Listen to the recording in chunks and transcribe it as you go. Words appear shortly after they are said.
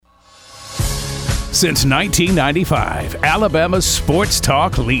Since 1995, Alabama's sports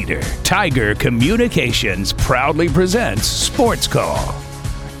talk leader, Tiger Communications, proudly presents SportsCall.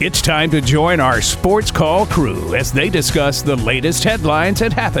 It's time to join our SportsCall crew as they discuss the latest headlines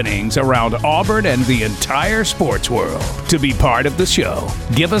and happenings around Auburn and the entire sports world. To be part of the show,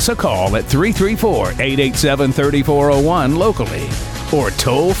 give us a call at 334-887-3401 locally or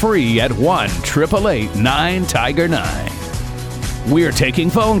toll free at 1-888-9-TIGER-9. We're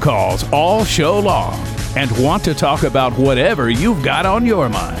taking phone calls all show long and want to talk about whatever you've got on your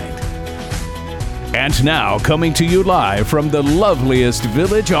mind. And now, coming to you live from the loveliest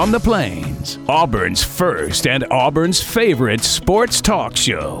village on the plains, Auburn's first and Auburn's favorite sports talk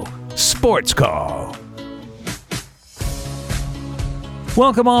show, SportsCall.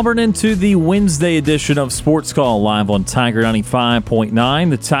 Welcome, Auburn, into the Wednesday edition of SportsCall, live on Tiger 95.9,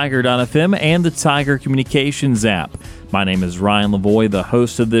 the Tiger.fm, and the Tiger Communications app. My name is Ryan Lavoie, the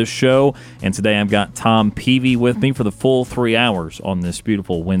host of this show, and today I've got Tom Peavy with me for the full 3 hours on this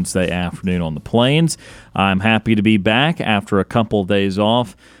beautiful Wednesday afternoon on the Plains. I'm happy to be back after a couple of days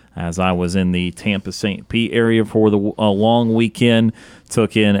off, as I was in the Tampa-St. Pete area for the long weekend.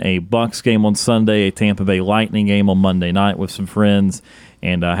 Took in a Bucks game on Sunday, a Tampa Bay Lightning game on Monday night with some friends,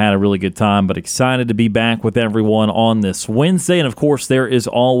 and had a really good time, but excited to be back with everyone on this Wednesday. And, of course, there is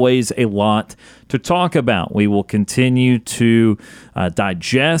always a lot to talk about. We will continue to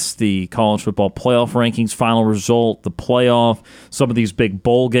digest the college football playoff rankings, final result, the playoff, some of these big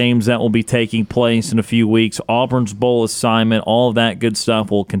bowl games that will be taking place in a few weeks, Auburn's bowl assignment, all of that good stuff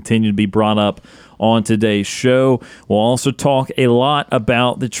will continue to be brought up on today's show. We'll also talk a lot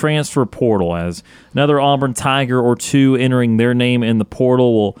about the transfer portal, as another Auburn Tiger or two entering their name in the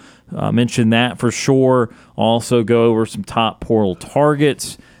portal. We'll mention that for sure. Also go over some top portal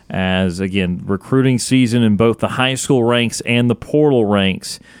targets, as, again, recruiting season in both the high school ranks and the portal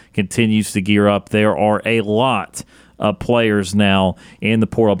ranks continues to gear up. There are a lot of players now in the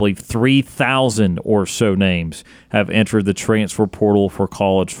portal. I believe 3,000 or so names have entered the transfer portal for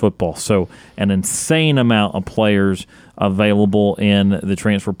college football. So an insane amount of players available in the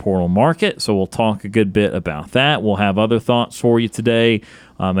transfer portal market. So we'll talk a good bit about that. We'll have other thoughts for you today,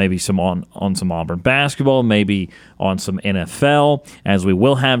 maybe some on some Auburn basketball, maybe on some NFL, as we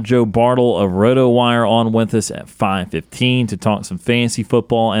will have Joe Bartle of RotoWire on with us at 5:15 to talk some fantasy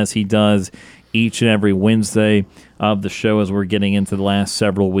football, as he does each and every Wednesday of the show, as we're getting into the last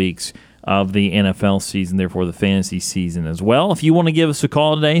several weeks of the NFL season, therefore the fantasy season as well. If you want to give us a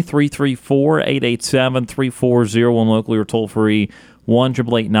call today, 334-887-3401 locally or toll-free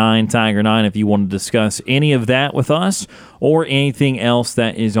 1-888-9-TIGER-9 if you want to discuss any of that with us or anything else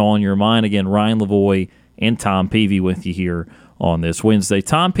that is on your mind. Again, Ryan Lavoie and Tom Peavy with you here on this Wednesday.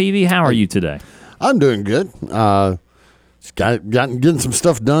 Tom Peavy, how are you today? I'm doing good. Getting some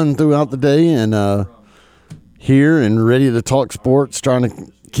stuff done throughout the day, and here and ready to talk sports, trying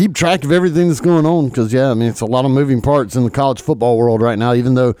to keep track of everything that's going on, because, it's a lot of moving parts in the college football world right now.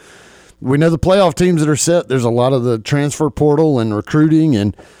 Even though we know the playoff teams that are set, there's a lot of the transfer portal and recruiting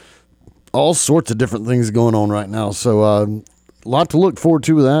and all sorts of different things going on right now. So a lot to look forward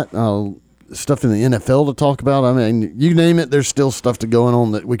to with that. Stuff in the NFL to talk about. I mean, you name it, there's still stuff going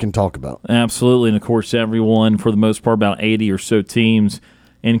on that we can talk about. Absolutely. And, of course, everyone, for the most part, about 80 or so teams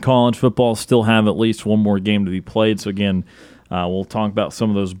in college football still have at least one more game to be played. So, again, we'll talk about some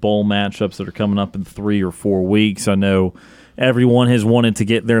of those bowl matchups that are coming up in 3 or 4 weeks. I know everyone has wanted to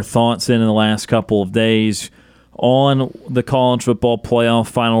get their thoughts in the last couple of days on the college football playoff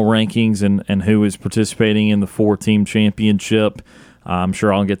final rankings and who is participating in the 4-team championship. I'm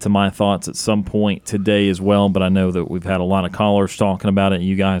sure I'll get to my thoughts at some point today as well, but I know that we've had a lot of callers talking about it, and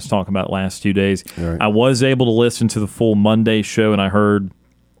you guys talking about it last 2 days. Right. I was able to listen to the full Monday show, and I heard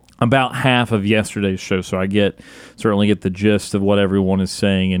about half of yesterday's show, so I certainly get the gist of what everyone is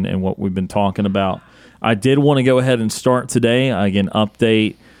saying and what we've been talking about. I did want to go ahead and start today, again,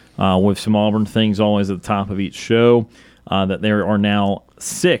 update with some Auburn things always at the top of each show, that there are now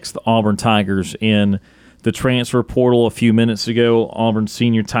 6 Auburn Tigers in the transfer portal. A few minutes ago, Auburn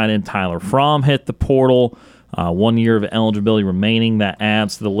senior tight end Tyler Fromm hit the portal. 1 year of eligibility remaining. That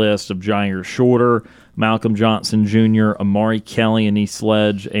adds to the list of Jair Shorter, Malcolm Johnson Jr., Amari Kelly, Anise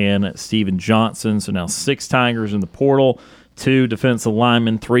Sledge, and Steven Johnson. So now 6 Tigers in the portal, 2 defensive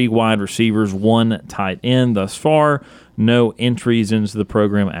linemen, 3 wide receivers, 1 tight end thus far. No entries into the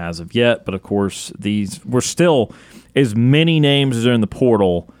program as of yet, but of course these were still as many names as are in the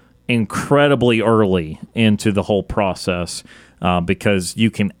portal incredibly early into the whole process, because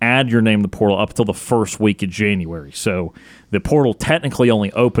you can add your name to the portal up till the first week of January. So the portal technically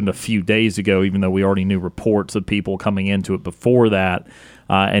only opened a few days ago, even though we already knew reports of people coming into it before that.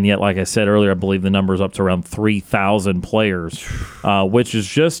 And yet, like I said earlier, I believe the number is up to around 3,000 players, which is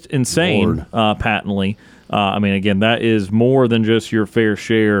just insane, patently. I mean, again, that is more than just your fair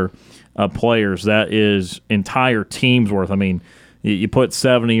share of players. That is entire teams worth. I mean, you put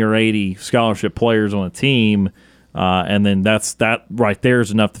 70 or 80 scholarship players on a team, and then that right there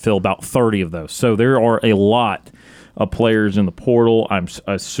is enough to fill about 30 of those. So there are a lot of players in the portal. I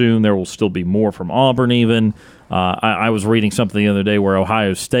assume there will still be more from Auburn even. I was reading something the other day where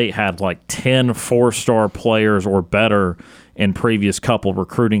Ohio State had like 10 4-star players or better in previous couple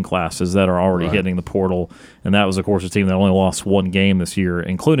recruiting classes that are already hitting the portal. And that was, of course, a team that only lost one game this year,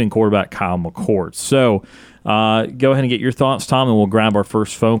 including quarterback Kyle McCourt. So go ahead and get your thoughts, Tom, and we'll grab our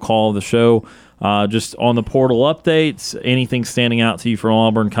first phone call of the show. Just on the portal updates, anything standing out to you from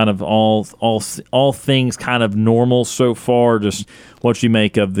Auburn, kind of all things kind of normal so far, just what you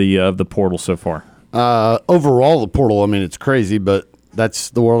make of the portal so far? Overall, the portal, I mean, it's crazy, but that's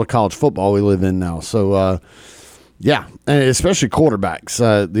the world of college football we live in now. So, yeah, and especially quarterbacks.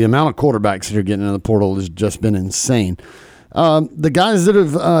 The amount of quarterbacks that are getting in the portal has just been insane. The guys that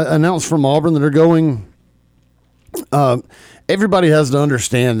have announced from Auburn that are going, everybody has to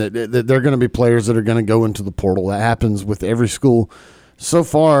understand that there are going to be players that are going to go into the portal. That happens with every school. So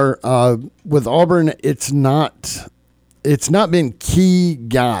far, with Auburn, it's not been key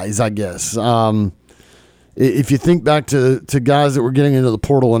guys, I guess. If you think back to guys that were getting into the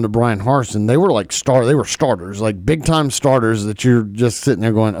portal under Brian Harsin, they were like starters, like big time starters that you're just sitting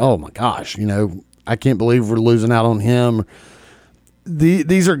there going, oh my gosh, I can't believe we're losing out on him.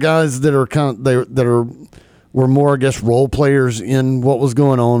 These are guys that are were more, I guess, role players in what was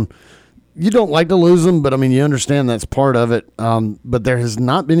going on. You don't like to lose them, but I mean, you understand that's part of it. But there has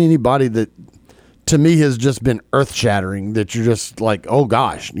not been anybody that, to me, has just been earth shattering that you're just like, oh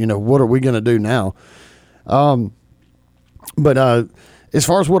gosh, what are we going to do now? But as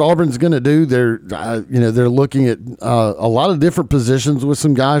far as what Auburn's going to do, they're looking at a lot of different positions with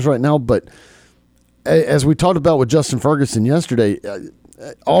some guys right now. But as we talked about with Justin Ferguson yesterday,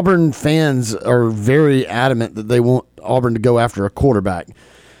 Auburn fans are very adamant that they want Auburn to go after a quarterback.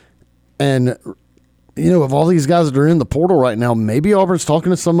 And, of all these guys that are in the portal right now, maybe Auburn's talking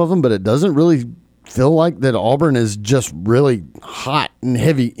to some of them, but it doesn't really feel like that Auburn is just really hot and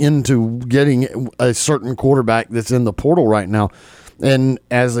heavy into getting a certain quarterback that's in the portal right now. And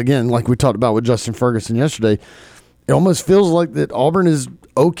like we talked about with Justin Ferguson yesterday, it almost feels like that Auburn is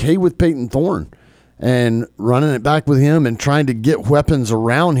okay with Peyton Thorne and running it back with him and trying to get weapons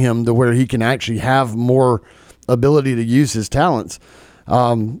around him to where he can actually have more ability to use his talents.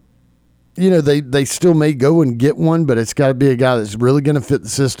 They still may go and get one, but it's got to be a guy that's really going to fit the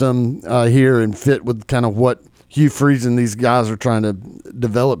system here and fit with kind of what Hugh Freeze and these guys are trying to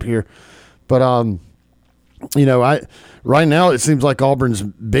develop here. But, right now it seems like Auburn's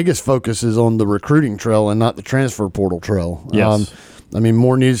biggest focus is on the recruiting trail and not the transfer portal trail. Yes.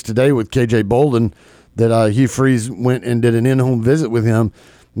 More news today with KJ Bolden that Hugh Freeze went and did an in-home visit with him.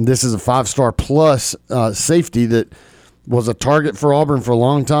 This is a 5-star plus safety that was a target for Auburn for a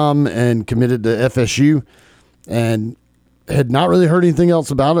long time and committed to FSU and had not really heard anything else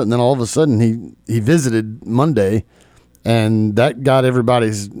about it. And then all of a sudden he visited Monday, and that got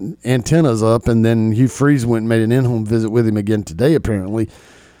everybody's antennas up. And then Hugh Freeze went and made an in-home visit with him again today, apparently.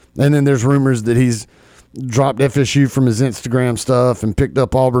 And then there's rumors that he's dropped FSU from his Instagram stuff and picked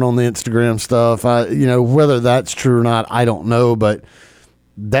up Auburn on the Instagram stuff. Whether that's true or not, I don't know, but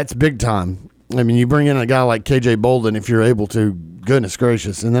that's big time. I mean, you bring in a guy like KJ Bolden if you're able to, goodness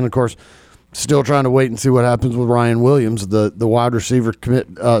gracious. And then, of course, still trying to wait and see what happens with Ryan Williams, the wide receiver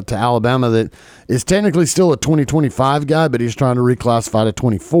commit to Alabama that is technically still a 2025 guy, but he's trying to reclassify to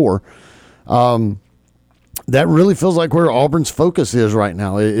 24. That really feels like where Auburn's focus is right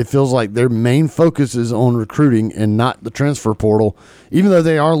now. It feels like their main focus is on recruiting and not the transfer portal. Even though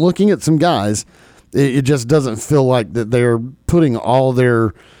they are looking at some guys, it just doesn't feel like that they're putting all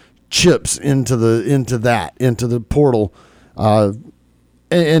their chips into the portal,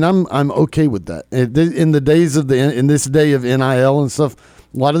 and I'm okay with that. In the days of in this day of NIL and stuff,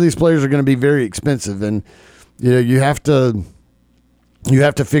 a lot of these players are going to be very expensive, and you have to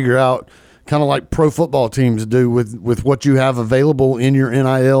figure out, kind of like pro football teams do with what you have available in your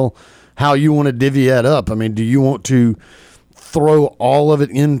NIL, how you want to divvy that up. I mean, do you want to throw all of it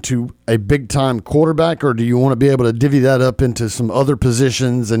into a big-time quarterback, or do you want to be able to divvy that up into some other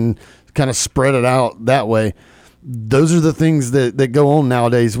positions and kind of spread it out that way? Those are the things that go on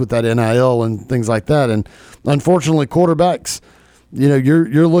nowadays with that NIL and things like that. And unfortunately, quarterbacks,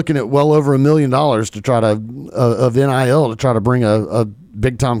 you're looking at well over $1 million to try to of NIL to try to bring a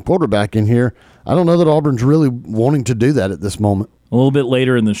big-time quarterback in here. I don't know that Auburn's really wanting to do that at this moment. A little bit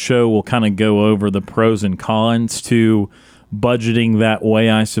later in the show, we'll kind of go over the pros and cons to budgeting that way,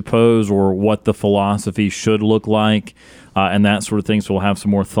 I suppose, or what the philosophy should look like and that sort of thing. So we'll have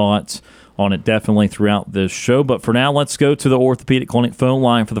some more thoughts on it definitely throughout this show. But for now, let's go to the Orthopedic Clinic phone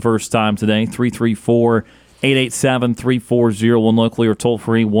line for the first time today, 334-887-3401 locally or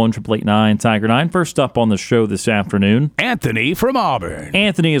toll-free 1-888-9-TIGER-9. First up on the show this afternoon, Anthony from Auburn.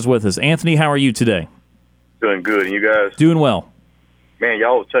 Anthony is with us. Anthony, how are you today? Doing good. And you guys? Doing well. Man,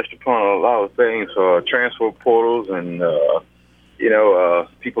 y'all touched upon a lot of things, transfer portals and,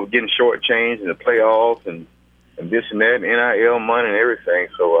 people getting shortchanged in the playoffs and this and that, and NIL money and everything.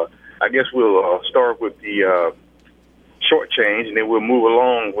 So I guess we'll start with the shortchange, and then we'll move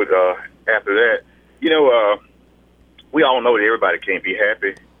along with after that. We all know that everybody can't be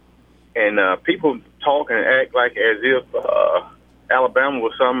happy. And people talk and act like as if Alabama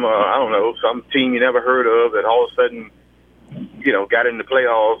was some team you never heard of that all of a sudden, got in the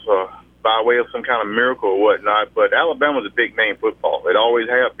playoffs by way of some kind of miracle or whatnot. But Alabama's a big-name football. It always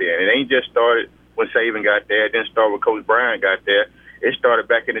have been. It ain't just started when Saban got there. It didn't start when Coach Bryant got there. It started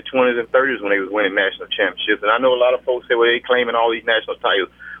back in the 20s and 30s when they was winning national championships. And I know a lot of folks say, well, they claiming all these national titles.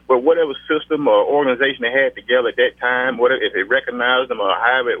 But whatever system or organization they had together at that time, whatever, if they recognized them or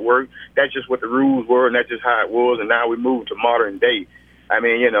however it worked, that's just what the rules were, and that's just how it was. And now we move to modern day. I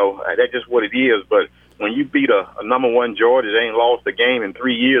mean, that's just what it is. But when you beat a number one Georgia, they ain't lost a game in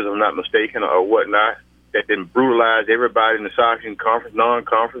 3 years, if I'm not mistaken, or whatnot, that then brutalized everybody in the Southern Conference,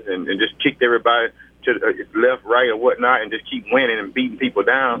 non-conference, and just kicked everybody to the left, right, or whatnot, and just keep winning and beating people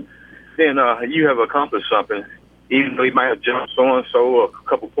down, then you have accomplished something, even though you might have jumped so-and-so a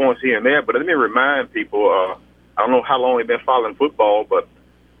couple points here and there. But let me remind people, I don't know how long they've been following football, but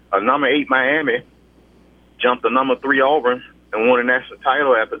number 8 Miami jumped the number 3 Auburn and won a national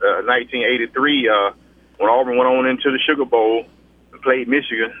title after 1983 when Auburn went on into the Sugar Bowl and played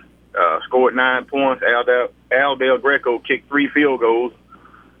Michigan, scored 9 points. Al Del Greco kicked 3 field goals.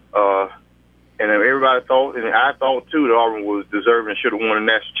 And everybody thought, and I thought too, that Auburn was deserving and should have won a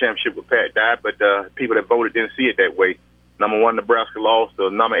national championship with Pat Dye, but people that voted didn't see it that way. Number 1, Nebraska lost to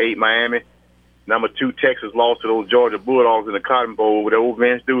number 8 Miami. Number 2, Texas lost to those Georgia Bulldogs in the Cotton Bowl with old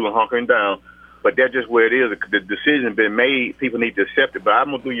Vince Doolin hunkering down. But that's just where it is. The decision's been made. People need to accept it. But I'm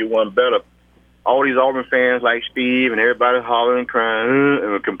going to do you one better. All these Auburn fans like Steve and everybody hollering, crying,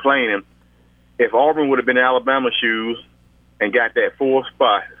 and complaining. If Auburn would have been in Alabama's shoes and got that 4th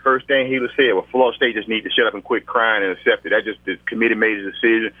spot, the first thing he would have said, well, Florida State just need to shut up and quit crying and accept it. That just the committee made a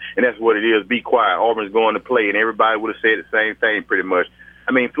decision, and that's what it is. Be quiet. Auburn's going to play, and everybody would have said the same thing pretty much.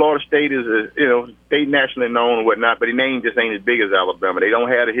 I mean, Florida State is, they nationally known and whatnot, but the name just ain't as big as Alabama. They don't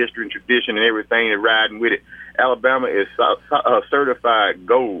have the history and tradition and everything that's riding with it. Alabama is certified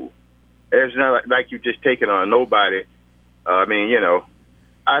gold. It's not like you just taking on nobody. I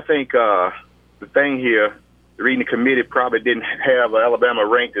think the thing here, the reading committee probably didn't have Alabama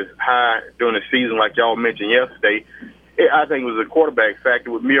ranked as high during the season like y'all mentioned yesterday. I think it was a quarterback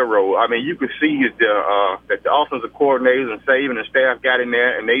factor with Miro. I mean, you could see that the offensive coordinators and Saban and staff got in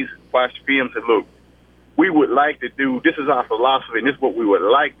there and they watched the film and said, look, we would like to do, this is our philosophy and this is what we would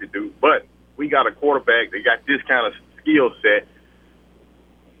like to do, but we got a quarterback that got this kind of skill set.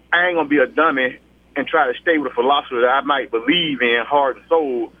 I ain't going to be a dummy and try to stay with a philosophy that I might believe in heart and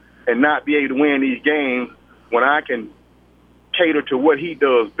soul and not be able to win these games when I can cater to what he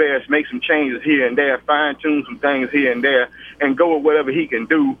does best, make some changes here and there, fine-tune some things here and there, and go with whatever he can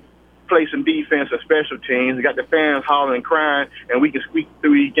do, play some defense and special teams. We got the fans hollering and crying, and we can squeak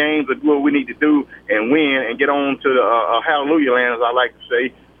through these games and do what we need to do and win and get on to the hallelujah land, as I like to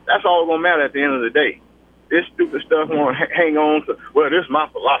say. That's all going to matter at the end of the day. This stupid stuff want to hang on to, well, this is my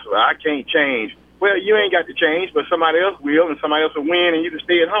philosophy. I can't change. Well, you ain't got to change, but somebody else will, and somebody else will win, and you can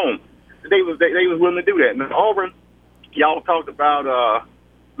stay at home. They was willing to do that. And Auburn, y'all talked about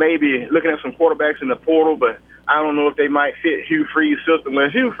maybe looking at some quarterbacks in the portal, but I don't know if they might fit Hugh Freeze's system.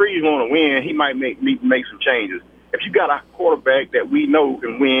 When Hugh Freeze want to win, he might make some changes. If you got a quarterback that we know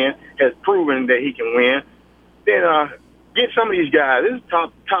can win, has proven that he can win, then get some of these guys. This is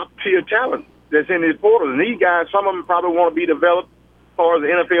top tier talent that's in these portals. And these guys, some of them probably want to be developed as far as the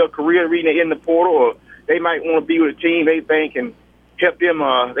NFL career, reading it in the portal, or they might want to be with a team they think can help them.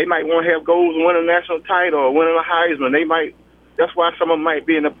 They might want to have goals and win a national title or winning a Heisman. That's why some of them might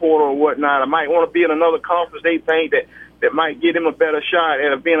be in the portal or whatnot. I might want to be in another conference they think that might give them a better shot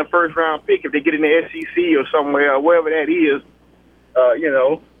at being a first-round pick if they get in the SEC or somewhere or wherever that is,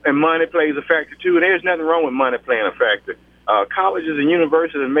 and money plays a factor too. And there's nothing wrong with money playing a factor. colleges and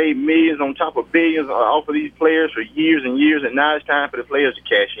universities have made millions on top of billions off of these players for years and years, and now it's time for the players to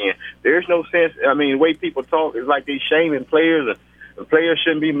cash in. There's no sense. I mean, the way people talk is like they shaming players, and the players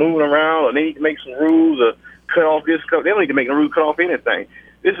shouldn't be moving around, or they need to make some rules or cut off this. They don't need to make no rules cut off anything.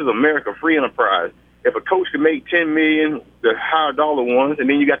 This is America, free enterprise. If a coach can make $10 million, the higher dollar ones, and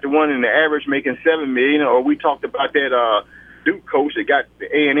then you got the one in the average making $7 million, or we talked about that Duke coach that got the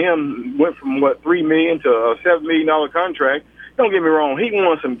A&M went from $3 million to a $7 million contract. Don't get me wrong, he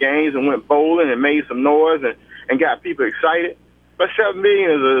won some games and went bowling and made some noise and got people excited. But $7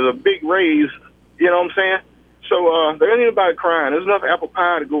 million is a big raise, you know what I'm saying? So there ain't anybody crying. There's enough apple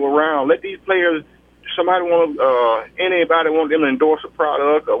pie to go around. Let these players. Somebody anybody want them to endorse a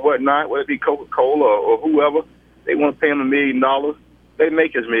product or whatnot, whether it be Coca-Cola or whoever, they want to pay them $1 million. They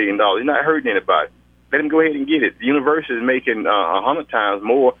make us $1 million. You're not hurting anybody. Let them go ahead and get it. The university is making 100 times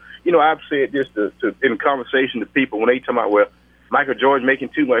more. You know, I've said this in conversation to people when they talk about, well, Michael Jordan making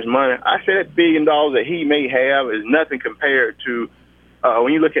too much money. I said that $1 billion that he may have is nothing compared to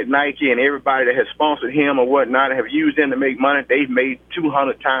when you look at Nike and everybody that has sponsored him or whatnot and have used him to make money, they've made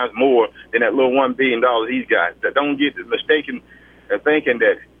 200 times more than that little $1 billion he's got. Don't get mistaken thinking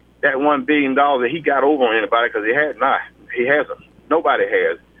that $1 billion that he got over on anybody, because he has not. He hasn't. Nobody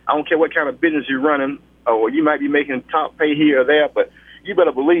has. I don't care what kind of business you're running, or you might be making top pay here or there, but you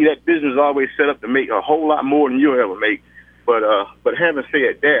better believe that business is always set up to make a whole lot more than you'll ever make. But having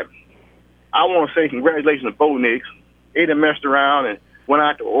said that, I want to say congratulations to Bo Nix. They done messed around and went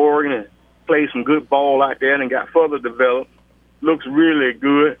out to Oregon and played some good ball out there and got further developed. Looks really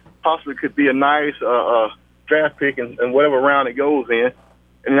good. Possibly could be a nice draft pick in whatever round it goes in.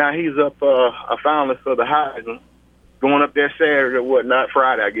 And now he's up a finalist for the Heisman, going up there Saturday or whatnot,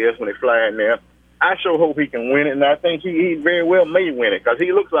 Friday, I guess, when they fly in there. I sure hope he can win it, and I think he very well may win it, because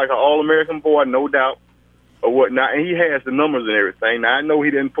he looks like an All-American boy, no doubt, or whatnot, and he has the numbers and everything. Now, I know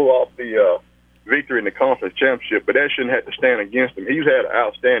he didn't pull off the victory in the conference championship, but that shouldn't have to stand against him. He's had an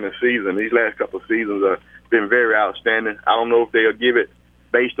outstanding season. These last couple of seasons have been very outstanding. I don't know if they'll give it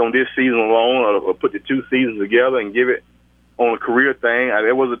based on this season alone, or put the two seasons together and give it on a career thing.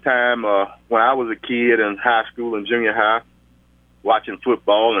 There was a time when I was a kid in high school and junior high watching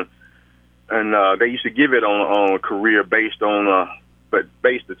football, and they used to give it on a career based on but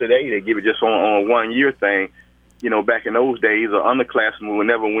based on today, they give it just on a 1 year thing. You know, back in those days, an underclassman would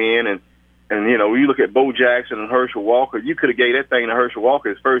never win, and you know, you look at Bo Jackson and Herschel Walker. You could have gave that thing to Herschel Walker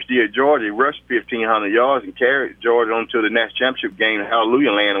his first year at Georgia. He rushed 1,500 yards and carried Georgia on to the national championship game in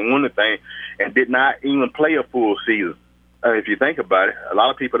Hallelujah Land and won the thing, and did not even play a full season. If you think about it, a lot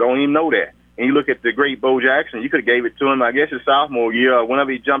of people don't even know that. And you look at the great Bo Jackson, you could have gave it to him, I guess, his sophomore year.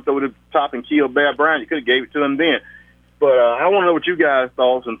 Whenever he jumped over the top and killed Bear Bryant, you could have gave it to him then. But I want to know what you guys'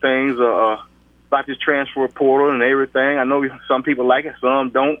 thoughts and things about this transfer portal and everything. I know some people like it, some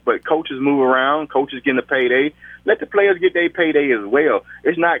don't, but coaches move around, coaches getting a payday. Let the players get their payday as well.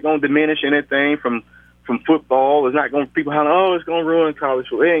 It's not going to diminish anything from football. It's not going to, people holler, oh, it's going to ruin college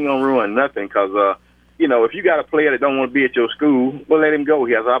football. It ain't going to ruin nothing, because, you know, if you got a player that don't want to be at your school, well, let him go.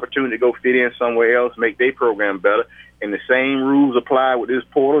 He has an opportunity to go fit in somewhere else, make their program better. And the same rules apply with this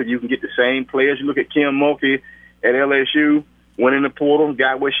portal. You can get the same players. You look at Kim Mulkey at LSU, went in the portal,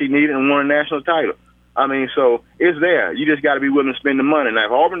 got what she needed, and won a national title. I mean, so it's there. You just got to be willing to spend the money. Now,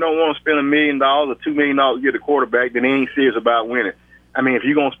 if Auburn don't want to spend $1 million or $2 million to get a quarterback, then they ain't serious about winning. I mean, if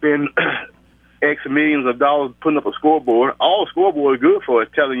you're going to spend X millions of dollars putting up a scoreboard, all a scoreboard is good for is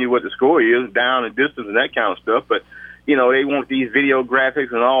telling you what the score is, down and distance and that kind of stuff. But, you know, they want these video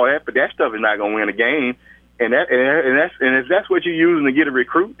graphics and all that, but that stuff is not going to win a game. And if that's what you're using to get a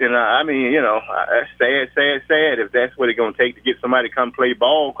recruit, then I mean, you know, that's sad if that's what it's going to take to get somebody to come play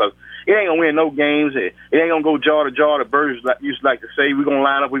ball, because it ain't going to win no games. It ain't going to go jaw to jaw. The Birds used to like to say, we're going to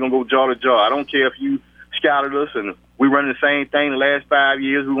line up, we're going to go jaw to jaw. I don't care if you scouted us and we run the same thing the last 5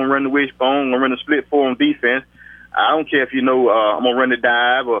 years. We're going to run the wishbone, we're going to run the split four on defense. I don't care if you know I'm going to run the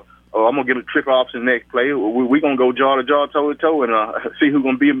dive or I'm going to get a trick off in the next play. We're going to go jaw to jaw, toe to toe, and see who's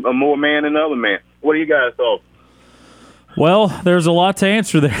going to be a more man than the other man. What do you guys thought? Well, there's a lot to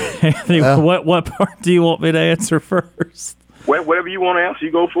answer there, Anthony. Yeah. What part do you want me to answer first? Whatever you want to answer,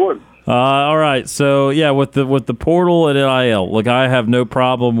 you go for it. All right. So, yeah, with the portal and NIL, look, I have no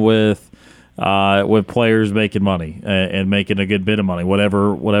problem with players making money and making a good bit of money,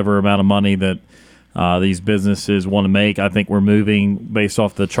 whatever amount of money that these businesses want to make. I think we're moving, based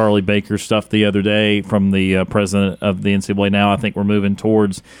off the Charlie Baker stuff the other day from the president of the NCAA now, I think we're moving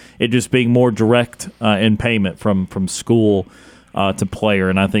towards it just being more direct in payment from school to player.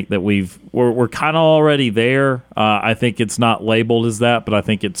 And I think that we're kind of already there. I think it's not labeled as that, but I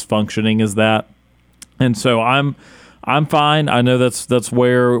think it's functioning as that. And so I'm I'm fine. I know that's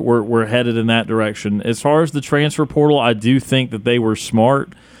where we're headed in that direction. As far as the transfer portal, I do think that they were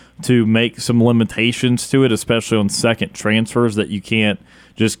smart to make some limitations to it, especially on second transfers, that you can't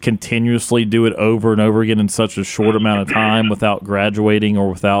just continuously do it over and over again in such a short amount of time without graduating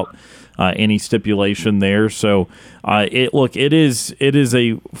or without any stipulation there. So, it is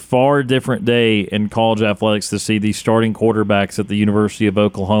a far different day in college athletics to see these starting quarterbacks at the University of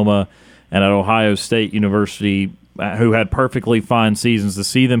Oklahoma and at Ohio State University who had perfectly fine seasons, to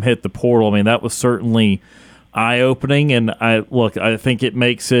see them hit the portal. I mean, that was certainly eye-opening, and I think it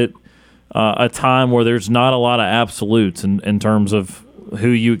makes it a time where there's not a lot of absolutes in terms of who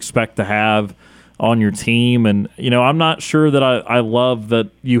you expect to have on your team. And, I'm not sure that I love that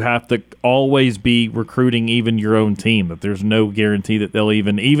you have to always be recruiting even your own team, that there's no guarantee that they'll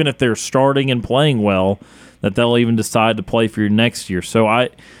even if they're starting and playing well, that they'll even decide to play for you next year. So I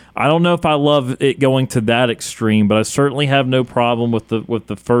don't know if I love it going to that extreme, but I certainly have no problem with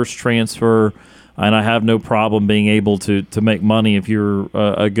the first transfer, and I have no problem being able to make money if you're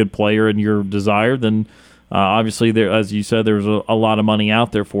a good player and you're desired. Then obviously, there, as you said, there's a lot of money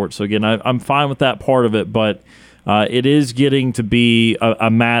out there for it. So again, I'm fine with that part of it, but it is getting to be a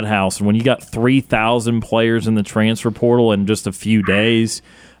madhouse. And when you got 3,000 players in the transfer portal in just a few days,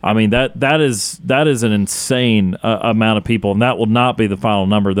 I mean that is an insane amount of people, and that will not be the final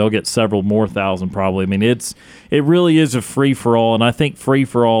number. They'll get several more thousand probably. I mean, it really is a free for all, and I think free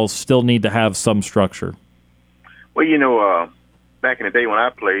for alls still need to have some structure. Well, back in the day when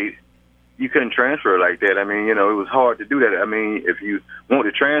I played, you couldn't transfer like that. I mean, it was hard to do that. I mean, if you want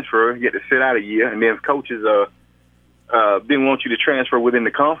to transfer, you had to sit out a year, and then if coaches didn't want you to transfer within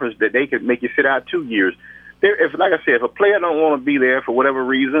the conference, that they could make you sit out 2 years. Like I said, if a player don't want to be there for whatever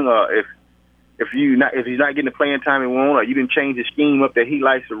reason, if he's not getting the playing time he wants, or you didn't change the scheme up that he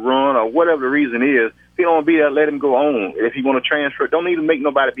likes to run, or whatever the reason is, if he don't want to be there, let him go on. If he want to transfer, don't need to make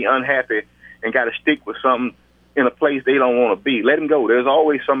nobody be unhappy and got to stick with something in a place they don't want to be. Let him go. There's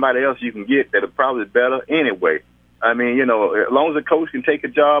always somebody else you can get that are probably better anyway. I mean, as long as the coach can take a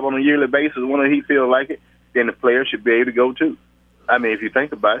job on a yearly basis when he feels like it, then the player should be able to go too. I mean, if you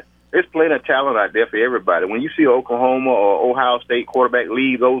think about it, there's plenty of talent out there for everybody. When you see Oklahoma or Ohio State quarterback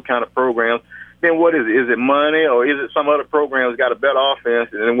leave those kind of programs, then what is it? Is it money, or is it some other program that's got a better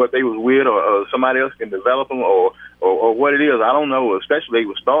offense than what they was with, or somebody else can develop them, or what it is? I don't know, especially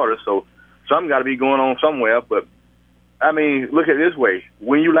with starters. So something got to be going on somewhere. But, I mean, look at it this way.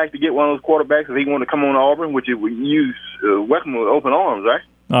 When you like to get one of those quarterbacks, if he want to come on to Auburn, which you welcome with open arms, right?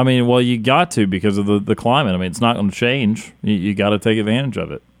 I mean, well, you got to, because of the climate. I mean, it's not going to change. You got to take advantage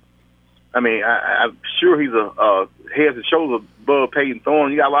of it. I mean, I'm sure he's a head and shoulders above Peyton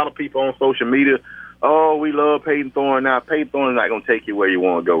Thorne. You got a lot of people on social media, oh, we love Peyton Thorne. Now, Peyton Thorne is not going to take you where you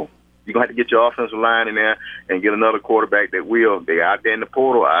want to go. You're going to have to get your offensive line in there and get another quarterback that will. They're out there in the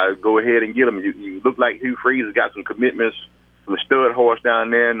portal. I go ahead and get them. You look like Hugh Freeze has got some commitments from the stud horse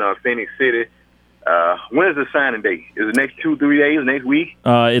down there in Phoenix City. When is the signing date? Is it next 2-3 days, next week?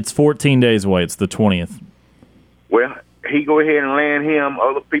 It's 14 days away. It's the 20th. Well, he go ahead and land him.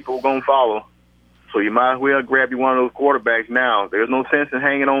 Other people are going to follow. So you might as well grab you one of those quarterbacks now. There's no sense in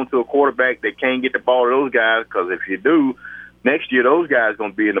hanging on to a quarterback that can't get the ball to those guys, because if you do, next year those guys are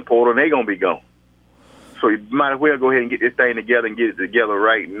going to be in the portal and they're going to be gone. So you might as well go ahead and get this thing together and get it together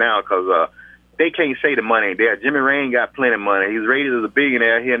right now, because they can't say the money ain't there. Jimmy Rain got plenty of money. He's rated as a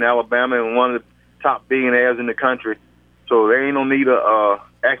billionaire here in Alabama and one of the top billionaires in the country. So there ain't no need of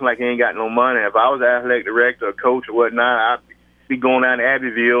acting like he ain't got no money. If I was an athletic director or coach or whatnot, I'd be going down to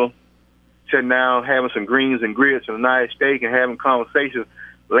Abbeville, sitting down, having some greens and grits and a nice steak and having conversations,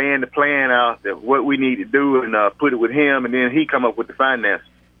 laying the plan out of what we need to do, and put it with him, and then he come up with the finance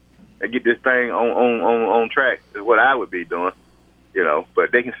and get this thing on track is what I would be doing,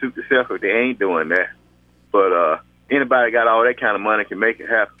 But they can suit themselves if they ain't doing that. But anybody got all that kind of money can make it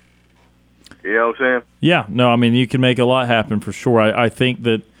happen. You know what I'm saying? Yeah. No, I mean, you can make a lot happen for sure. I think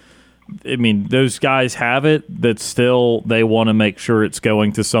that, those guys have it, that still they want to make sure it's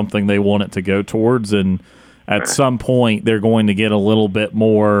going to something they want it to go towards. And at some point, they're going to get a little bit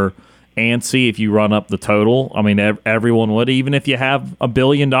more antsy if you run up the total. I mean, everyone would, even if you have $1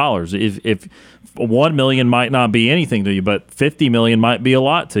 billion. If $1 million might not be anything to you, but $50 million might be a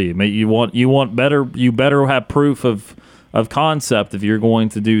lot to you. You better have proof of concept if you're going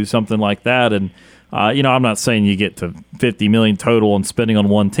to do something like that. And I'm not saying you get to $50 million total and spending on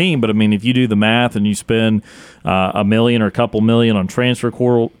one team, but if you do the math and you spend $1 million or a couple million on transfer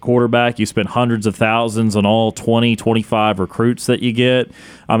quarterback. You spend hundreds of thousands on all 20, 25 recruits that you get.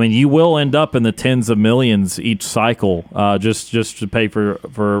 I mean, you will end up in the tens of millions each cycle just to pay for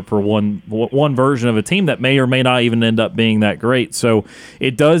one version of a team that may or may not even end up being that great. So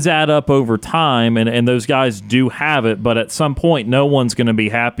it does add up over time, and those guys do have it, but at some point no one's going to be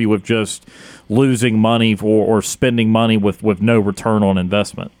happy with just losing money or spending money with no return on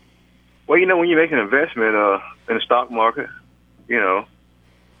investment. Well, when you make an investment in the stock market, you're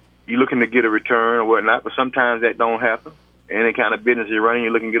looking to get a return or whatnot, but sometimes that don't happen. Any kind of business you're running,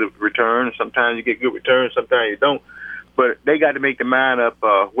 you're looking to get a return, and sometimes you get good returns, sometimes you don't. But they got to make their mind up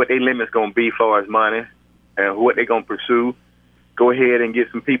what their limit's going to be as far as money and what they're going to pursue. Go ahead and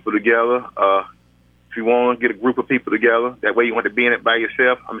get some people together. If you want to get a group of people together, that way you want to be in it by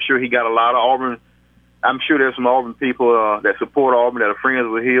yourself. I'm sure he got a lot of Auburn. I'm sure there's some Auburn people that support Auburn that are friends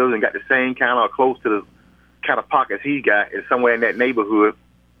with his and got the same kind of close to the kind of pockets he got in somewhere in that neighborhood.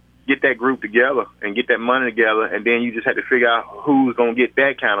 Get that group together and get that money together, and then you just have to figure out who's going to get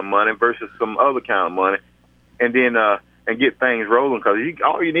that kind of money versus some other kind of money, and then and get things rolling. Because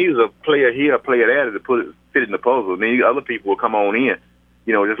all you need is a player here, a player there to fit in the puzzle. And then other people will come on in.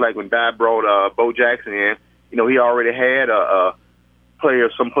 Just like when Dye brought Bo Jackson in, he already had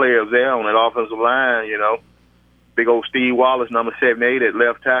some players there on that offensive line. Big old Steve Wallace, number 78 at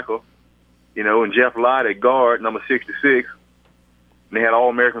left tackle, and Jeff Lott at guard, number 66. And they had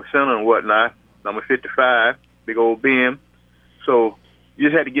All-American center and whatnot, number 55, big old Ben. So you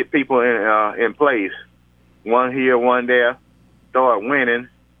just had to get people in place. One here, one there, start winning.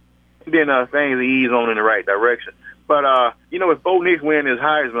 Then things ease on in the right direction. But, if Bo Nix win his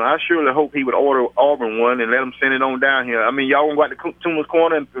Heisman, I surely hope he would order Auburn one and let him send it on down here. I mean, y'all want to go out to Toomer's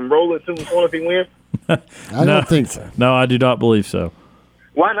Corner and roll at Toomer's Corner if he wins? I don't think so. No, I do not believe so.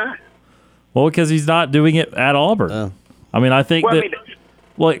 Why not? Well, because he's not doing it at Auburn. I mean, I think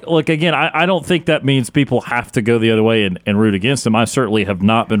look, again, I don't think that means people have to go the other way and root against him. I certainly have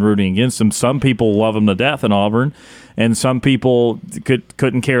not been rooting against him. Some people love him to death in Auburn, and some people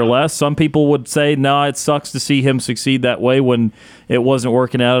couldn't care less. Some people would say, no, it sucks to see him succeed that way when it wasn't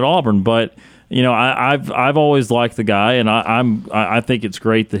working out at Auburn. But I've always liked the guy, and I think it's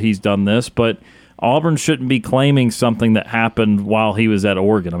great that he's done this. But Auburn shouldn't be claiming something that happened while he was at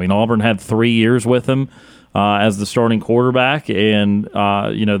Oregon. I mean, Auburn had 3 years with him as the starting quarterback, and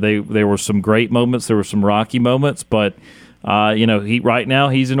there were some great moments, there were some rocky moments, but right now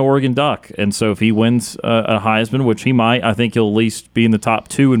he's an Oregon Duck, and so if he wins a Heisman, which he might, I think he'll at least be in the top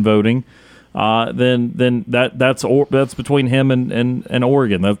 2 in voting. Then that's between him and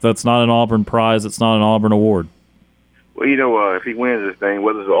Oregon. That's not an Auburn prize. It's not an Auburn award. Well, if he wins this thing,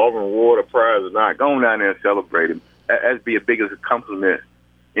 whether it's an Auburn award or prize or not, go on down there and celebrate him. That'd be a biggest compliment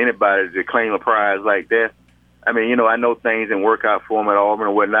anybody to claim a prize like that. I mean, I know things didn't work out for him at Auburn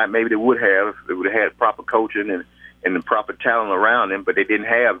or whatnot. Maybe they would have if they would have had proper coaching and the proper talent around him, but they didn't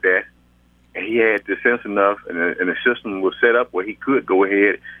have that. And he had the sense enough, and the system was set up where he could go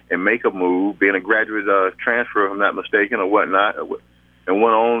ahead and make a move, being a graduate transfer, if I'm not mistaken, or whatnot, and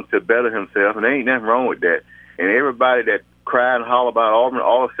went on to better himself. And there ain't nothing wrong with that. And everybody that cried and hollered about Auburn,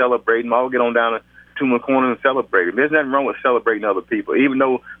 all celebrating, all get on down to Toomer Corner and celebrate him. There's nothing wrong with celebrating other people, even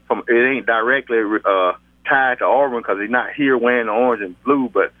though it ain't directly tied to Auburn because he's not here wearing the orange and blue,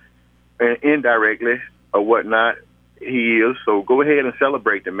 but indirectly or whatnot, he is. So go ahead and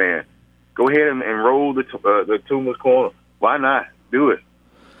celebrate the man. Go ahead and roll the Toomer's Corner. Why not? Do it.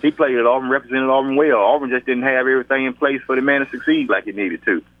 He played at Auburn, represented Auburn well. Auburn just didn't have everything in place for the man to succeed like he needed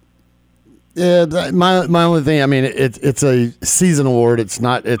to. Yeah, my only thing. I mean, it's a season award. It's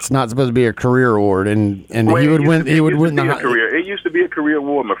not supposed to be a career award. And well, he would win. He would win the career. It used to be a career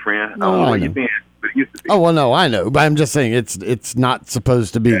award, my friend. I don't know where you've been, but it used to be. Oh well, no, I know, but I'm just saying it's not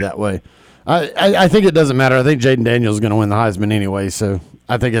supposed to be that way. I think it doesn't matter. I think Jaden Daniels is going to win the Heisman anyway, so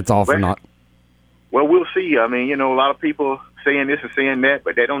I think it's all for naught. Well, we'll see. I mean, a lot of people saying this and saying that,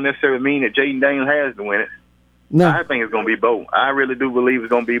 but that don't necessarily mean that Jaden Daniels has to win it. No, I think it's going to be Bo. I really do believe it's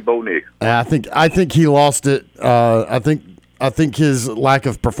going to be Bo Nix. I think he lost it. I think his lack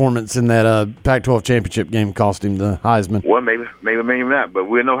of performance in that Pac-12 championship game cost him the Heisman. Well, maybe not. But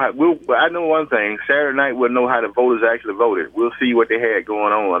we'll know how. I know one thing. Saturday night we'll know how the voters actually voted. We'll see what they had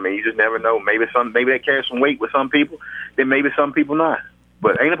going on. I mean, you just never know. Maybe they carry some weight with some people. Then maybe some people not.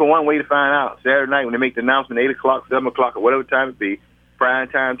 But ain't but one way to find out. Saturday night when they make the announcement, 8 o'clock, 7 o'clock, or whatever time it be, prime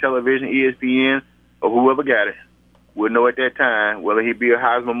time television, ESPN, or whoever got it, we'll know at that time whether he be a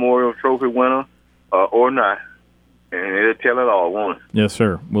Heisman Memorial Trophy winner or not. And it'll tell it all, won't it? Yes,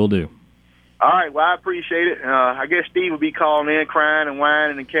 sir. Will do. All right, well, I appreciate it. I guess Steve will be calling in, crying and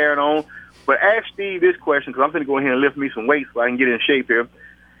whining and carrying on. But ask Steve this question, because I'm going to go ahead and lift me some weights so I can get in shape here.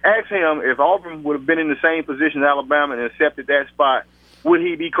 Ask him, if Auburn would have been in the same position as Alabama and accepted that spot, would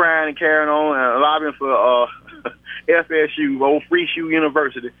he be crying and carrying on and lobbying for FSU, Old Free Shoe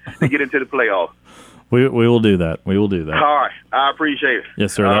University, to get into the playoffs? We will do that. We will do that. All right. I appreciate it.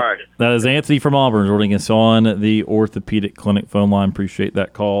 Yes, sir. All right. That is Anthony from Auburn joining us on the Orthopedic Clinic phone line. Appreciate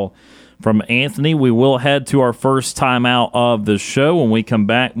that call from Anthony. We will head to our first timeout of the show. When we come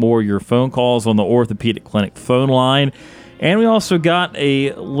back, more of your phone calls on the Orthopedic Clinic phone line. And we also got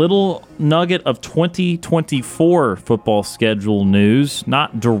a little nugget of 2024 football schedule news,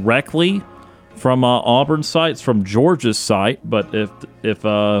 not directly from Auburn's site, it's from Georgia's site. But if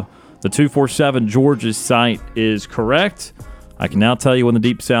the 247 Georgia's site is correct, I can now tell you when the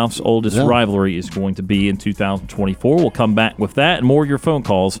Deep South's oldest rivalry is going to be in 2024. We'll come back with that and more of your phone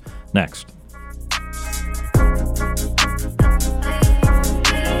calls next.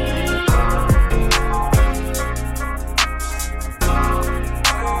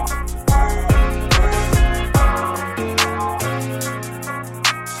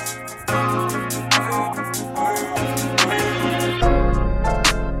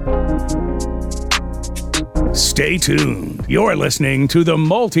 Stay tuned. You're listening to the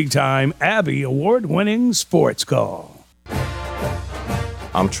multi-time Abby Award-winning Sports Call.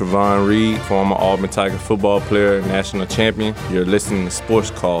 I'm Trevon Reed, former Auburn Tiger football player, national champion. You're listening to Sports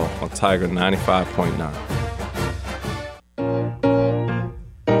Call on Tiger 95.9.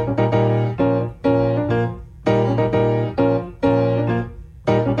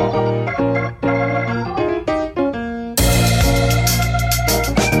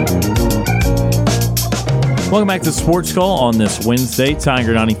 Welcome back to Sports Call on this Wednesday.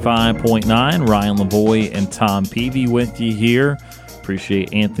 Tiger 95.9, Ryan Lavoie and Tom Peavy with you here.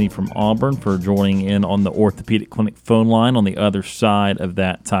 Appreciate Anthony from Auburn for joining in on the Orthopedic Clinic phone line on the other side of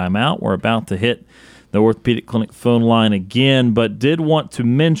that timeout. We're about to hit the Orthopedic Clinic phone line again, but did want to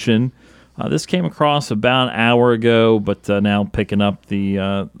mention this came across about an hour ago, but now picking up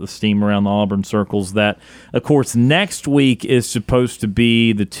the steam around the Auburn circles that, of course, next week is supposed to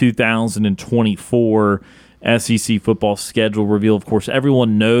be the 2024 SEC football schedule reveal. Of course,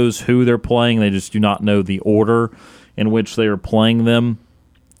 everyone knows who they're playing. They just do not know the order in which they are playing them.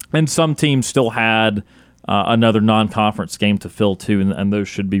 And some teams still had another non-conference game to fill too, and those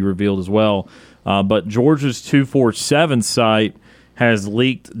should be revealed as well. But Georgia's 247 site has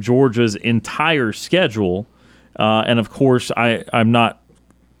leaked Georgia's entire schedule. And, of course, I'm not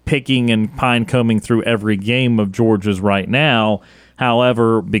picking and pine-combing through every game of Georgia's right now.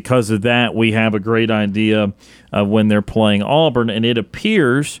 However, because of that, we have a great idea of when they're playing Auburn, and it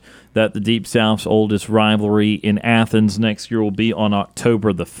appears that the Deep South's oldest rivalry in Athens next year will be on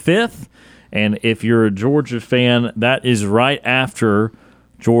October the 5th. And if you're a Georgia fan, that is right after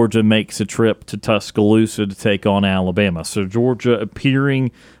Georgia makes a trip to Tuscaloosa to take on Alabama. So Georgia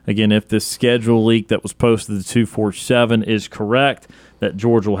appearing, again, if this schedule leak that was posted to 247 is correct, that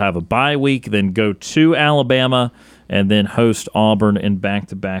Georgia will have a bye week, then go to Alabama, and then host Auburn in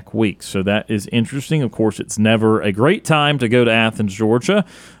back-to-back weeks. So that is interesting. Of course, it's never a great time to go to Athens, Georgia,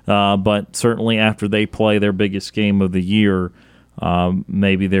 but certainly after they play their biggest game of the year,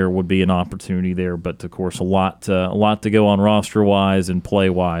 maybe there would be an opportunity there. But, of course, a lot to go on roster-wise and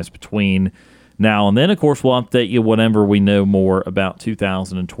play-wise between now and then. Of course, we'll update you whenever we know more about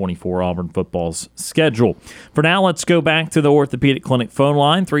 2024 Auburn football's schedule. For now, let's go back to the Orthopedic Clinic phone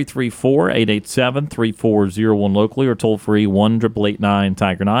line, 334-887-3401 locally, or toll-free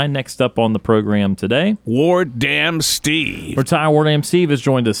 1-888-9-TIGER-9. Next up on the program today, Ward Dam Steve. Retired Ward Dam Steve has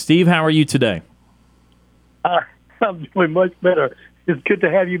joined us. Steve, how are you today? I'm doing much better. It's good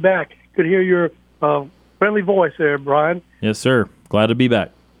to have you back. Good to hear your friendly voice there, Brian. Yes, sir. Glad to be back.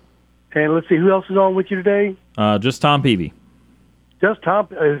 And let's see, who else is on with you today? Just Tom Peavy. Just Tom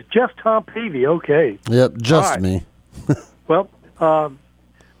Peavy. Okay. Yep, just right. me. Well,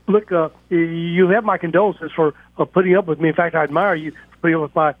 look, you have my condolences for putting up with me. In fact, I admire you for putting up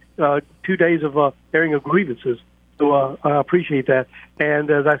with my 2 days of airing of grievances. So I appreciate that.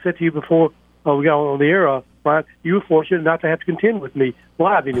 And as I said to you before we got on the air, Brian, you were fortunate not to have to contend with me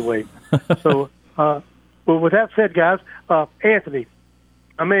live anyway. So, well, with that said, guys, Anthony,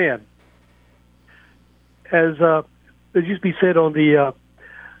 a man. As used to be said on the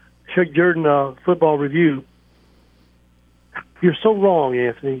Chuck Jordan Football Review, you're so wrong,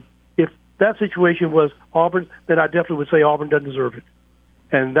 Anthony. If that situation was Auburn, then I definitely would say Auburn doesn't deserve it.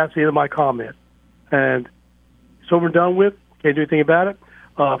 And that's the end of my comment. And it's over and done with. Can't do anything about it.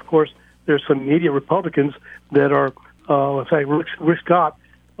 Of course, there's some immediate Republicans that are, in fact, Rick Scott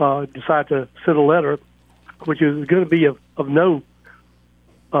decide to send a letter, which is going to be of no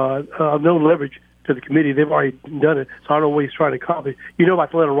leverage to the committee. They've already done it, so I don't know what he's trying to accomplish. You know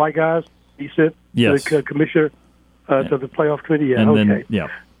about the letter, right, guys? He sent yes. to the commissioner to the playoff committee. Yeah, and okay. Then,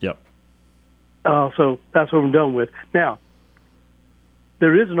 yep. So that's what I'm done with. Now,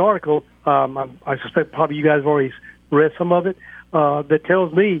 there is an article, I suspect probably you guys have already read some of it, that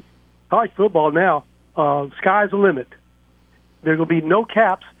tells me college football now, sky's the limit. There will be no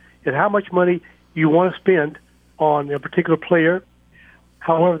caps at how much money you want to spend on a particular player.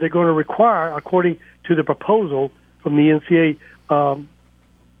 However, they're going to require, according to the proposal from the NCAA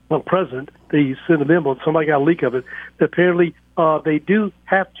president, they sent a memo, somebody got a leak of it, that apparently they do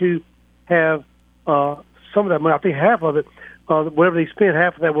have to have some of that money. I think half of it, whatever they spend,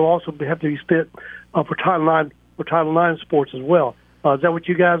 half of that will also have to be spent for Title IX sports as well. Is that what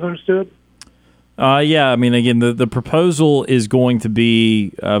you guys understood? Yeah, I mean, again, the proposal is going to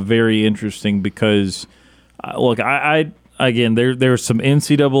be very interesting because, look, again, there's some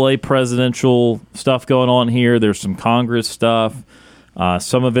NCAA presidential stuff going on here. There's some Congress stuff.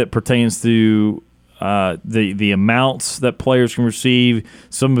 Some of it pertains to the amounts that players can receive.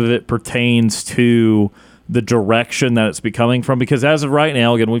 Some of it pertains to the direction that it's be coming from. Because as of right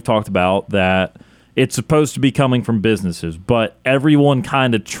now, again, we've talked about that it's supposed to be coming from businesses, but everyone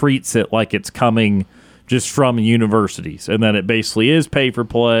kind of treats it like it's coming just from universities, and that it basically is pay for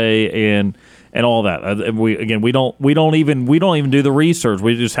play and all that. We don't even do the research.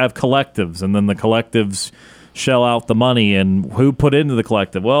 We just have collectives, and then the collectives shell out the money. And who put into the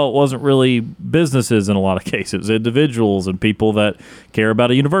collective? Well, it wasn't really businesses in a lot of cases, individuals and people that care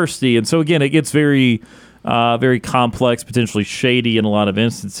about a university. And so again, it gets very complex, potentially shady in a lot of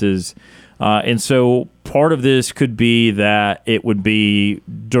instances. And so part of this could be that it would be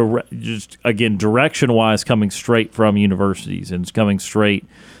direction-wise coming straight from universities, and it's coming straight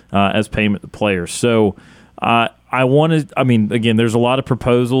as payment to players. So again, there's a lot of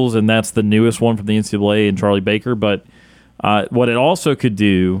proposals, and that's the newest one from the NCAA and Charlie Baker. But what it also could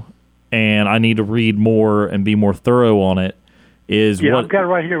do, and I need to read more and be more thorough on it, is I've got it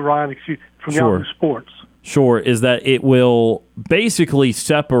right here, Ryan, from Yahoo Sports. Sure, is that it will basically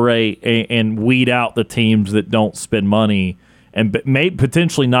separate and weed out the teams that don't spend money and may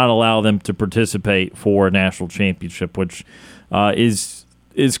potentially not allow them to participate for a national championship, which is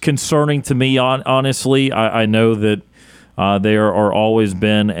concerning to me. Honestly, I know that there are always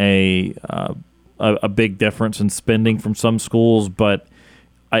been a big difference in spending from some schools, but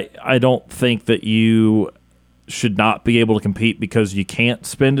I don't think that you should not be able to compete because you can't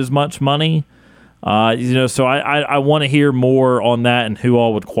spend as much money. So I want to hear more on that and who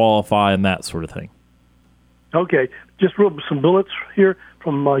all would qualify and that sort of thing. Okay, just wrote some bullets here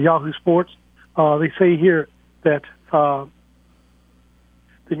from Yahoo Sports. They say here that the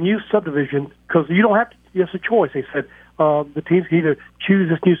new subdivision, because you don't have to, it's a choice. They said the teams can either choose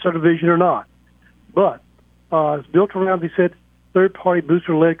this new subdivision or not. But it's built around, they said, third-party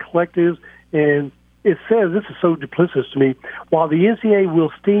booster-led collectives, and it says, this is so duplicitous to me, while the NCAA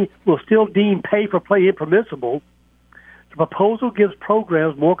will still deem pay-for-play impermissible, the proposal gives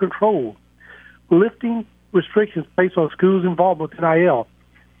programs more control, lifting restrictions based on schools' involvement with NIL.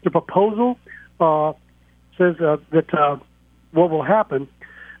 The proposal says that what will happen,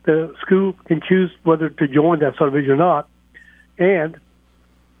 the school can choose whether to join that subdivision or not, and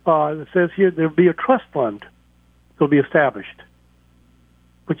it says here there will be a trust fund that will be established,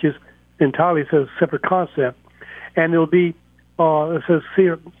 which is entirely says separate concept, and it'll be it says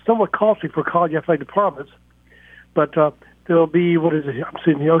here somewhat costly for college athletic departments, but there'll be I'm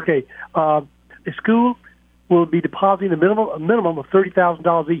seeing here. Okay, a school will be depositing a minimum of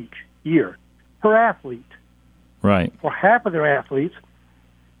 $30,000 each year per athlete, right, for half of their athletes,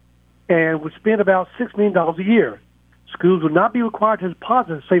 and would spend about $6 million a year. Schools would not be required to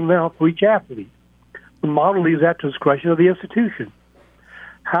deposit the same amount for each athlete. The model leaves that to the discretion of the institution.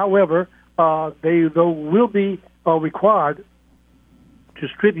 However, they will be required to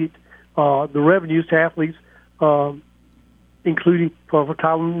distribute the revenues to athletes, including for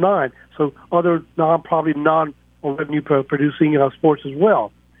Title IX, so other non-revenue producing sports as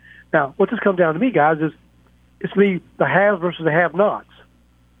well. Now, what this comes down to me, guys, is it's the haves versus the have-nots.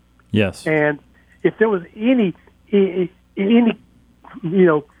 Yes. And if there was any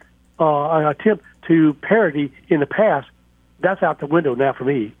attempt to parity in the past, that's out the window now for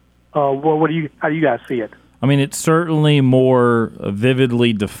me. How do you guys see it? I mean, it certainly more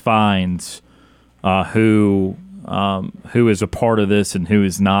vividly defines who is a part of this and who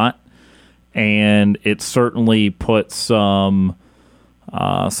is not, and it certainly puts some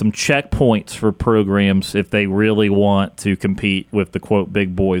some checkpoints for programs if they really want to compete with the quote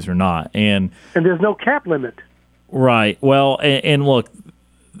big boys or not. And there's no cap limit. Right. Well, and look,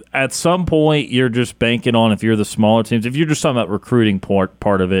 at some point you're just banking on, if you're the smaller teams, if you're just talking about recruiting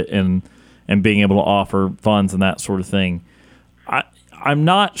part of it and being able to offer funds and that sort of thing. I'm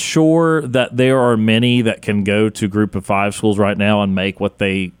not sure that there are many that can go to Group of 5 schools right now and make what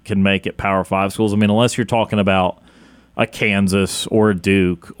they can make at Power 5 schools. I mean, unless you're talking about a Kansas or a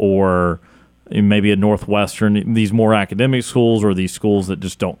Duke or maybe a Northwestern, these more academic schools or these schools that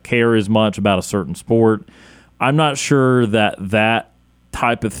just don't care as much about a certain sport. I'm not sure that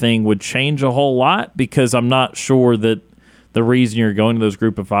type of thing would change a whole lot, because I'm not sure that the reason you're going to those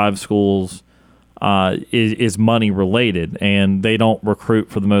Group of 5 schools is money related, and they don't recruit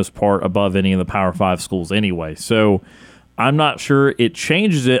for the most part above any of the Power 5 schools anyway. So I'm not sure it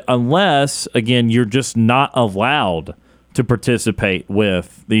changes it, unless, again, you're just not allowed to participate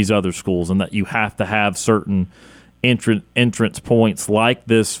with these other schools, and that you have to have certain entrance points like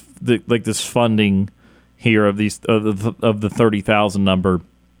this funding here of the 30,000 number.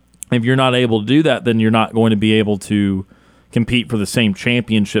 If you're not able to do that, then you're not going to be able to compete for the same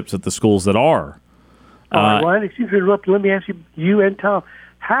championships at the schools that are. All right, well, excuse me to interrupt you. Let me ask you and Tom,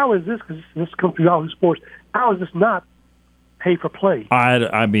 how is this, because this comes from Yahoo Sports, how is this not pay for play?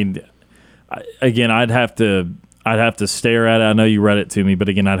 I mean, again, I'd have to stare at it. I know you read it to me, but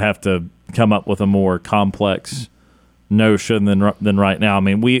again, I'd have to come up with a more complex notion than right now. I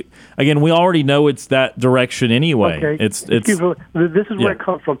mean, we already know it's that direction anyway. Okay. It's this is where it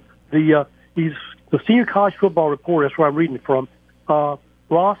comes from. The Senior College Football Report. That's where I'm reading it from.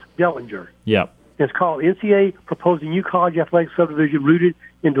 Ross Dellinger. Yep. It's called NCAA Proposing New College Athletic Subdivision Rooted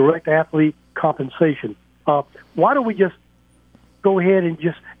in Direct Athlete Compensation. Why don't we just go ahead and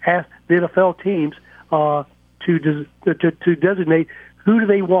just ask the NFL teams to designate who do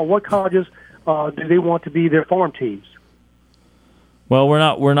they want, what colleges do they want to be their farm teams? Well, we're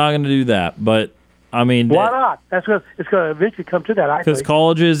not going to do that, but I mean, why not? It's going to eventually come to that. Because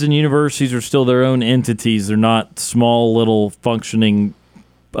colleges and universities are still their own entities. They're not small little functioning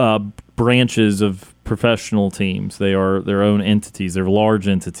branches of professional teams. They are their own entities. They're large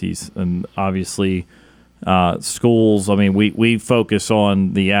entities, and obviously schools. I mean, we focus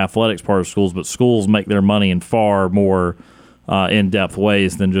on the athletics part of schools, but schools make their money in far more in-depth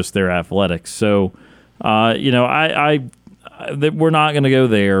ways than just their athletics. So, we're not going to go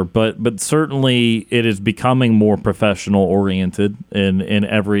there, but certainly it is becoming more professional oriented in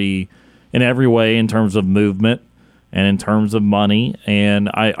every way, in terms of movement and in terms of money. And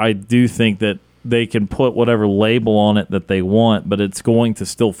I do think that they can put whatever label on it that they want, but it's going to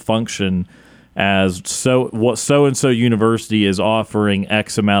still function as so-and-so university is offering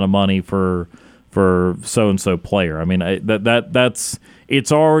X amount of money for so-and-so player. I mean, that's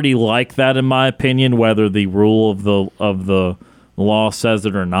it's already like that, in my opinion, whether the rule of the law says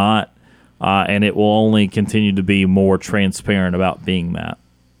it or not, and it will only continue to be more transparent about being that.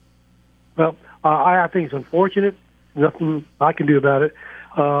 Well, I think it's unfortunate. Nothing I can do about it.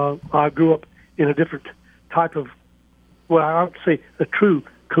 I grew up in a different type of, well, I would say a true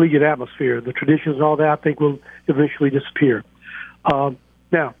collegiate atmosphere. The traditions and all that, I think, will eventually disappear.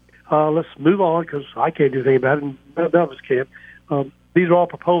 Now, let's move on, because I can't do anything about it, and none of us can. These are all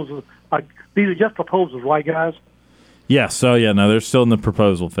proposals. These are just proposals, right, guys? Yes. So, yeah, no, they're still in the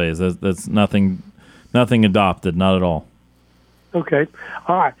proposal phase. That's nothing adopted, not at all. Okay.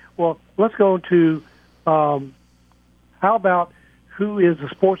 All right. Well, let's go to how about who is the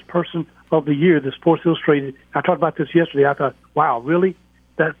sports person of the year, the Sports Illustrated. I talked about this yesterday. I thought, wow, really?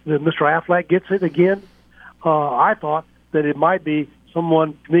 That Mr. Affleck gets it again? I thought that it might be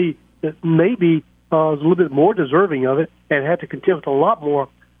someone, to me, that maybe was a little bit more deserving of it and had to contend with a lot more,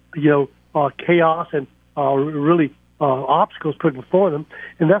 chaos and really obstacles put before them,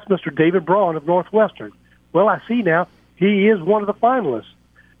 and that's Mr. David Braun of Northwestern. Well, I see now he is one of the finalists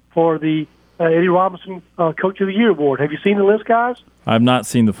for the Eddie Robinson Coach of the Year Award. Have you seen the list, guys? I've not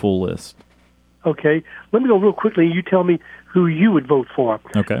seen the full list. Okay. Let me go real quickly, and you tell me who you would vote for.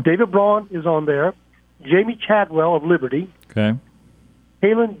 Okay. David Braun is on there. Jamie Chadwell of Liberty. Okay.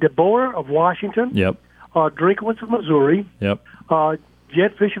 Halen DeBoer of Washington. Yep. Drinkowitz of Missouri. Yep.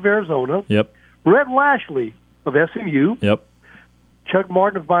 Jed Fish of Arizona. Yep. Rhett Lashley of SMU. Yep. Chuck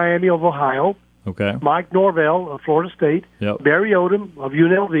Martin of Miami of Ohio. Okay. Mike Norvell of Florida State. Yep. Barry Odom of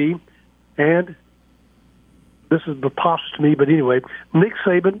UNLV. And this is preposterous to me, but anyway, Nick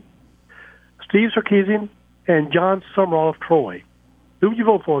Saban, Steve Sarkisian, and John Summerall of Troy. Who would you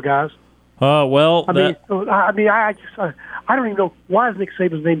vote for, guys? I don't even know, why does Nick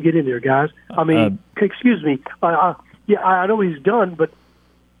Saban's name get in there, guys? I mean, excuse me. I know what he's done, but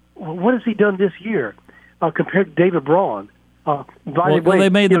what has he done this year compared to David Braun? Well, they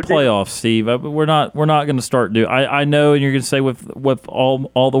made the playoffs, Steve. We're not going to start doing. I know, and you're going to say with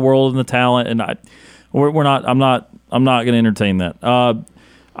all the world and the talent, and we're not. I'm not going to entertain that.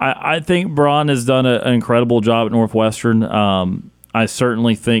 I think Braun has done an incredible job at Northwestern. I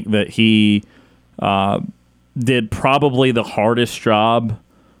certainly think that he did probably the hardest job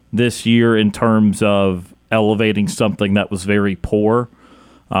this year in terms of elevating something that was very poor,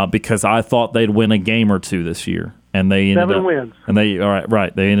 because I thought they'd win a game or two this year. And they ended 7 wins. And they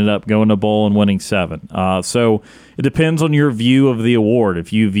They ended up going to bowl and winning 7. So it depends on your view of the award.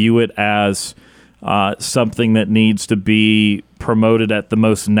 If you view it as something that needs to be promoted at the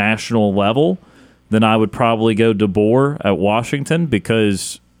most national level, then I would probably go DeBoer at Washington,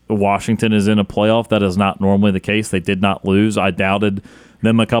 because Washington is in a playoff. That is not normally the case. They did not lose. I doubted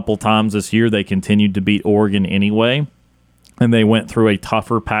them a couple times this year. They continued to beat Oregon anyway, and they went through a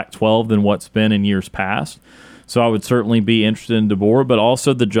tougher Pac-12 than what's been in years past. So I would certainly be interested in DeBoer, but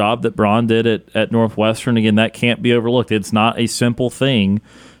also the job that Braun did at Northwestern, again, that can't be overlooked. It's not a simple thing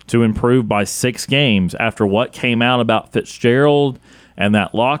to improve by 6 games after what came out about Fitzgerald and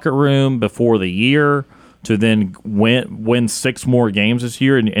that locker room before the year, to then win 6 more games this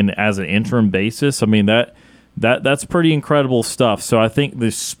year and as an interim basis. I mean, that's pretty incredible stuff. So I think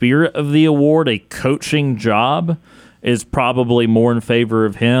the spirit of the award, a coaching job, is probably more in favor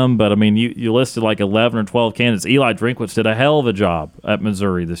of him. But, I mean, you listed like 11 or 12 candidates. Eli Drinkwitz did a hell of a job at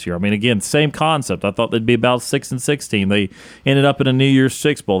Missouri this year. I mean, again, same concept. I thought they'd be about 6-16. They ended up in a New Year's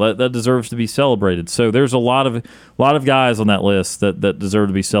Six Bowl. That deserves to be celebrated. So there's a lot of guys on that list that deserve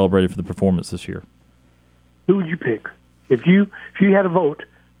to be celebrated for the performance this year. Who would you pick? If you had a vote,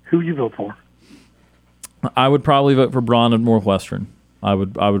 who would you vote for? I would probably vote for Braun at Northwestern. I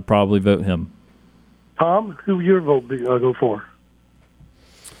would probably vote him. Tom, who would your vote go for?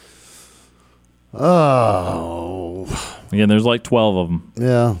 Oh, again, there's like 12 of them.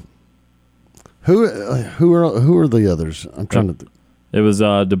 Yeah. Who are the others? I'm trying to. It was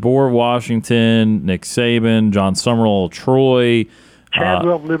DeBoer, Washington, Nick Saban, John Summerall, Troy,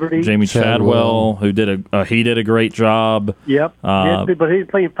 Chadwell, Liberty, Jamie Chadwell, who did a great job. Yep, but he's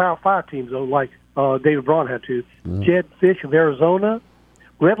playing Power 5 teams though, like David Braun had to. Jed Fish of Arizona,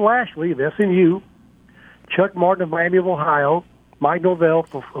 Rhett Lashley of SMU, Chuck Martin of Miami of Ohio, Mike Norvell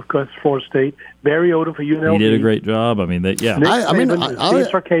of Florida State, Barry Odom for UNLV. He did a great job. I mean, Nick Steve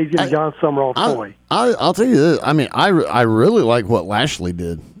Sarkisian and John Summerall of Troy. I'll tell you this. I mean, I really like what Lashley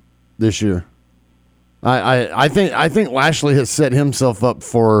did this year. I think Lashley has set himself up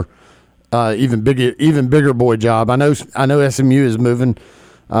for even bigger boy job. I know SMU is moving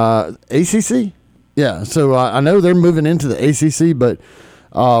ACC. Yeah, so I know they're moving into the ACC, but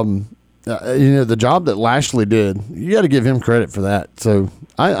the job that Lashley did, you got to give him credit for that. So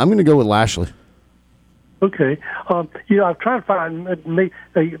I'm going to go with Lashley. Okay. I'm trying to find.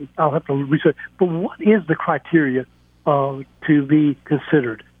 I'll have to research. But what is the criteria to be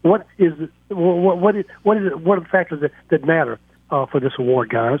considered? What are the factors that matter for this award,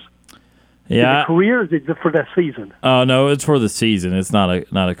 guys? Yeah. Is it career? Or is it for that season? Oh no, it's for the season. It's not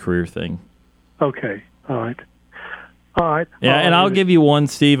a career thing. Okay. All right. Yeah, and I'll give you one,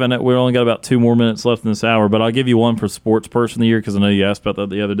 Steve. I know we only got about 2 more minutes left in this hour, but I'll give you one for Sports Person of the Year because I know you asked about that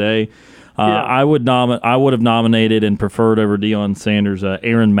the other day. I would have nominated and preferred over Deion Sanders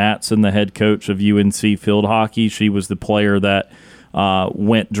Erin Matson, the head coach of UNC field hockey. She was the player that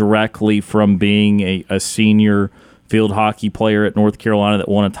went directly from being a senior field hockey player at North Carolina that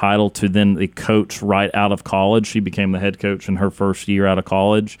won a title to then the coach right out of college. She became the head coach in her first year out of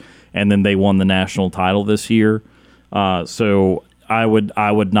college, and then they won the national title this year. So I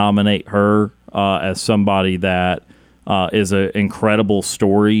would nominate her as somebody that is an incredible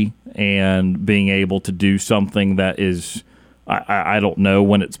story, and being able to do something that is, I don't know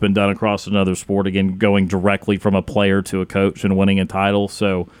when it's been done across another sport, again, going directly from a player to a coach and winning a title.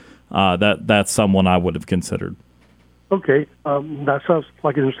 So that's someone I would have considered. Okay. That sounds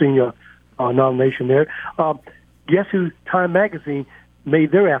like an interesting nomination there. Guess who Time Magazine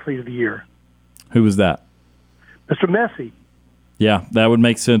made their Athlete of the Year? Who was that? Mr. Messi. Yeah, that would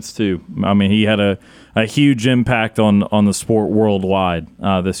make sense too. I mean, he had a huge impact on the sport worldwide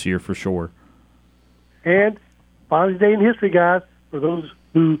this year for sure. And finally, day in history, guys, for those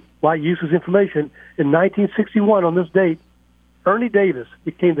who like useless information, in 1961 on this date, Ernie Davis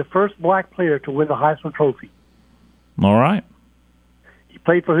became the first black player to win the Heisman Trophy. All right. He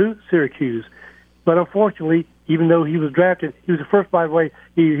played for who? Syracuse. But unfortunately, even though he was drafted, he was the first, by the way,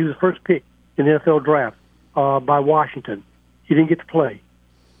 he was the first pick in the NFL draft by Washington. He didn't get to play.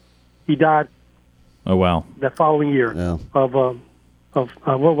 He died Oh, wow. That following year of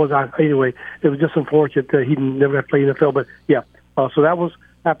what was I? Anyway, it was just unfortunate that he never got to play NFL. But yeah, so that was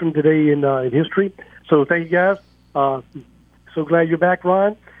happened today in history. So thank you guys. So glad you're back,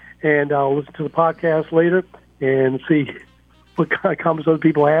 Ryan. And I'll listen to the podcast later and see what kind of comments other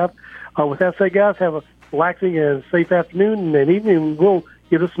people have. With that said, guys, have a relaxing and safe afternoon and evening. We'll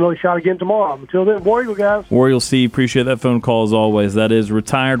give us another shot again tomorrow. Until then, War Eagle, guys. War Eagle Steve, appreciate that phone call as always. That is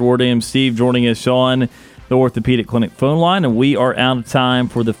retired War Dam Steve joining us on the Orthopedic Clinic phone line, and we are out of time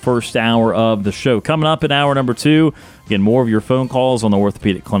for the first hour of the show. Coming up in hour number 2, again, more of your phone calls on the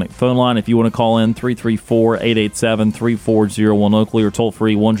Orthopedic Clinic phone line. If you want to call in, 334-887-3401 locally or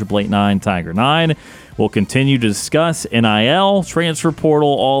toll-free 1-888-9-TIGER-9. We'll continue to discuss NIL, transfer portal,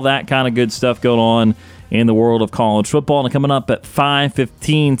 all that kind of good stuff going on in the world of college football. And coming up at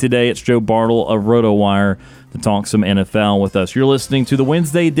 5:15 today, it's Joe Bartle of RotoWire to talk some NFL with us. You're listening to the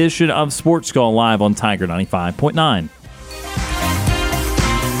Wednesday edition of SportsCall live on Tiger 95.9.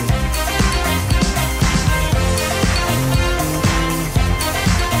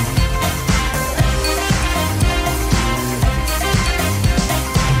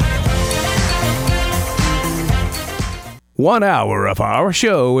 One hour of our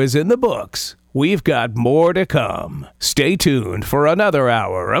show is in the books. We've got more to come. Stay tuned for another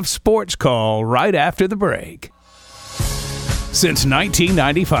hour of Sports Call right after the break. Since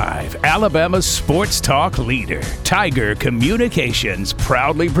 1995, Alabama's sports talk leader, Tiger Communications,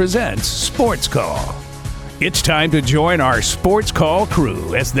 proudly presents Sports Call. It's time to join our Sports Call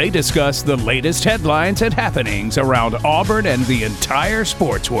crew as they discuss the latest headlines and happenings around Auburn and the entire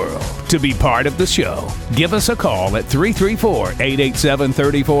sports world. To be part of the show, give us a call at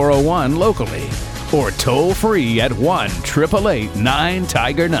 334-887-3401 locally or toll free at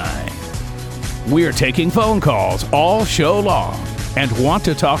 1-888-9-TIGER-9. We're taking phone calls all show long and want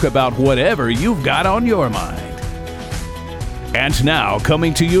to talk about whatever you've got on your mind. And now,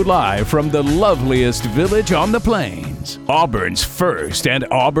 coming to you live from the loveliest village on the plains, Auburn's first and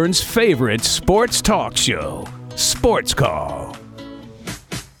Auburn's favorite sports talk show, Sports Call.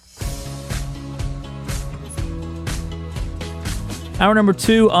 Hour number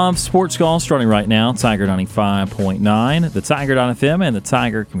 2 of Sports Call starting right now, Tiger 95.9, the Tiger.fm, and the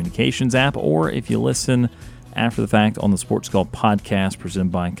Tiger Communications app, or if you listen after the fact on the Sports Call podcast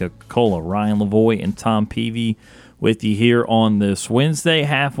presented by Coca-Cola. Ryan Lavoie and Tom Peavy with you here on this Wednesday,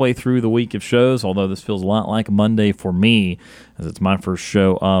 halfway through the week of shows, although this feels a lot like Monday for me, as it's my first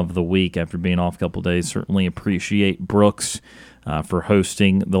show of the week after being off a couple of days. Certainly appreciate Brooks for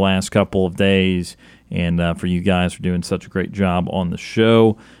hosting the last couple of days, and for you guys for doing such a great job on the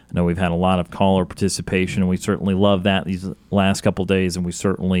show. I know we've had a lot of caller participation, and we certainly love that these last couple of days, and we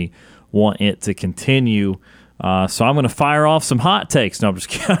certainly want it to continue. So I'm going to fire off some hot takes. No, I'm just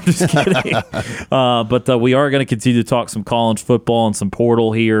kidding. But we are going to continue to talk some college football and some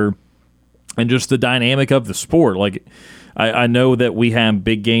portal here and just the dynamic of the sport. Like, I know that we have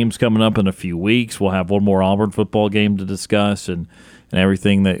big games coming up in a few weeks. We'll have one more Auburn football game to discuss and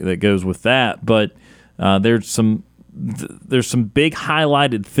everything that goes with that. But there's some big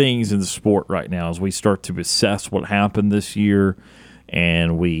highlighted things in the sport right now as we start to assess what happened this year.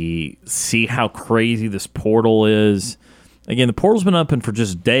 And we see how crazy this portal is. Again, the portal's been open for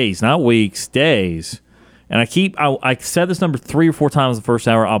just days, not weeks, days. And I said this number 3 or 4 times in the first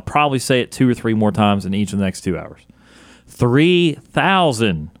hour. I'll probably say it 2 or 3 more times in each of the next 2 hours.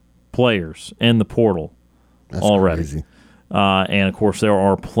 3,000 players in the portal. That's already. Crazy. And, of course, there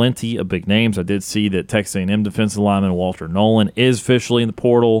are plenty of big names. I did see that Texas A&M defensive lineman Walter Nolan is officially in the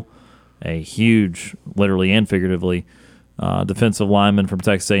portal. A huge, literally and figuratively, defensive lineman from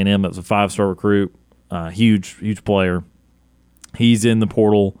Texas A&M. That was a 5-star recruit, huge player. He's in the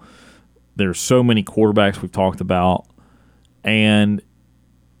portal. There's so many quarterbacks we've talked about, and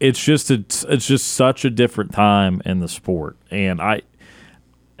it's just such a different time in the sport. And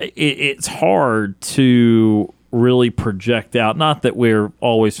it's hard to really project out. Not that we're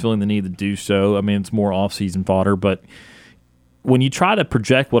always feeling the need to do so. I mean, it's more off-season fodder, but when you try to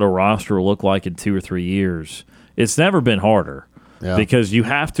project what a roster will look like in 2 or 3 years, it's never been harder because you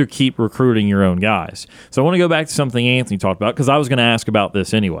have to keep recruiting your own guys. So I want to go back to something Anthony talked about because I was going to ask about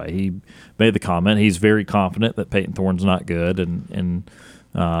this anyway. He made the comment. He's very confident that Peyton Thorne's not good and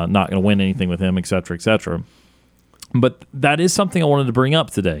not going to win anything with him, et cetera, et cetera. But that is something I wanted to bring up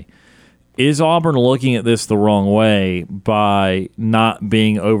today. Is Auburn looking at this the wrong way by not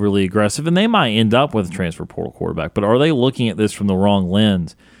being overly aggressive? And they might end up with a transfer portal quarterback, but are they looking at this from the wrong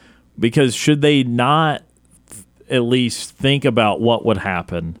lens? Because should they not at least think about what would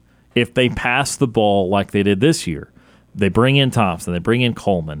happen if they pass the ball like they did this year? they bring in Thompson, they bring in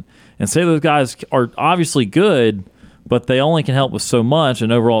Coleman, and say those guys are obviously good, but they only can help with so much,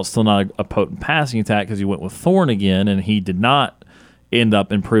 and overall it's still not a potent passing attack because you went with Thorne again, and he did not end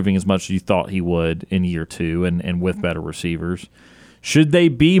up improving as much as you thought he would in year 2 and with better receivers. Should they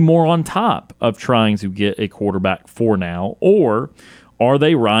be more on top of trying to get a quarterback for now, or are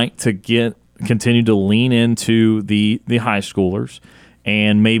they right to continue to lean into the high schoolers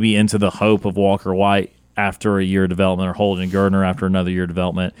and maybe into the hope of Walker White after a year of development or Holden Gardner after another year of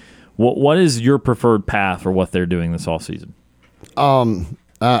development? What is your preferred path for what they're doing this offseason?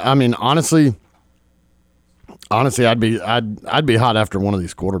 I mean, honestly, I'd be hot after one of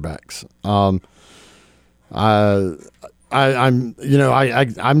these quarterbacks. I'm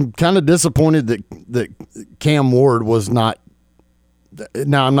kind of disappointed that Cam Ward was not.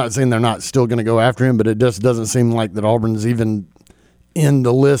 Now, I'm not saying they're not still going to go after him, but it just doesn't seem like that Auburn's even in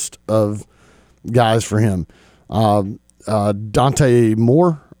the list of guys for him. Dante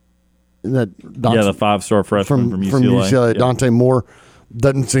Moore, the 5-star freshman from UCLA. Dante Moore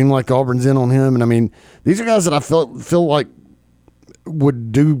doesn't seem like Auburn's in on him, and I mean, these are guys that I feel like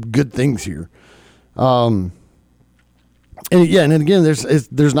would do good things here. And again,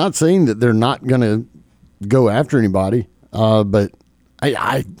 there's not saying that they're not going to go after anybody, but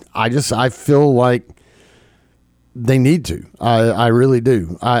I feel like they need to. I really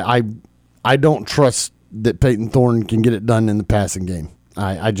do. I don't trust that Peyton Thorne can get it done in the passing game.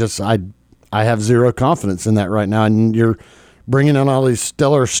 I have zero confidence in that right now. And you're bringing in all these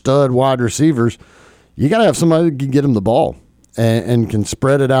stellar stud wide receivers. You got to have somebody who can get him the ball and can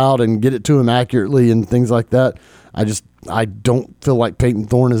spread it out and get it to him accurately and things like that. I don't feel like Peyton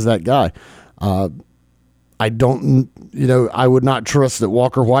Thorne is that guy. I would not trust that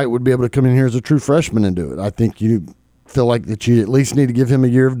Walker White would be able to come in here as a true freshman and do it. I think you feel like that you at least need to give him a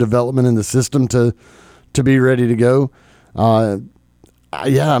year of development in the system to be ready to go.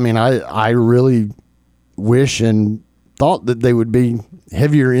 I really wish and thought that they would be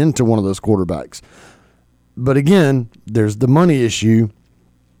heavier into one of those quarterbacks. But again, there's the money issue.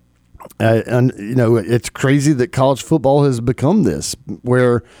 It's crazy that college football has become this,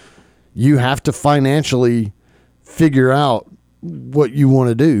 where you have to financially figure out what you want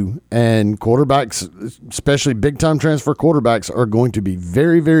to do. And quarterbacks, especially big-time transfer quarterbacks, are going to be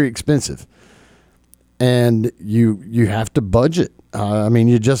very, very expensive. And you have to budget.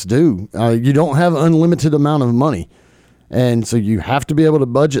 You just do. You don't have an unlimited amount of money. And so you have to be able to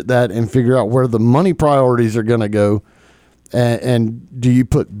budget that and figure out where the money priorities are going to go. And do you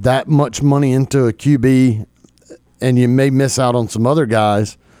put that much money into a QB and you may miss out on some other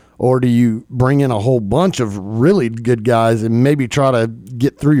guys, or do you bring in a whole bunch of really good guys and maybe try to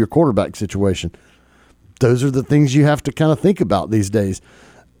get through your quarterback situation? Those are the things you have to kind of think about these days.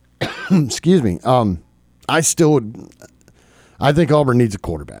 Excuse me. I think Auburn needs a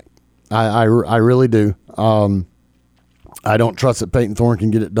quarterback. I really do. I don't trust that Peyton Thorne can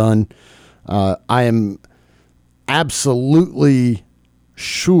get it done. I am absolutely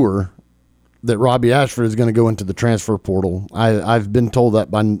sure that Robbie Ashford is going to go into the transfer portal. I've been told that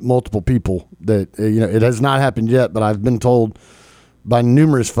by multiple people that it has not happened yet, but I've been told by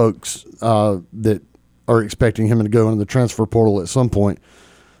numerous folks that are expecting him to go into the transfer portal at some point.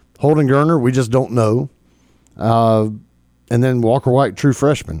 Holden Gardner, we just don't know. And then Walker White, true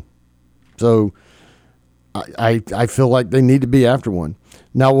freshman. So I feel like they need to be after one.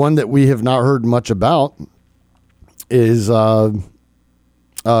 Now, one that we have not heard much about is Grayson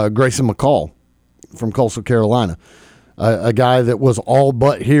McCall from Coastal Carolina, a guy that was all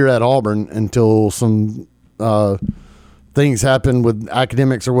but here at Auburn until some things happened with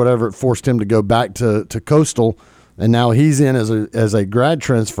academics or whatever. It forced him to go back to Coastal, and now he's in as a grad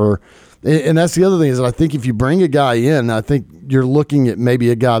transfer. And that's the other thing is that I think if you bring a guy in, I think you're looking at maybe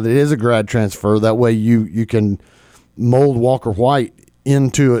a guy that is a grad transfer. That way you can mold Walker White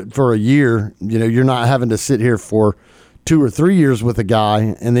into it for a year. You're not having to sit here for 2 or 3 years with a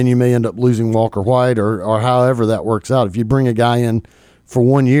guy, and then you may end up losing Walker White or however that works out. If you bring a guy in for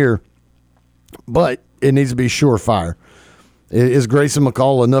 1 year, but it needs to be surefire. Is Grayson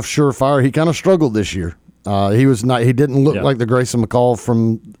McCall enough surefire? He kind of struggled this year. He didn't look like the Grayson McCall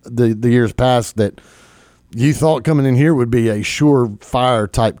from the years past that you thought coming in here would be a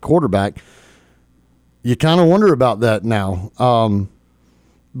surefire type quarterback. You kind of wonder about that now.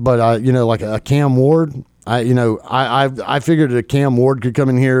 But like a Cam Ward, I figured a Cam Ward could come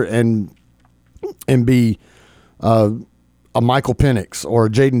in here and be a Michael Penix or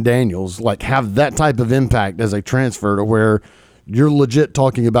a Jaden Daniels, like have that type of impact as a transfer to where you're legit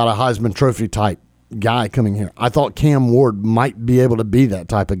talking about a Heisman Trophy type guy coming here. I thought Cam Ward might be able to be that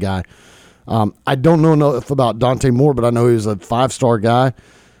type of guy. I don't know enough about Dante Moore, but I know he was a 5-star guy.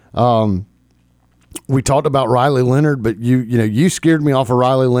 We talked about Riley Leonard, but you scared me off of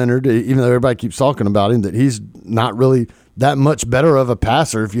Riley Leonard, even though everybody keeps talking about him, that he's not really that much better of a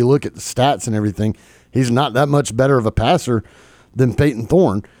passer. If you look at the stats and everything, he's not that much better of a passer than Peyton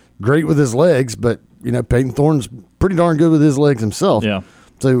Thorne. Great with his legs, but Peyton Thorne's pretty darn good with his legs himself. Yeah.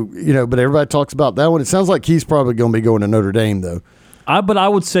 So, but everybody talks about that one. It sounds like he's probably going to be going to Notre Dame, though. But I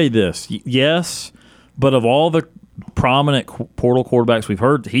would say this, yes, but of all the prominent portal quarterbacks we've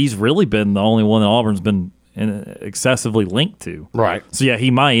heard, he's really been the only one that Auburn's been excessively linked to. Right. So, yeah,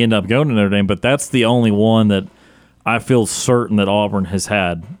 he might end up going to Notre Dame, but that's the only one that I feel certain that Auburn has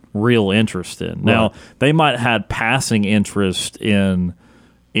had real interest in. Now, they might have had passing interest in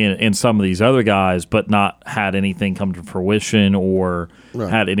some of these other guys, but not had anything come to fruition or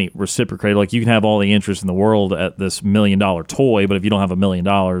had any reciprocated. Like, you can have all the interest in the world at this $1 million toy, but if you don't have $1 million,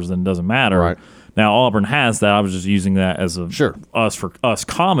 then it doesn't matter. Right. Now, Auburn has that. I was just using that as for us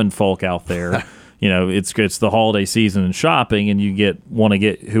common folk out there. It's the holiday season and shopping, and you want to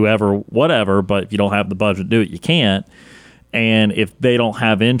get whoever, whatever, but if you don't have the budget to do it, you can't. And if they don't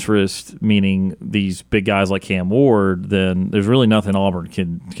have interest, meaning these big guys like Cam Ward, then there's really nothing Auburn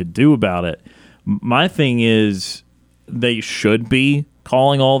could do about it. My thing is they should be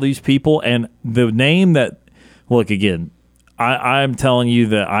calling all these people. And the name that, look, again, I'm telling you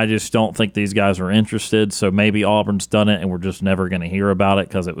that I just don't think these guys are interested. So maybe Auburn's done it and we're just never going to hear about it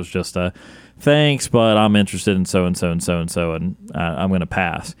because it was just a thanks, but I'm interested in so-and-so and so-and-so, and I'm going to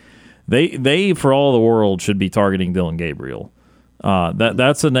pass. They for all the world should be targeting Dylan Gabriel.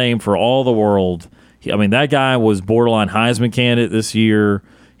 That's a name for all the world. I mean, that guy was borderline Heisman candidate this year.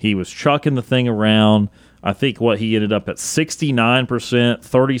 He was chucking the thing around. I think he ended up at 69%,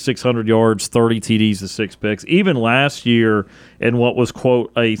 3,600 yards, 30 TDs to 6 picks. Even last year, in what was,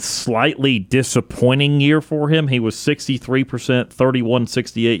 quote, a slightly disappointing year for him, he was 63%,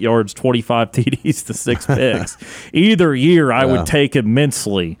 3,168 yards, 25 TDs to 6 picks. Either year, I would take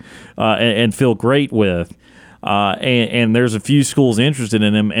immensely and feel great with. And there's a few schools interested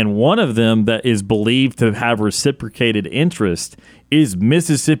in him, and one of them that is believed to have reciprocated interest is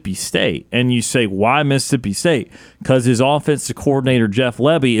Mississippi State. And you say, why Mississippi State? Because his offensive coordinator, Jeff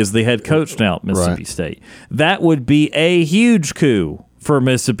Lebby, is the head coach now at Mississippi State. That would be a huge coup for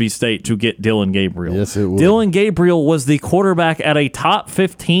Mississippi State to get Dylan Gabriel. Yes, it would. Dylan Gabriel was the quarterback at a top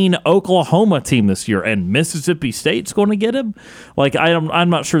 15 Oklahoma team this year, and Mississippi State's going to get him? Like, I'm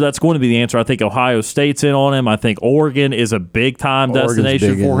not sure that's going to be the answer. I think Ohio State's in on him. I think Oregon is a big-time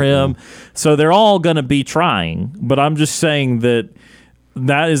destination for him. So they're all going to be trying, but I'm just saying that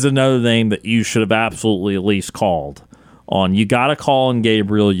is another name that you should have absolutely at least called on. You got to call on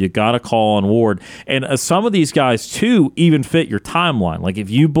Gabriel. You got to call on Ward. And some of these guys, too, even fit your timeline. Like, if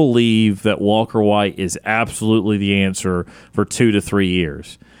you believe that Walker White is absolutely the answer for 2 to 3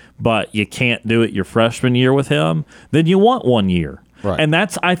 years, but you can't do it your freshman year with him, then you want 1 year. Right. And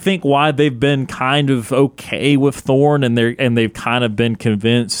that's, I think, why they've been kind of okay with Thorne, and they've kind of been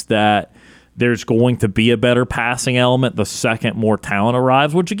convinced that there's going to be a better passing element the second more talent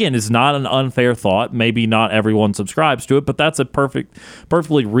arrives, which, again, is not an unfair thought. Maybe not everyone subscribes to it, but that's a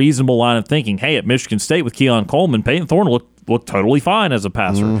perfectly reasonable line of thinking. Hey, at Michigan State with Keon Coleman, Peyton Thorne looked totally fine as a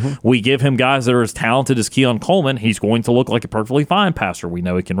passer. Mm-hmm. We give him guys that are as talented as Keon Coleman, he's going to look like a perfectly fine passer. We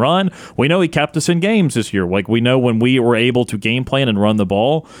know he can run. We know he kept us in games this year. Like, we know when we were able to game plan and run the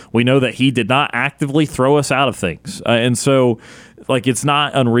ball, we know that he did not actively throw us out of things. And so, like, it's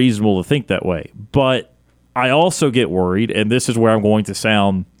not unreasonable to think that way. But I also get worried, and this is where I'm going to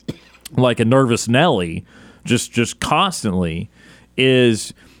sound like a nervous Nelly just constantly,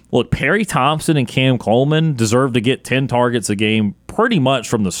 is, look, Perry Thompson and Cam Coleman deserve to get 10 targets a game pretty much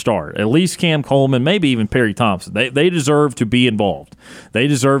from the start. At least Cam Coleman, maybe even Perry Thompson. They deserve to be involved. They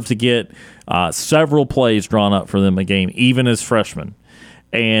deserve to get several plays drawn up for them a game, even as freshmen.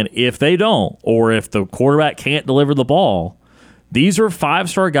 And if they don't, or if the quarterback can't deliver the ball, these are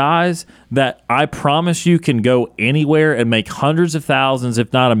 5-star guys that I promise you can go anywhere and make hundreds of thousands,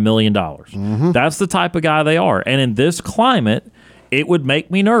 if not $1 million. Mm-hmm. That's the type of guy they are. And in this climate, it would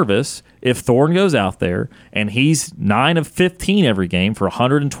make me nervous if Thorne goes out there and he's 9 of 15 every game for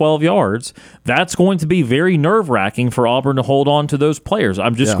 112 yards. That's going to be very nerve-wracking for Auburn to hold on to those players.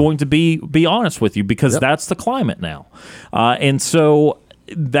 I'm just going to be honest with you, because that's the climate now. And so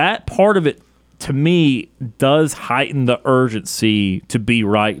that part of it, to me, does heighten the urgency to be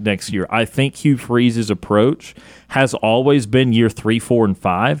right next year. I think Hugh Freeze's approach has always been year 3, 4, and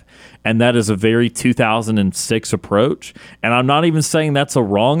 5, and that is a very 2006 approach. And I'm not even saying that's a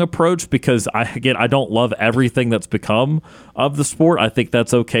wrong approach because, I don't love everything that's become of the sport. I think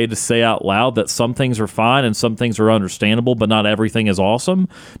that's okay to say out loud that some things are fine and some things are understandable, but not everything is awesome.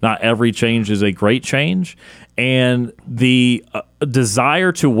 Not every change is a great change. And the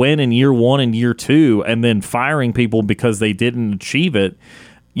desire to win in year 1 and year 2 and then firing people because they didn't achieve it,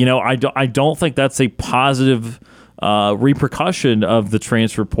 I don't think that's a positive repercussion of the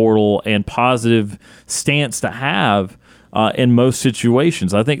transfer portal and positive stance to have in most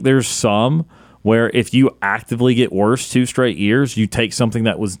situations. I think there's some where if you actively get worse 2 straight years, you take something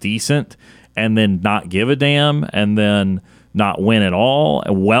that was decent and then not give a damn and then not win at all,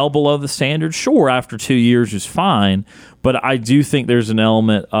 and well below the standard. Sure, after 2 years is fine, but I do think there's an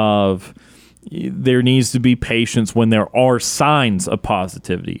element of there needs to be patience when there are signs of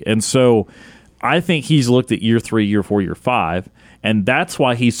positivity. And so I think he's looked at year 3, year 4, year 5, and that's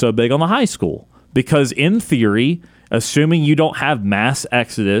why he's so big on the high school. Because in theory, assuming you don't have mass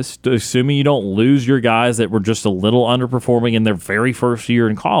exodus, assuming you don't lose your guys that were just a little underperforming in their very first year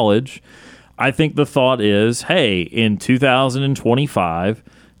in college, I think the thought is, hey, in 2025,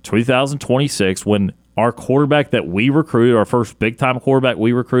 2026, when our quarterback that we recruited, our first big-time quarterback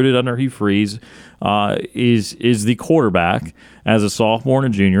we recruited under Hugh Freeze, is the quarterback as a sophomore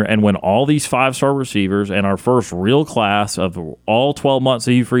and a junior, and when all these 5-star receivers and our first real class of all 12 months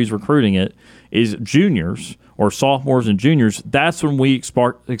of Hugh Freeze recruiting it is juniors or sophomores and juniors, that's when we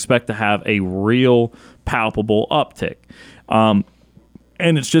expect to have a real palpable uptick.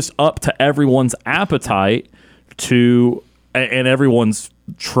 And it's just up to everyone's appetite and everyone's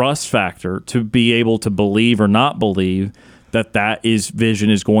trust factor to be able to believe or not believe that vision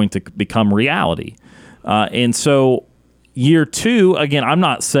is going to become reality. And so year 2, again, I'm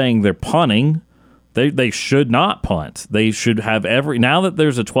not saying they're punting. They should not punt. They should have now that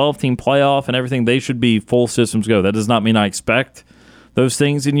there's a 12-team playoff and everything, they should be full systems go. That does not mean I expect those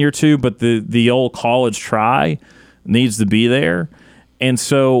things in year 2, but the old college try needs to be there. And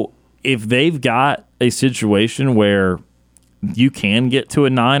so if they've got a situation where you can get to a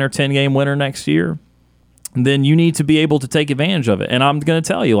 9 or 10 game winner next year, then you need to be able to take advantage of it. And I'm going to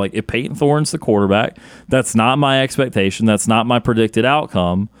tell you, if Peyton Thorne's the quarterback, that's not my expectation. That's not my predicted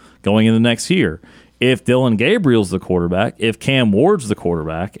outcome going into next year. If Dylan Gabriel's the quarterback, if Cam Ward's the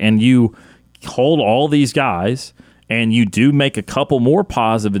quarterback, and you hold all these guys and you do make a couple more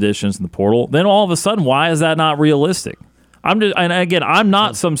positive additions in the portal, then all of a sudden, why is that not realistic? I'm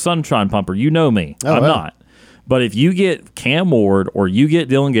not some sunshine pumper. You know me. I'm not. But if you get Cam Ward or you get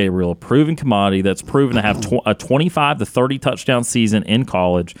Dylan Gabriel, a proven commodity that's proven to have a 25 to 30 touchdown season in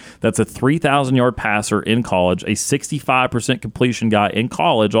college, that's a 3,000-yard passer in college, a 65% completion guy in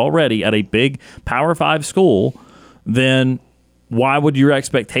college already at a big Power 5 school, then why would your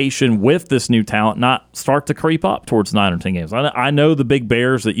expectation with this new talent not start to creep up towards 9 or 10 games? I know the big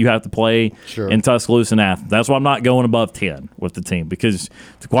bears that you have to play in Tuscaloosa and Athens. That's why I'm not going above 10 with the team because,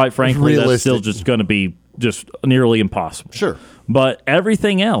 quite frankly, that's still just going to be just nearly impossible. Sure. But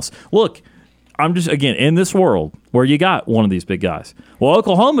everything else, look, I'm just, again, in this world where you got one of these big guys. Well,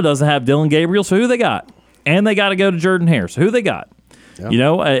 Oklahoma doesn't have Dylan Gabriel, so who they got? And they got to go to Jordan Hare, so who they got? Yep.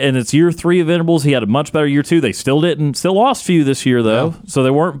 And it's year 3 of Venables. He had a much better year 2. They still lost a few this year, though, so they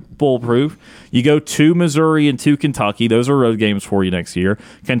weren't bulletproof. You go to Missouri and to Kentucky. Those are road games for you next year.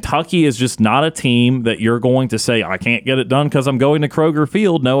 Kentucky is just not a team that you're going to say, I can't get it done because I'm going to Kroger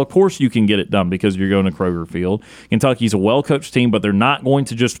Field. No, of course you can get it done because you're going to Kroger Field. Kentucky's a well-coached team, but they're not going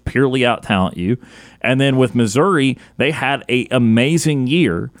to just purely out-talent you. And then with Missouri, they had an amazing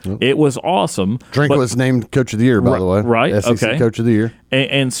year. Yep. It was awesome. Drink was named Coach of the Year, by the way. Right. SEC okay. Coach of the Year.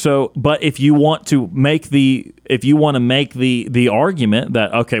 And so, but if you want to make the argument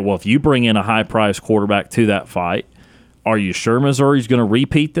that, okay, well, if you bring in a high-priced quarterback to that fight, are you sure Missouri's going to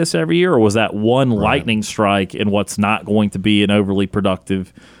repeat this every year, or was that one lightning strike in what's not going to be an overly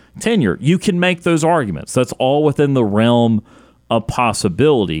productive tenure? You can make those arguments. That's all within the realm of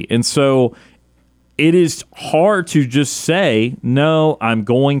possibility. And so it is hard to just say, no, I'm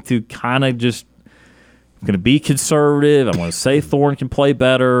going to kind of just I'm going to be conservative. I'm going to say Thorne can play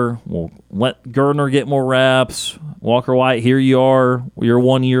better. We'll let Gardner get more reps. Walker White, here you are. You're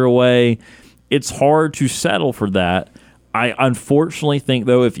 1 year away. It's hard to settle for that. I unfortunately think,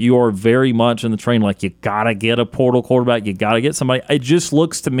 though, if you are very much in the train, like you got to get a portal quarterback, you got to get somebody, it just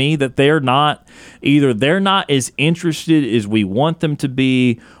looks to me that they're not as interested as we want them to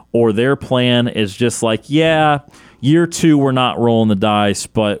be, or their plan is just like, yeah, year 2 we're not rolling the dice,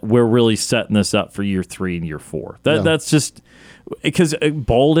 but we're really setting this up for year 3 and year 4. That's just because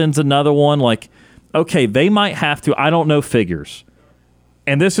Bolden's another one. Like, okay, they might have to. I don't know figures.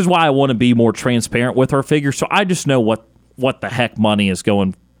 And this is why I want to be more transparent with our figures, so I just know what the heck money is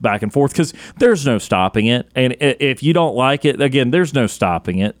going back and forth, because there's no stopping it. And if you don't like it, again, there's no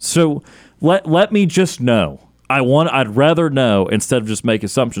stopping it. So let me just know. I'd rather know instead of just make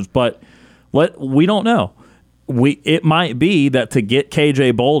assumptions. But we don't know. It might be that to get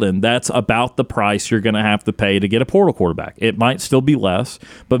KJ Bolden, that's about the price you're going to have to pay to get a portal quarterback. It might still be less,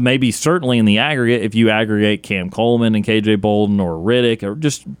 but maybe certainly in the aggregate, if you aggregate Cam Coleman and KJ Bolden or Riddick, or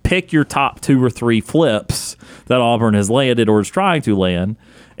just pick your top 2 or 3 flips that Auburn has landed or is trying to land,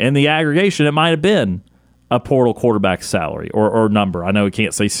 in the aggregation, it might have been a portal quarterback salary or number. I know we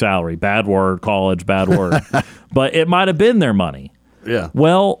can't say salary. Bad word, college, bad word. But it might have been their money. Yeah.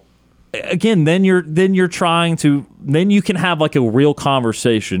 Well, again, then you can have like a real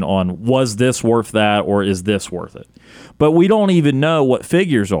conversation on, was this worth that or is this worth it? But we don't even know what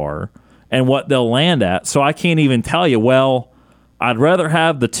figures are and what they'll land at, so I can't even tell you, well, I'd rather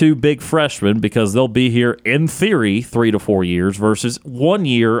have the 2 big freshmen because they'll be here in theory 3 to 4 years versus 1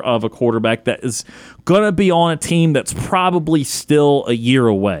 year of a quarterback that is going to be on a team that's probably still a year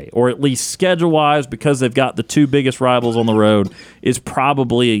away, or at least schedule-wise, because they've got the 2 biggest rivals on the road, is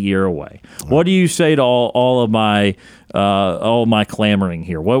probably a year away. What do you say to all of my clamoring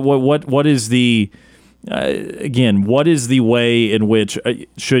here? What is the what is the way in which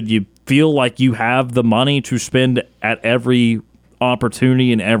should you feel like you have the money to spend at every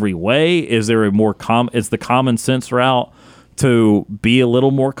opportunity in every way? Is there a more is the common sense route to be a little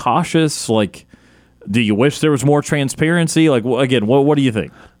more cautious? Like, do you wish there was more transparency? Like, again, what do you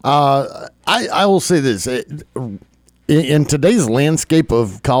think? I will say this: in today's landscape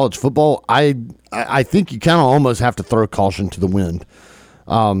of college football, I think you kind of almost have to throw caution to the wind.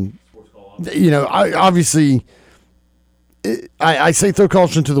 Obviously, I say throw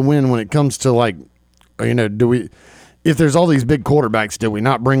caution to the wind when it comes to, like, if there's all these big quarterbacks, do we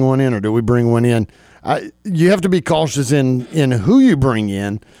not bring one in, or do we bring one in? You have to be cautious in who you bring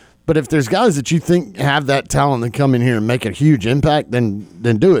in. But if there's guys that you think have that talent that come in here and make a huge impact, then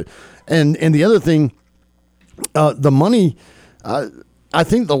do it. And the other thing, the money. I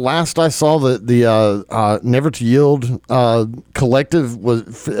think the last I saw the Never to Yield collective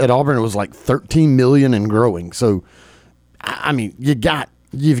was at Auburn. It was like $13 million and growing. So, I mean, you've got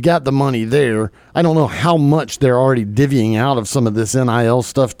the money there. I don't know how much they're already divvying out of some of this NIL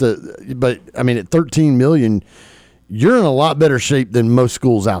stuff, but I mean, at $13 million, you're in a lot better shape than most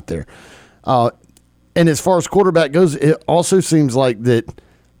schools out there. And as far as quarterback goes, it also seems like that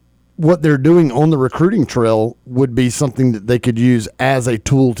what they're doing on the recruiting trail would be something that they could use as a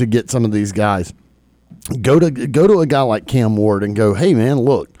tool to get some of these guys. Go to a guy like Cam Ward and go, hey man,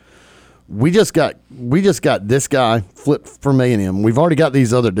 look, we just got this guy flipped from A&M. We've already got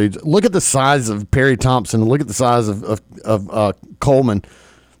these other dudes. Look at the size of Perry Thompson. Look at the size of Coleman.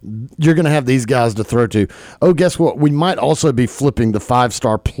 You're going to have these guys to throw to. Oh, guess what? We might also be flipping the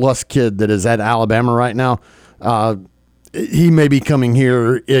 5-star plus kid that is at Alabama right now. He may be coming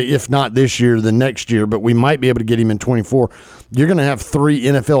here, if not this year, the next year, but we might be able to get him in 24. You're going to have 3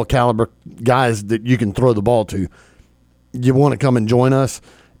 NFL caliber guys that you can throw the ball to. You want to come and join us?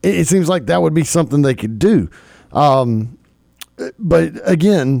 It seems like that would be something they could do. But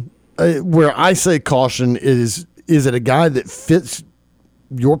again, where I say caution is it a guy that fits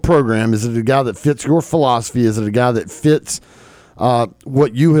your program? Is it a guy that fits your philosophy? Is it a guy that fits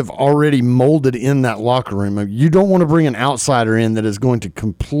what you have already molded in that locker room? You don't want to bring an outsider in that is going to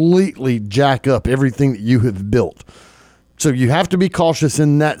completely jack up everything that you have built. So you have to be cautious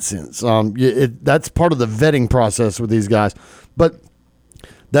in that sense. That's part of the vetting process with these guys. But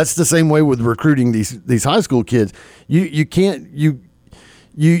that's the same way with recruiting these high school kids. You do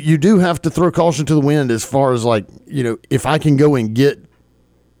have to throw caution to the wind as far as, like, if I can go and get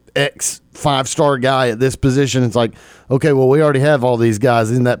X 5-star guy at this position, it's like, okay, well, we already have all these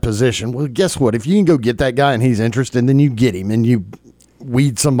guys in that position. Well, guess what? If you can go get that guy and he's interested, then you get him and you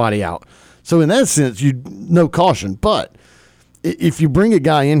weed somebody out. So in that sense, you know caution. But if you bring a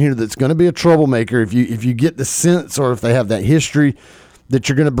guy in here that's going to be a troublemaker, if you get the sense, or if they have that history that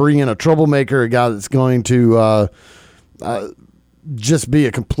you're going to bring in a troublemaker, a guy that's going to just be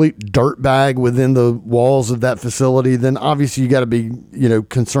a complete dirtbag within the walls of that facility, then obviously you got to be,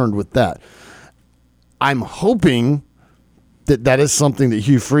 concerned with that. I'm hoping that is something that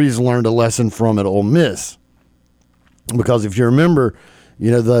Hugh Freeze learned a lesson from at Ole Miss. Because if you remember,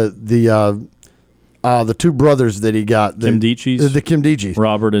 the two brothers that he got, the Kim Deechees,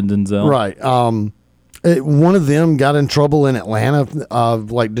 Robert and Denzel, right? One of them got in trouble in Atlanta,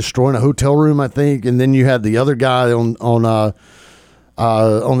 like destroying a hotel room, I think, and then you had the other guy on the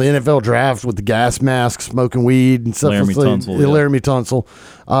NFL draft with the gas mask, smoking weed and stuff. Laramie Tunsil.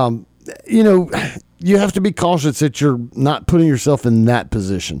 You have to be cautious that you're not putting yourself in that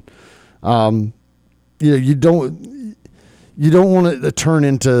position. You don't want it to turn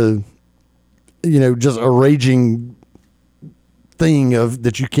into, just a raging thing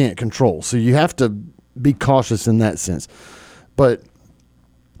that you can't control. So you have to be cautious in that sense. But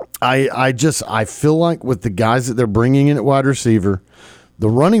I feel like with the guys that they're bringing in at wide receiver, the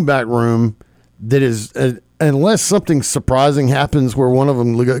running back room that is, unless something surprising happens where one of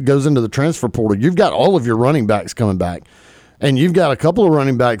them goes into the transfer portal, you've got all of your running backs coming back. And you've got a couple of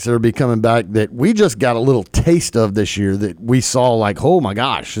running backs that will be coming back that we just got a little taste of this year that we saw like, oh my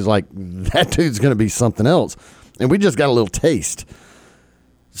gosh, it's like that dude's going to be something else. And we just got a little taste.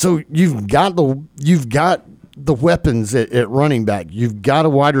 So you've got the weapons at running back. You've got a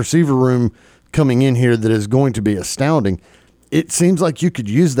wide receiver room coming in here that is going to be astounding. It seems like you could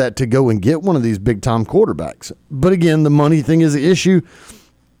use that to go and get one of these big time quarterbacks. But again, the money thing is the issue.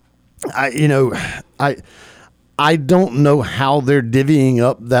 I don't know how they're divvying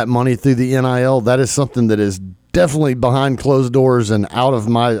up that money through the NIL. That is something that is definitely behind closed doors and out of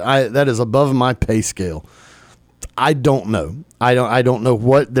that is above my pay scale. I don't know. I don't know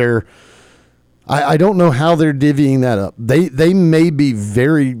what I don't know how they're divvying that up. They may be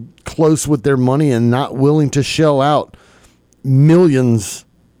very close with their money and not willing to shell out millions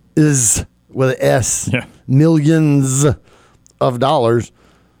with an S, millions of dollars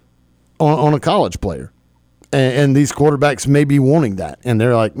on a college player. And these quarterbacks may be wanting that, and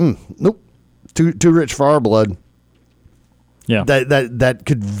they're like, nope, too rich for our blood. Yeah, that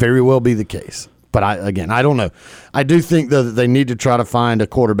could very well be the case. But I don't know. I do think though that they need to try to find a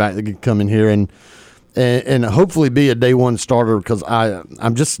quarterback that could come in here and hopefully be a day one starter, because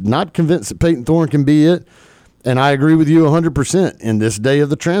I'm just not convinced that Peyton Thorne can be it. And I agree with you 100%. In this day of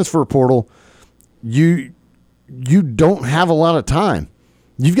the transfer portal, you don't have a lot of time.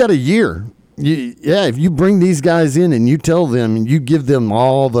 You've got a year. If you bring these guys in and you tell them and you give them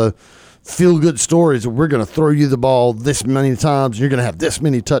all the feel-good stories that we're going to throw you the ball this many times, and you're going to have this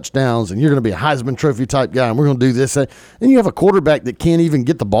many touchdowns, and you're going to be a Heisman Trophy type guy, and we're going to do this, and you have a quarterback that can't even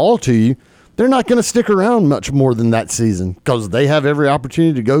get the ball to you, they're not going to stick around much more than that season, because they have every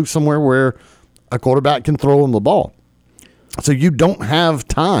opportunity to go somewhere where a quarterback can throw them the ball. So you don't have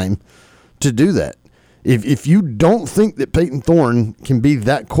time to do that. If you don't think that Peyton Thorne can be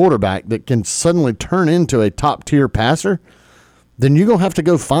that quarterback that can suddenly turn into a top-tier passer, then you're going to have to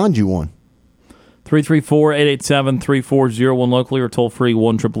go find you one. 334-887-3401 locally or toll-free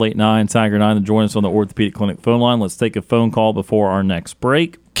 1-888-9-TIGER-9 to join us on the Orthopedic Clinic phone line. Let's take a phone call before our next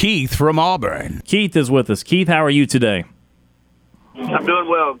break. Keith from Auburn. Keith is with us. Keith, how are you today? I'm doing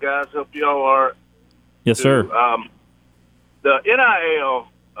well, guys. Hope you all are. Yes, sir. The NIL,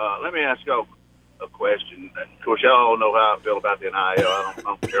 let me ask y'all a question. Of course, y'all all know how I feel about the NIL. I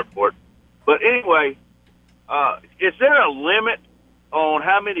don't care for it. But anyway, is there a limit on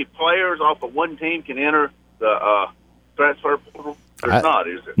how many players off of one team can enter the transfer portal? There's not,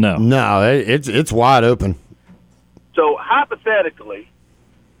 is there? No, it's wide open. So hypothetically,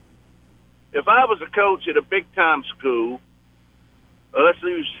 if I was a coach at a big-time school, let's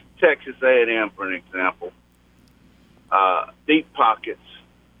use Texas A&M for an example, deep pockets.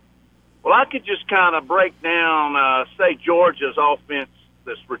 Well, I could just kind of break down, say, Georgia's offense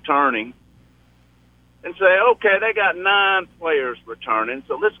that's returning and say, okay, they got 9 players returning,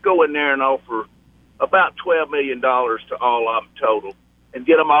 so let's go in there and offer about $12 million to all of them total and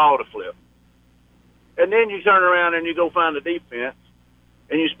get them all to flip. And then you turn around and you go find the defense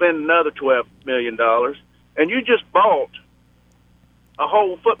and you spend another $12 million, and you just bought a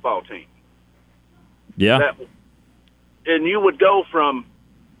whole football team. Yeah. And you would go from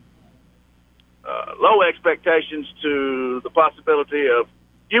low expectations to the possibility of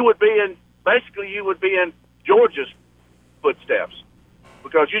you would be in Georgia's footsteps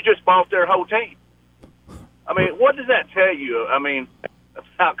because you just bought their whole team. I mean, what does that tell you? I mean,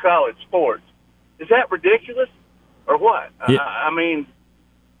 about college sports. Is that ridiculous or what? Yeah. I mean.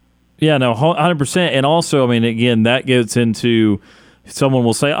 Yeah, no, 100%. And also, I mean, again, that gets into someone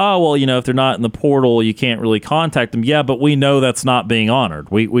will say, oh, well, if they're not in the portal, you can't really contact them. Yeah, but we know that's not being honored.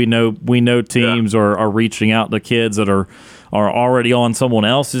 We know teams are reaching out to kids that are already on someone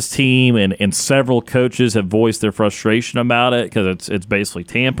else's team, and several coaches have voiced their frustration about it because it's basically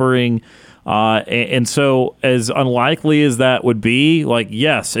tampering. And so as unlikely as that would be,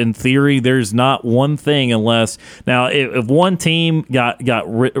 yes, in theory, there's not one thing unless – now, if one team got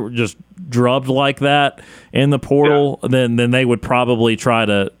just drubbed like that in the portal, then they would probably try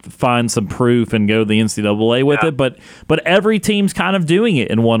to find some proof and go to the NCAA with it. But every team's kind of doing it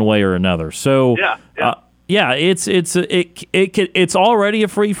in one way or another. So it's already a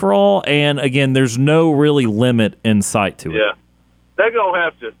free for all, and again, there's no really limit in sight to it. Yeah, they're gonna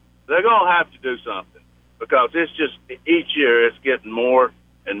have to do something because it's just each year it's getting more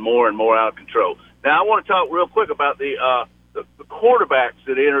and more and more out of control. Now I want to talk real quick about the quarterbacks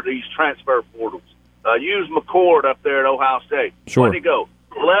that enter these transfer portals. Use McCord up there at Ohio State. Sure. Where'd he go?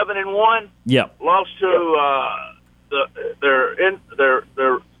 11-1. Yeah. Lost to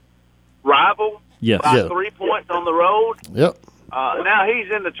their rival. Yes. By 3 points on the road. Yep. Now he's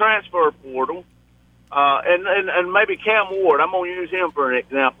in the transfer portal. And maybe Cam Ward. I'm going to use him for an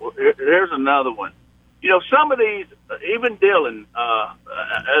example. Here's another one. Some of these, even Dylan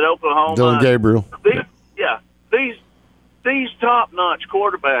at Oklahoma. Dylan Gabriel. These top-notch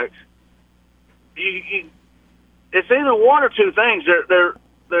quarterbacks, it's either one or two things.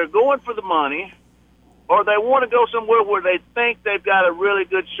 They're going for the money, or they want to go somewhere where they think they've got a really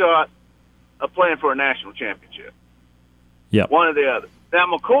good shot of playing for a national championship. Yeah, one or the other. Now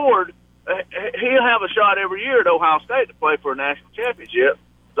McCord, he'll have a shot every year at Ohio State to play for a national championship.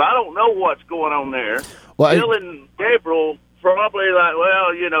 So I don't know what's going on there. Well, Dylan Gabriel probably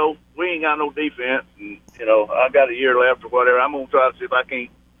we ain't got no defense, and I got a year left or whatever. I'm gonna try to see if I can't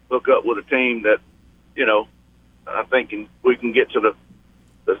hook up with a team that I think we can get to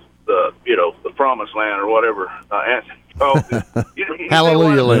the promised land or whatever.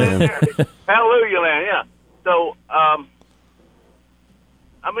 Hallelujah land. Hallelujah land. Yeah. So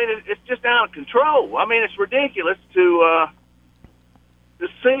it's just out of control. It's ridiculous to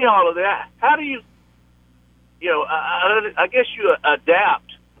see all of that. How do you? I guess you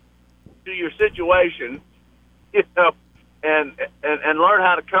adapt to your situation, and learn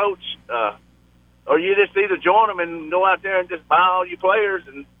how to coach, or you just either join them and go out there and just buy all your players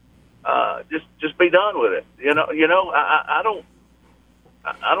and just be done with it. I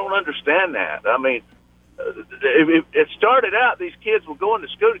don't understand that. It started out these kids were going to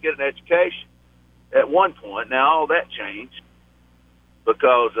school to get an education at one point. Now all that changed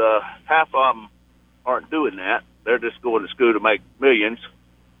because half of them aren't doing that. They're just going to school to make millions.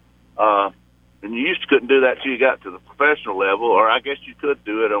 And you used to couldn't do that till you got to the professional level, or I guess you could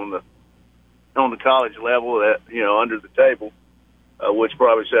do it on the college level, that under the table, which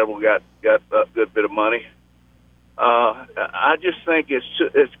probably several got a good bit of money. I just think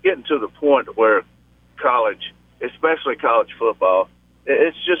it's getting to the point where college, especially college football,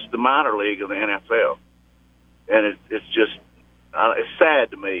 it's just the minor league of the NFL, and it's just it's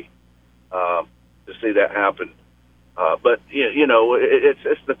sad to me to see that happen. But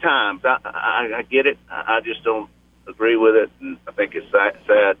it's the times. I get it. I just don't agree with it, and I think it's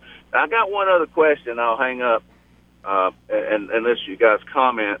sad. I got one other question. I'll hang up and let you guys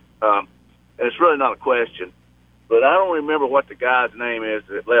comment. And it's really not a question, but I don't remember what the guy's name is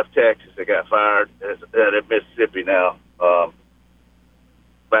that left Texas that got fired at Mississippi now.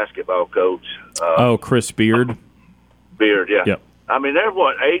 Basketball coach. Chris Beard. Beard, yeah. Yep. They're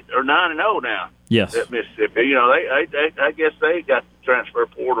 8 or 9-0 now. Yes. At Mississippi. I guess they got the transfer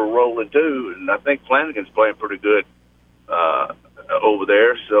portal rolling too, and I think Flanagan's playing pretty good over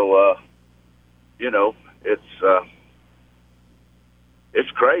there. So, it's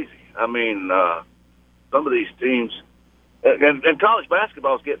crazy. Some of these teams, and college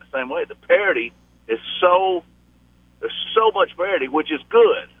basketball is getting the same way. The parity is there's so much parity, which is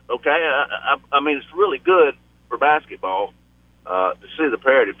good. Okay, it's really good for basketball. To see the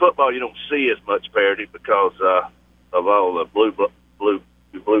parity. Football, you don't see as much parity because of all the blue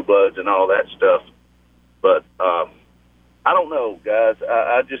bloods and all that stuff. But I don't know, guys.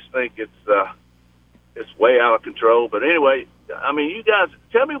 I just think it's way out of control. But anyway, you guys,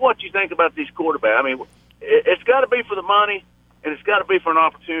 tell me what you think about these quarterbacks. It's got to be for the money, and it's got to be for an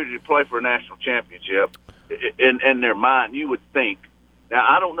opportunity to play for a national championship. In their mind, you would think. Now,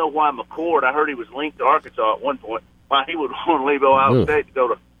 I don't know why McCord. I heard he was linked to Arkansas at one point. Why he would want to leave Ohio State to go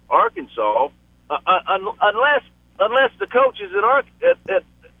to Arkansas, unless the coaches at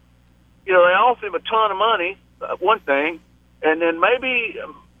they offer him a ton of money, one thing, and then maybe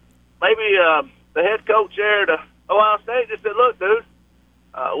the head coach there at Ohio State just said, "Look, dude,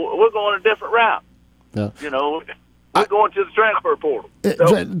 we're going a different route. Yeah. We're going to the transfer portal.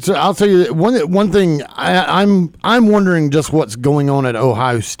 So I'll tell you one thing. I'm wondering just what's going on at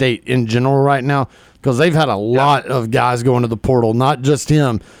Ohio State in general right now, because they've had a lot of guys going to the portal. Not just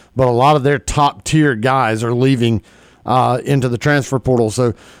him, but a lot of their top tier guys are leaving into the transfer portal.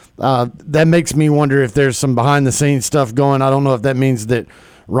 So that makes me wonder if there's some behind the scenes stuff going. I don't know if that means that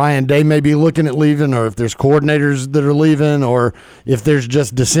Ryan Day may be looking at leaving, or if there's coordinators that are leaving, or if there's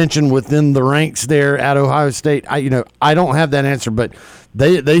just dissension within the ranks there at Ohio State. I don't have that answer, but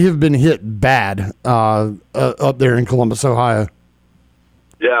they have been hit bad up there in Columbus, Ohio.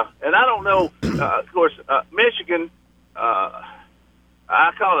 Yeah, and I don't know. Of course, Michigan. I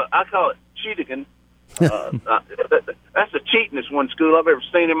call it cheating. That's the cheatingest one school I've ever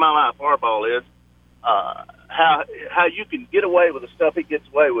seen in my life. Harbaugh is. How you can get away with the stuff he gets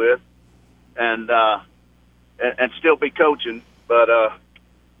away with, and still be coaching. But I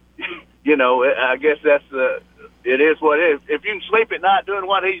guess that's it is what it is. If you can sleep at night doing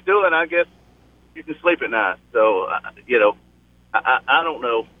what he's doing, I guess you can sleep at night. So I don't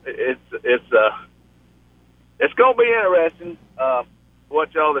know. It's going to be interesting.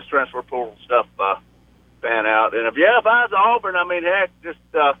 Watch all this transfer portal stuff pan out. And if I was Auburn, I mean, heck, just.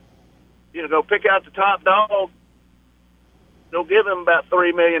 Go pick out the top dog. Go give him about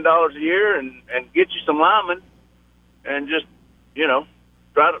 $3 million a year and get you some linemen, and just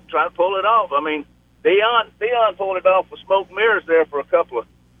try to pull it off. I mean, Deion pulled it off with smoke and mirrors there for a couple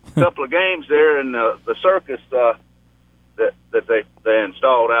of games there in the circus that they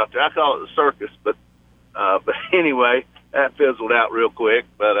installed out there. I call it the circus, but anyway, that fizzled out real quick.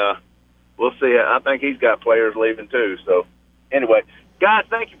 But we'll see. I think he's got players leaving too. So anyway. Guys,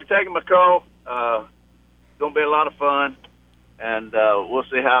 thank you for taking my call. It's going to be a lot of fun, and we'll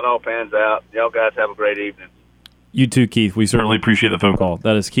see how it all pans out. Y'all guys have a great evening. You too, Keith. We certainly appreciate the phone call.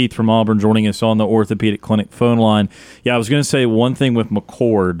 That is Keith from Auburn joining us on the Orthopedic Clinic phone line. Yeah, I was going to say one thing with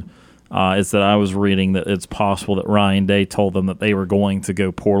McCord is that I was reading that it's possible that Ryan Day told them that they were going to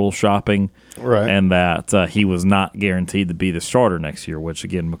go portal shopping, right, and that he was not guaranteed to be the starter next year, which,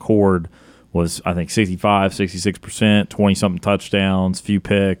 again, McCord – was, I think, 65, 66%, 20-something touchdowns, few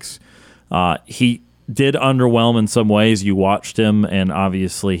picks. He did underwhelm in some ways. You watched him, and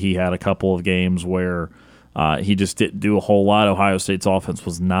obviously he had a couple of games where he just didn't do a whole lot. Ohio State's offense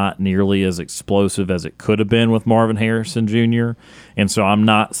was not nearly as explosive as it could have been with Marvin Harrison Jr., and so I'm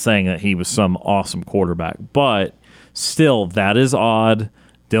not saying that he was some awesome quarterback, but still, that is odd.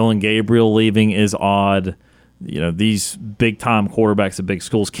 Dillon Gabriel leaving is odd. These big-time quarterbacks at big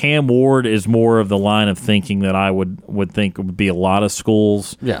schools. Cam Ward is more of the line of thinking that I would think would be a lot of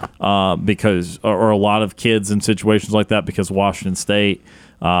schools, because or a lot of kids in situations like that, because Washington State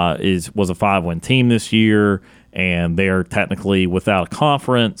was a 5-win team this year, and they're technically without a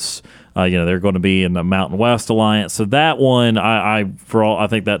conference. They're going to be in the Mountain West Alliance. So that one, I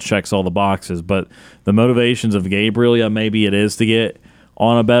think that checks all the boxes. But the motivations of Gabriel, maybe it is to get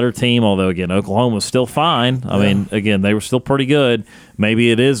on a better team, although, again, Oklahoma's still fine. I mean, again, they were still pretty good.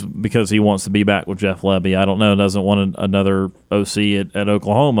 Maybe it is because he wants to be back with Jeff Lebby. I don't know. Doesn't want another OC at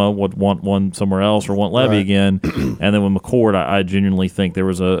Oklahoma, would want one somewhere else, or want Lebby again. And then with McCord, I genuinely think there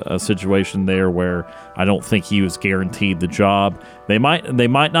was a situation there where I don't think he was guaranteed the job. They might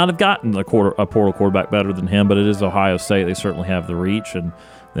not have gotten a portal quarterback better than him, but it is Ohio State. They certainly have the reach. And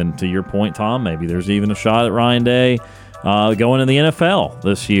then to your point, Tom, maybe there's even a shot at Ryan Day going to the NFL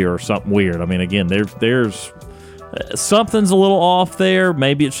this year or something weird. I mean, again, there's something's a little off there.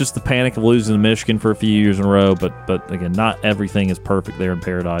 Maybe it's just the panic of losing to Michigan for a few years in a row, but again, not everything is perfect there in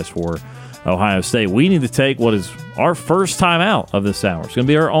paradise for Ohio State. We need to take what is our first timeout of this hour. It's going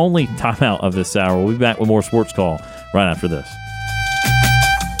to be our only timeout of this hour. We'll be back with more Sports Call right after this.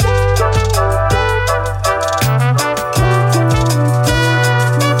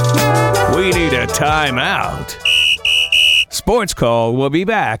 We need a timeout. Sports Call will be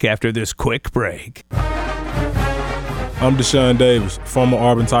back after this quick break. I'm Deshaun Davis, former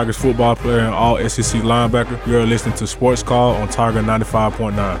Auburn Tigers football player and all-SEC linebacker. You're listening to Sports Call on Tiger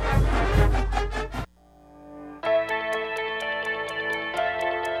 95.9.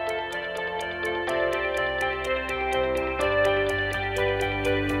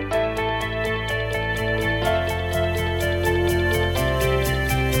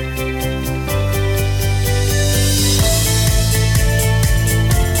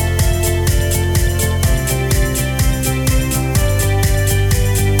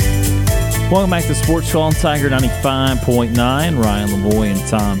 Welcome back to Sports Call on Tiger 95.9. Ryan Lavoie and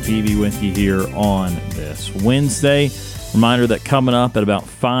Tom Peavy with you here on this Wednesday. Reminder that coming up at about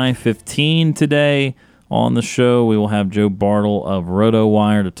 5:15 today on the show. We will have Joe Bartle of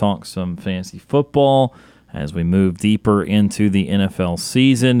RotoWire to talk some fantasy football as we move deeper into the NFL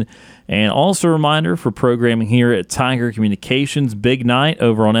season. And also a reminder for programming here at Tiger Communications, big night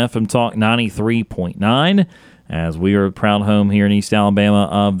over on FM Talk 93.9, as we are a proud home here in East Alabama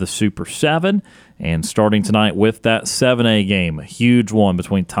of the Super 7. And starting tonight with that 7A game, a huge one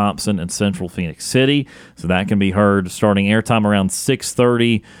between Thompson and Central Phoenix City. So that can be heard starting airtime around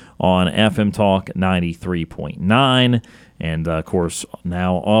 6:30 on FM Talk 93.9. And, of course,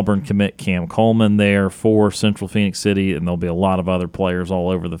 now Auburn commit Cam Coleman there for Central Phoenix City, and there'll be a lot of other players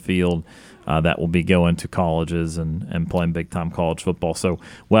all over the field that will be going to colleges and playing big-time college football. So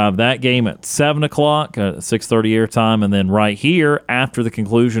we'll have that game at 7 o'clock, 6:30 airtime, and then right here after the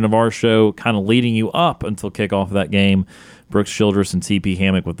conclusion of our show, kind of leading you up until kickoff of that game, Brooks Childress and TP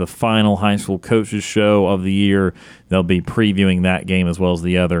Hammock with the final high school coaches show of the year. They'll be previewing that game as well as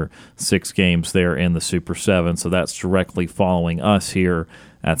the other 6 games there in the Super 7. So that's directly following us here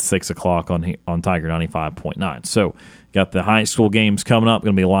at 6 o'clock on Tiger 95.9. So got the high school games coming up.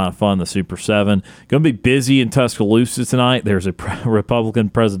 Going to be a lot of fun, the Super 7. Going to be busy in Tuscaloosa tonight. There's a Republican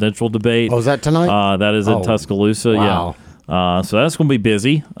presidential debate. Oh, is that tonight? That is in Tuscaloosa, wow. Yeah. So that's going to be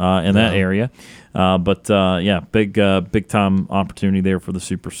busy in that area. But big time opportunity there for the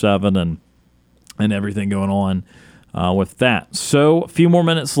Super 7 and everything going on with that. So a few more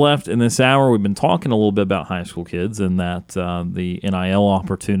minutes left in this hour. We've been talking a little bit about high school kids and that the NIL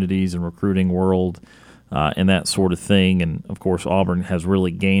opportunities and recruiting world and that sort of thing. And, of course, Auburn has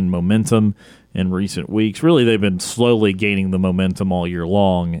really gained momentum in recent weeks. Really, they've been slowly gaining the momentum all year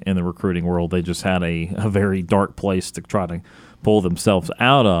long in the recruiting world. They just had a very dark place to try to pull themselves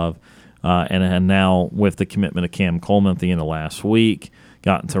out of. And now with the commitment of Cam Coleman at the end of last week,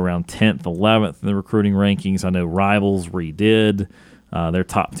 got into around 10th, 11th in the recruiting rankings. I know Rivals redid their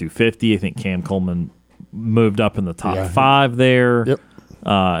top 250. I think Cam Coleman moved up in the top 5 there. Yep.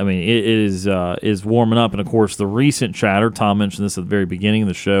 I mean, it is warming up. And, of course, the recent chatter, Tom mentioned this at the very beginning of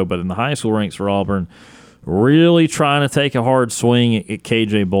the show, but in the high school ranks for Auburn, really trying to take a hard swing at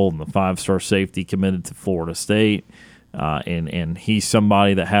K.J. Bolden, the 5-star safety committed to Florida State. And he's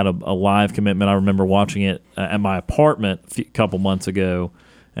somebody that had a live commitment. I remember watching it at my apartment a couple months ago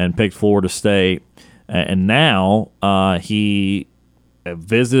and picked Florida State. And now he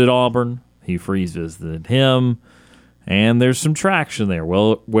visited Auburn. He freeze visited him. And there's some traction there.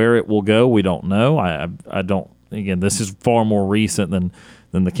 Well, where it will go, we don't know. I don't. Again, this is far more recent than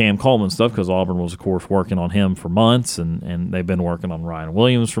the Cam Coleman stuff because Auburn was, of course, working on him for months, and they've been working on Ryan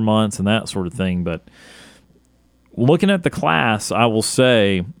Williams for months and that sort of thing. But looking at the class, I will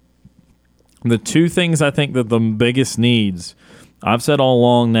say the two things I think that the biggest needs, I've said all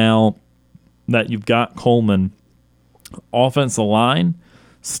along now that you've got Coleman, offensive line,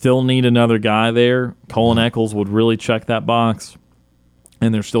 still need another guy there. Colin Eccles would really check that box,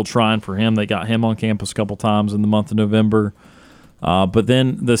 and they're still trying for him. They got him on campus a couple times in the month of November. But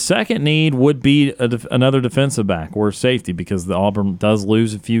then the second need would be another defensive back or safety because the Auburn does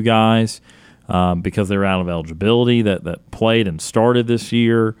lose a few guys because they're out of eligibility that played and started this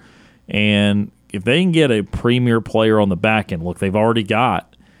year. And if they can get a premier player on the back end, look, they've already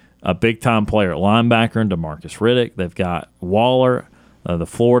got a big-time player at linebacker in DeMarcus Riddick. They've got Waller, the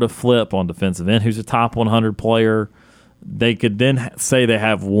Florida flip on defensive end, who's a top 100 player. They could then say they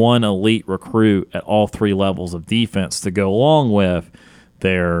have one elite recruit at all 3 levels of defense to go along with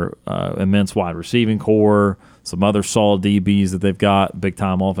their immense wide receiving core, some other solid DBs that they've got,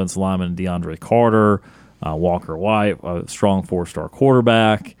 big-time offensive lineman DeAndre Carter, Walker White, a strong 4-star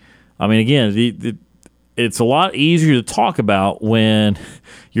quarterback. I mean, again, it's a lot easier to talk about when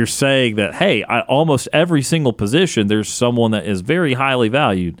you're saying that, hey, almost every single position, there's someone that is very highly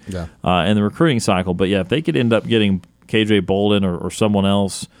valued in the recruiting cycle. But, yeah, if they could end up getting K.J. Bolden or someone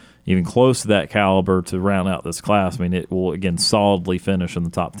else even close to that caliber to round out this class, I mean, it will, again, solidly finish in the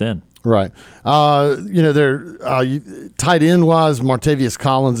top 10. Right. They're tight end wise, Martavius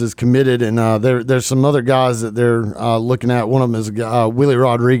Collins is committed, and there's some other guys that they're looking at. One of them is Willie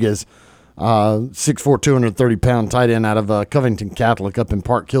Rodriguez, 6'4", 230-pound tight end out of Covington Catholic up in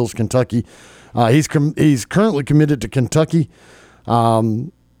Park Hills, Kentucky. He's currently committed to Kentucky.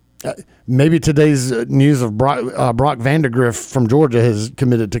 Maybe today's news of Brock Vandegrift from Georgia has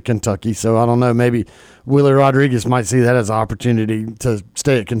committed to Kentucky. So I don't know. Maybe Willie Rodriguez might see that as an opportunity to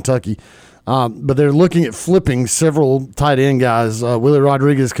stay at Kentucky. But they're looking at flipping several tight end guys. Willie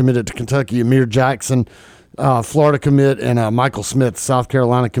Rodriguez committed to Kentucky. Amir Jackson, Florida commit, and Michael Smith, South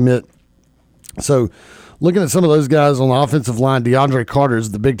Carolina commit. So looking at some of those guys on the offensive line, DeAndre Carter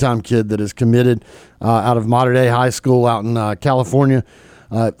is the big-time kid that is committed out of Mater Dei High School out in California.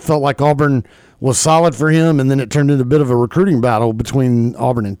 It felt like Auburn was solid for him, and then it turned into a bit of a recruiting battle between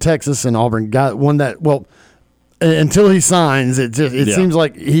Auburn and Texas, and Auburn got one that, well, until he signs, it seems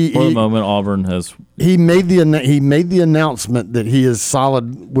like for the moment Auburn has he made the announcement that he is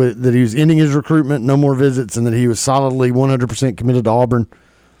solid with that he was ending his recruitment, no more visits, and that he was solidly 100% committed to Auburn.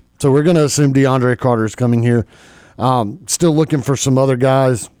 So we're going to assume DeAndre Carter is coming here. Still looking for some other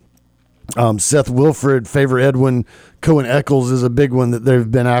guys. Seth Wilfred, Favor Edwin, Cohen Eccles is a big one that they've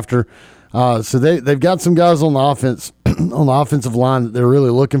been after. So they've got some guys on the offense on the offensive line that they're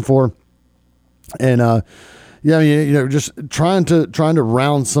really looking for, and just trying to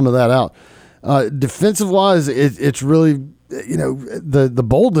round some of that out. Defensive wise, it's really the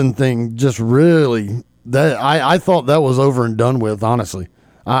Bolden thing just really that I thought that was over and done with. Honestly,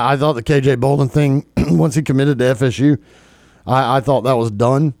 I thought the KJ Bolden thing once he committed to FSU, I thought that was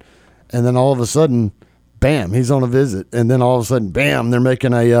done, and then all of a sudden, bam, he's on a visit, and then all of a sudden, bam, they're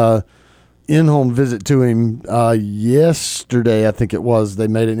making a in-home visit to him. Yesterday, I think it was, they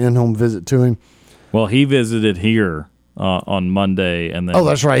made an in-home visit to him. Well, he visited here on Monday, and then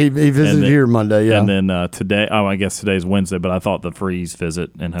that's right. He visited here Monday, yeah. And then today, I guess today's Wednesday, but I thought the Freeze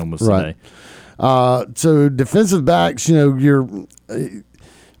visit and home was today. So defensive backs, you're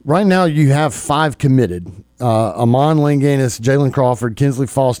right now you have 5 committed. Amon Langanis, Jalen Crawford, Kinsley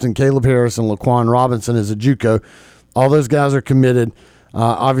Faustin, Caleb Harris, and Laquan Robinson is a JUCO. All those guys are committed.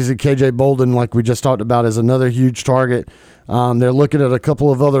 Obviously, KJ Bolden, like we just talked about, is another huge target. They're looking at a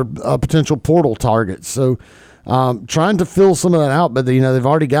couple of other potential portal targets. So trying to fill some of that out, but they've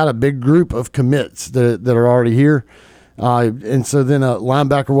already got a big group of commits that are already here. And so then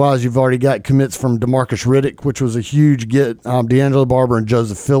linebacker-wise, you've already got commits from DeMarcus Riddick, which was a huge get, D'Angelo Barber and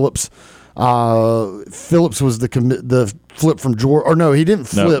Joseph Phillips. Phillips was the flip from Georgia. Or no, he didn't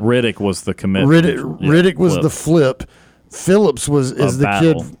flip. No, Riddick was the commit. Riddick was the flip. Phillips is the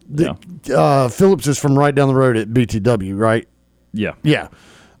battle. Kid. Phillips is from right down the road at BTW, right? Yeah. Yeah.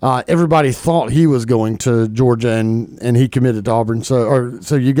 Everybody thought he was going to Georgia, and he committed to Auburn.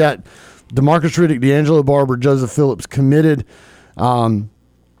 So you got DeMarcus Riddick, D'Angelo Barber, Joseph Phillips committed.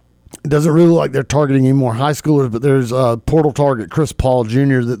 It doesn't really look like they're targeting any more high schoolers, but there's a portal target, Chris Paul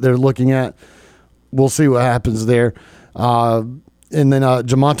Jr., that they're looking at. We'll see what happens there. And then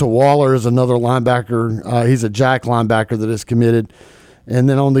Jamonta Waller is another linebacker. He's a jack linebacker that is committed. And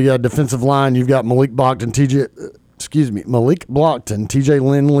then on the defensive line, you've got Malik Blockton, TJ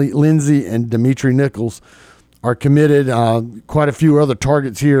Lindsey, and Dimitri Nichols are committed. Quite a few other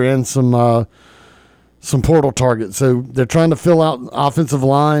targets here and some portal targets. So they're trying to fill out offensive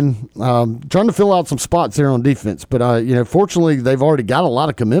line, trying to fill out some spots here on defense. But, fortunately, they've already got a lot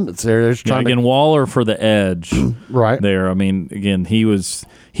of commitments there. Waller for the edge right there. I mean, again, he's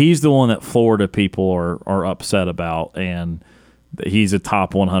the one that Florida people are upset about, and he's a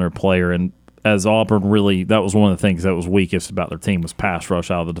top 100 player. And as Auburn really, that was one of the things that was weakest about their team was pass rush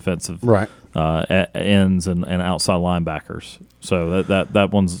out of the defensive ends and outside linebackers. So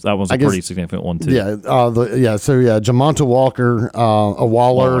that one's a pretty significant one too. Jamonta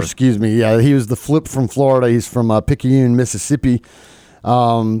Waller, excuse me. Yeah, he was the flip from Florida. He's from Picayune, Mississippi.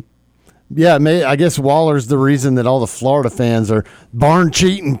 I guess Waller's the reason that all the Florida fans are Barnes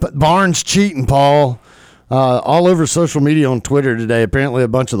cheating, Paul. All over social media on Twitter today, apparently a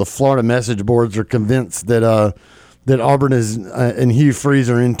bunch of the Florida message boards are convinced that Auburn is and Hugh Freeze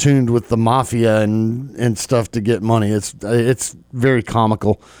are in tune with the mafia and stuff to get money. It's very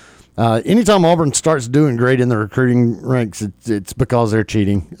comical. Anytime Auburn starts doing great in the recruiting ranks, it's because they're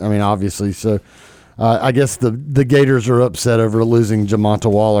cheating. I mean, obviously. So I guess the Gators are upset over losing Jamonta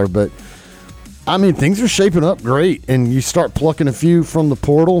Waller, but I mean things are shaping up great, and you start plucking a few from the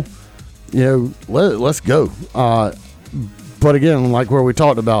portal. Let's go. But again, like where we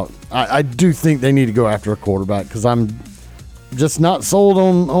talked about, I do think they need to go after a quarterback because I'm just not sold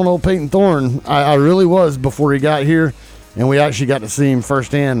on old Peyton Thorne. I really was before he got here, and we actually got to see him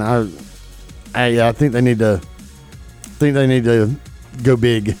firsthand. I think they need to go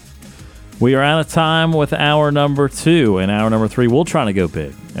big. We are out of time with hour number 2, and hour number 3 we'll try to go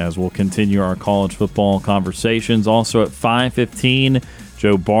big as we'll continue our college football conversations. Also at 5:15.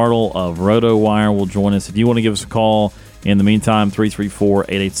 Joe Bartle of RotoWire will join us. If you want to give us a call, in the meantime,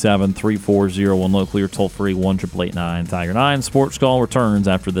 334-887-3401 locally or toll-free 1-888-9-TIGER-9. Sports Call returns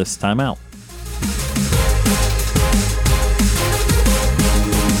after this timeout.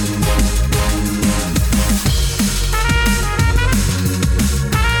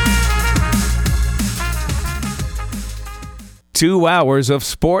 Two hours of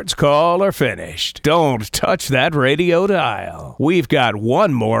Sports Call are finished. Don't touch that radio dial. We've got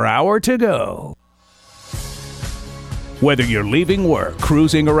one more hour to go. Whether you're leaving work,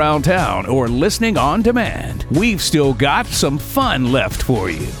 cruising around town, or listening on demand, we've still got some fun left for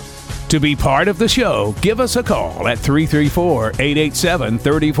you. To be part of the show, give us a call at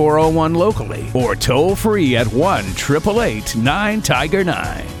 334-887-3401 locally or toll free at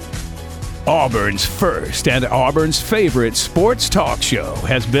 1-888-9-TIGER-9. Auburn's first and Auburn's favorite sports talk show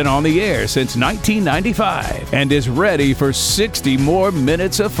has been on the air since 1995 and is ready for 60 more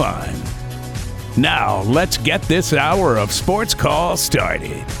minutes of fun. Now, let's get this hour of Sports Call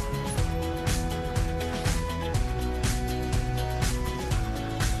started.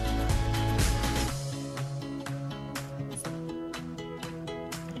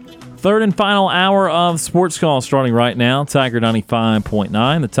 Third and final hour of Sports Call starting right now. Tiger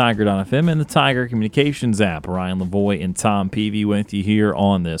 95.9, the Tiger.fm, and the Tiger Communications app. Ryan Lavoie and Tom Peavy with you here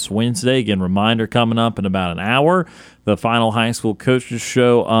on this Wednesday. Again, reminder coming up in about an hour, the final high school coaches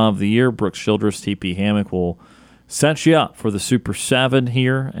show of the year. Brooks Childress, TP Hammock will set you up for the Super 7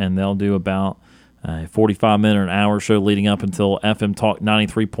 here, and they'll do about a 45-minute or an hour show leading up until FM Talk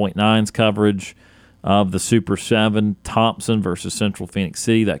 93.9's coverage of the Super 7, Thompson versus Central Phoenix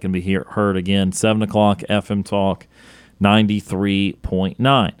City. That can be heard again, 7 o'clock, FM Talk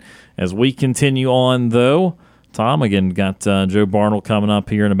 93.9. As we continue on, though, Tom, again, got Joe Bartle coming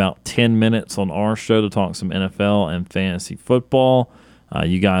up here in about 10 minutes on our show to talk some NFL and fantasy football.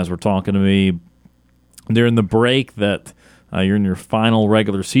 You guys were talking to me during the break that you're in your final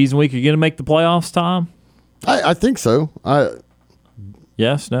regular season week. Are you going to make the playoffs, Tom? I think so.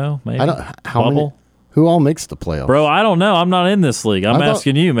 Yes, no, maybe? I don't, how many? Who all makes the playoffs? Bro, I don't know. I'm not in this league. I'm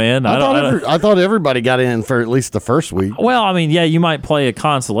asking you, man. I thought everybody got in for at least the first week. Well, I mean, yeah, you might play a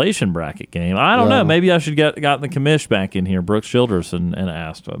consolation bracket game. I don't know. Maybe I should got the commish back in here, Brooks Childress, and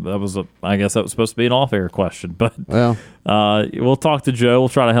asked. I guess that was supposed to be an off-air question. But we'll talk to Joe. We'll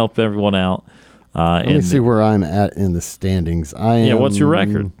try to help everyone out. Let me see where I'm at in the standings. What's your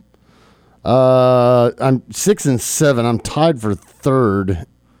record? I'm 6-7. I'm tied for third.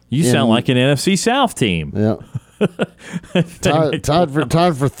 You sound like an NFC South team. Yeah. tied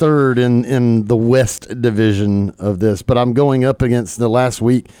for third in the West division of this, but I'm going up against the last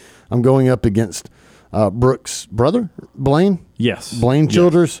week. I'm going up against Brooks' brother, Blaine. Yes, Blaine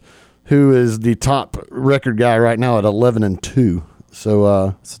Childress, who is the top record guy right now at 11-2.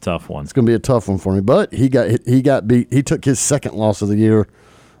 So it's a tough one. It's going to be a tough one for me. But he got beat. He took his second loss of the year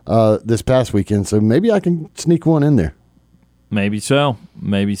this past weekend. So maybe I can sneak one in there. Maybe so.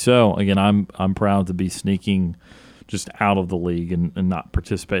 Again, I'm proud to be sneaking just out of the league and not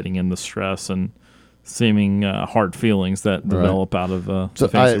participating in the stress and seeming hard feelings that develop out of the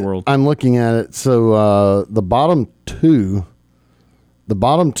fantasy world. I'm looking at it. So the bottom two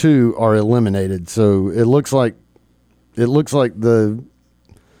are eliminated. So it looks like the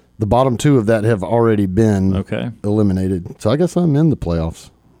bottom two of that have already been eliminated. So I guess I'm in the playoffs.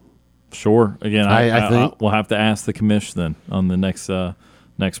 Sure. Again, I think we'll have to ask the commish then on the next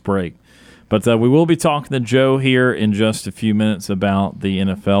break. But we will be talking to Joe here in just a few minutes about the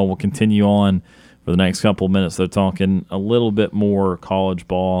NFL. We'll continue on for the next couple of minutes. They're talking a little bit more college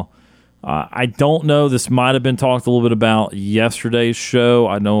ball. I don't know. This might have been talked a little bit about yesterday's show.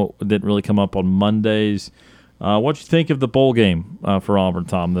 I know it didn't really come up on Mondays. What do you think of the bowl game for Auburn,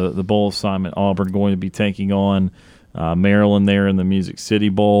 Tom? The bowl assignment, Auburn going to be taking on Maryland there in the Music City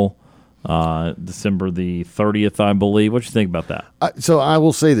Bowl. December the 30th, I believe. What do you think about that? So I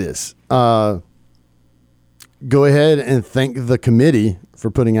will say this. Go ahead and thank the committee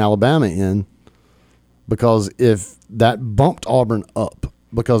for putting Alabama in, because if that bumped Auburn up,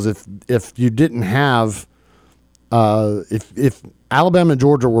 because if you didn't have if Alabama and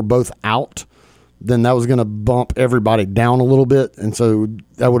Georgia were both out, then that was going to bump everybody down a little bit, and so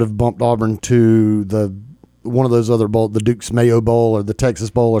that would have bumped Auburn to one of those other bowls, the Duke's Mayo Bowl or the Texas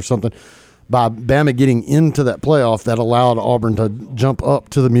Bowl or something. By Bama getting into that playoff, that allowed Auburn to jump up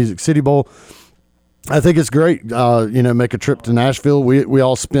to the Music City Bowl. I think it's great. Make a trip to Nashville. We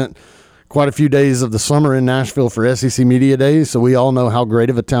all spent quite a few days of the summer in Nashville for SEC Media Days, so we all know how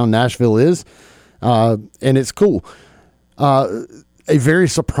great of a town Nashville is, and it's cool. A very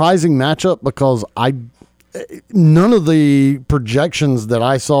surprising matchup, because none of the projections that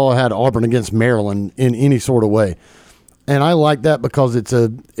I saw had Auburn against Maryland in any sort of way. And I like that because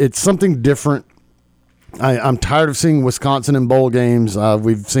it's something different. I'm tired of seeing Wisconsin in bowl games.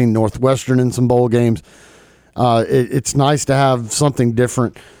 We've seen Northwestern in some bowl games. It's nice to have something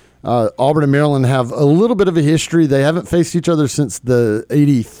different. Auburn and Maryland have a little bit of a history. They haven't faced each other since the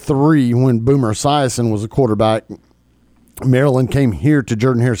 83 when Boomer Esiason was a quarterback. Maryland came here to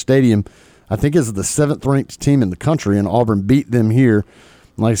Jordan-Hare Stadium, I think, as the 7th-ranked team in the country, and Auburn beat them here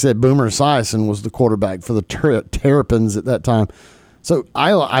Like I said, Boomer Esiason was the quarterback for the Terrapins at that time. So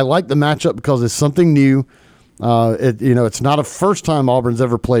I like the matchup because it's something new. It's not a first time Auburn's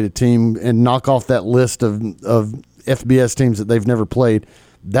ever played a team and knock off that list of FBS teams that they've never played.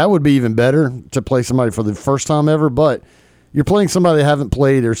 That would be even better to play somebody for the first time ever, but you're playing somebody they haven't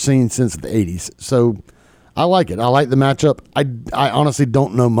played or seen since the 80s. So I like it. I like the matchup. I honestly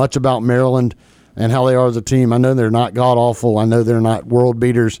don't know much about Maryland and how they are as a team. I know they're not god-awful. I know they're not world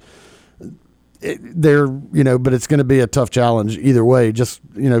beaters. But it's going to be a tough challenge either way, just,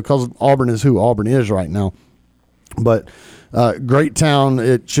 because Auburn is who Auburn is right now. But great town.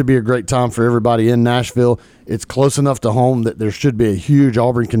 It should be a great time for everybody in Nashville. It's close enough to home that there should be a huge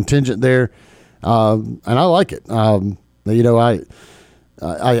Auburn contingent there, and I like it. I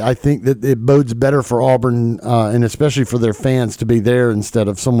think that it bodes better for Auburn, and especially for their fans to be there instead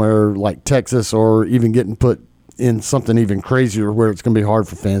of somewhere like Texas or even getting put in something even crazier where it's going to be hard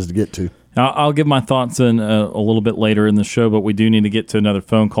for fans to get to. I'll give my thoughts in a little bit later in the show, but we do need to get to another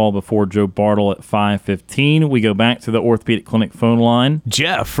phone call before Joe Bartle at 5:15. We go back to the Orthopedic Clinic phone line.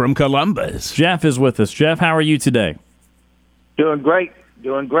 Jeff from Columbus. Jeff is with us. Jeff, how are you today? Doing great,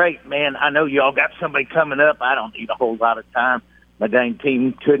 man. I know y'all got somebody coming up. I don't need a whole lot of time. My dang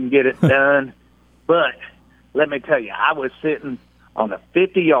team couldn't get it done. But let me tell you, I was sitting on the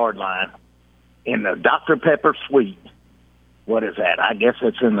 50-yard line in the Dr. Pepper suite. What is that? I guess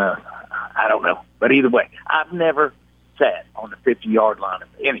it's in the, I don't know. But either way, I've never sat on the 50-yard line of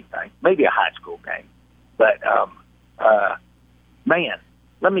anything, maybe a high school game. But, man,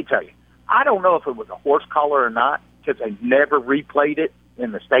 let me tell you, I don't know if it was a horse collar or not because they never replayed it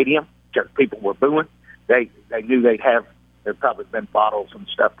in the stadium because people were booing. They knew there'd probably been bottles and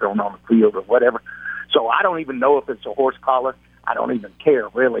stuff thrown on the field or whatever. So I don't even know if it's a horse collar. I don't even care,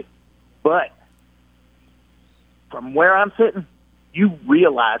 really. But from where I'm sitting, you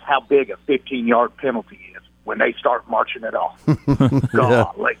realize how big a 15-yard penalty is when they start marching it off.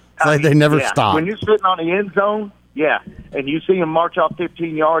 Golly. It's like they never stop. When you're sitting on the end zone, and you see them march off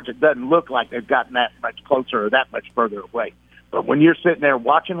 15 yards, it doesn't look like they've gotten that much closer or that much further away. But when you're sitting there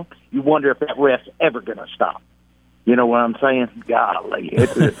watching them, you wonder if that ref's ever going to stop. You know what I'm saying? Golly.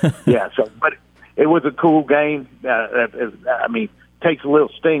 But it was a cool game. Takes a little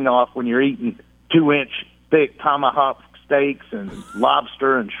sting off when you're eating 2-inch thick tomahawk steaks and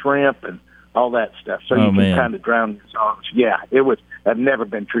lobster and shrimp and all that stuff. So you can kind of drown your songs. Yeah, it was. I've never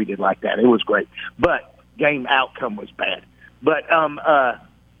been treated like that. It was great. But game outcome was bad. But,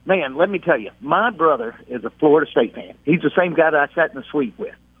 man, let me tell you, my brother is a Florida State fan. He's the same guy that I sat in the suite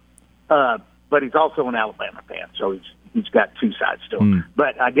with. But he's also an Alabama fan, so he's got two sides to him.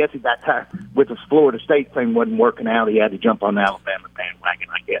 But I guess he got tired with the Florida State thing wasn't working out. He had to jump on the Alabama bandwagon,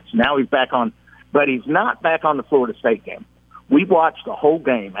 I guess. Now he's back on, but he's not back on the Florida State game. We watched the whole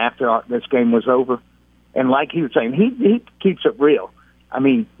game after this game was over, and like he was saying, he keeps it real. I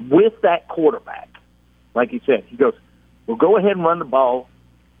mean, with that quarterback, like he said, he goes, "Well, go ahead and run the ball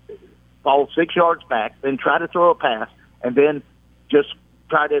 6 yards back, then try to throw a pass, and then just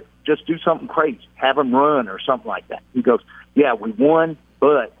try to just do something crazy, have them run or something like that." He goes, "Yeah, we won,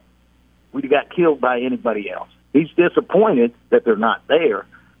 but we got killed by anybody else." He's disappointed that they're not there,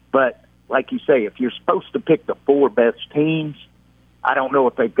 but like you say, if you're supposed to pick the 4 best teams, I don't know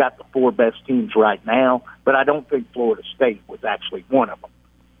if they've got the 4 best teams right now, but I don't think Florida State was actually one of them.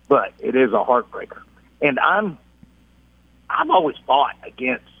 But it is a heartbreaker. And I've always fought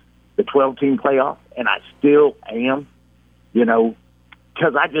against the 12-team playoff, and I still am,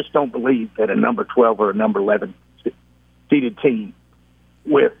 because I just don't believe that a number 12 or a number 11 seeded team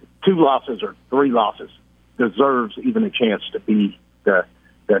with 2 losses or 3 losses deserves even a chance to be the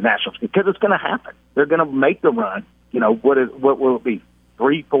national team, because it's going to happen. They're going to make the run. What will it be?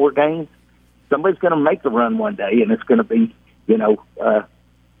 3-4 games? Somebody's going to make the run one day, and it's going to be,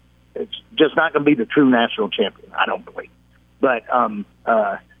 it's just not going to be the true national champion, I don't believe. But, kind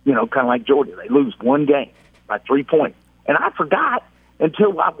of like Georgia, they lose one game by 3 points. And I forgot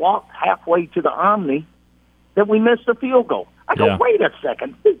until I walked halfway to the Omni that we missed a field goal. I go, wait a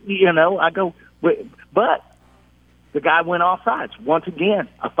second. But the guy went offsides. Once again,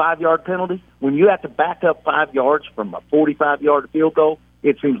 a 5-yard penalty. When you have to back up 5 yards from a 45-yard field goal,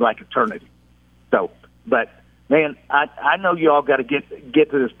 it seems like eternity. So, but, man, I know you all got to get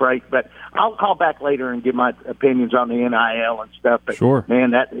to this break, but I'll call back later and give my opinions on the NIL and stuff. But, sure.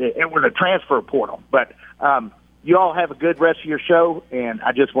 Man, it was a transfer portal. But you all have a good rest of your show, and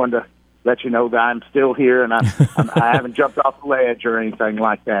I just wanted to let you know that I'm still here, and I haven't jumped off the ledge or anything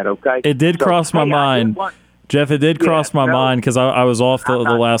like that, okay? It did cross my mind. Jeff, it did cross my mind because I was off the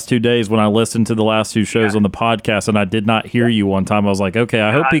last 2 days when I listened to the last two shows on the podcast, and I did not hear you one time. I was like, okay,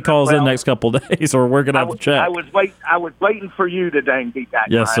 I hope he calls in next couple of days, or we're going to have to check. I was waiting for you to dang beat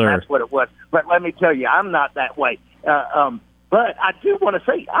that. Yes, sir. That's what it was. But let me tell you, I'm not that way. But I do want to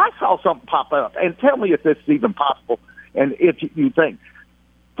say, I saw something pop up, and tell me if this is even possible, and if you think.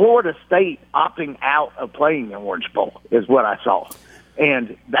 Florida State opting out of playing the Orange Bowl is what I saw.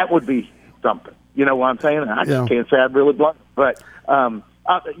 And that would be something. You know what I'm saying? I just can't say I'd really blunt. But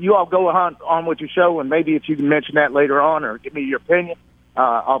you all go on with your show, and maybe if you can mention that later on or give me your opinion,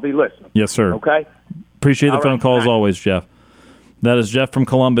 I'll be listening. Yes, sir. Okay? Appreciate the phone call as always, Jeff. That is Jeff from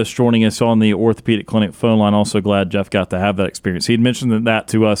Columbus joining us on the Orthopedic Clinic phone line. Also glad Jeff got to have that experience. He had mentioned that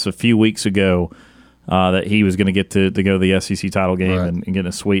to us a few weeks ago, that he was going to get to go to the SEC title game and get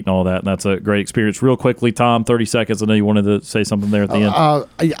a suite and all that. And that's a great experience. Real quickly, Tom, 30 seconds. I know you wanted to say something there at the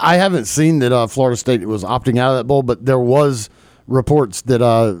end. I haven't seen that Florida State was opting out of that bowl, but there was reports that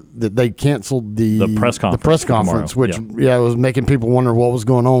that they canceled the press conference. The press conference, which was making people wonder what was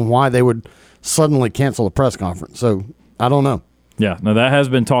going on, why they would suddenly cancel the press conference. So I don't know. Yeah, no, that has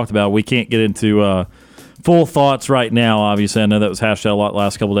been talked about. We can't get into full thoughts right now, obviously. I know that was hashed out a lot the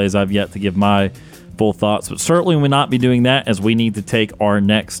last couple of days. I've yet to give my full thoughts, but certainly we will not be doing that as we need to take our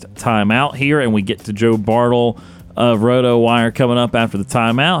next timeout here, and we get to Joe Bartle of RotoWire coming up after the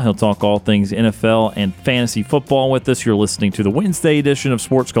timeout. He'll talk all things NFL and fantasy football with us. You're listening to the Wednesday edition of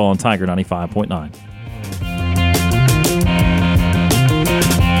Sports Call on Tiger 95.9.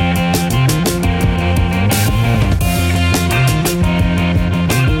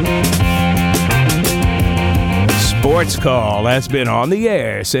 Sports Call has been on the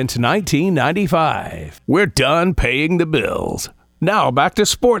air since 1995. We're done paying the bills. Now back to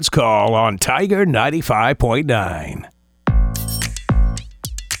Sports Call on Tiger 95.9.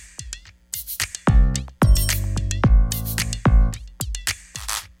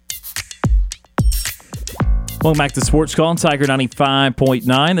 Welcome back to Sports Call on Tiger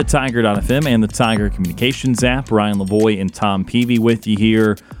 95.9, the Tiger.fm, and the Tiger Communications app. Ryan Lavoie and Tom Peavy with you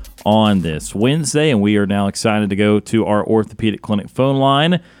here on this Wednesday, and we are now excited to go to our Orthopedic Clinic phone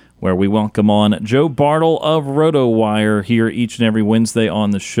line where we welcome on Joe Bartle of RotoWire here each and every Wednesday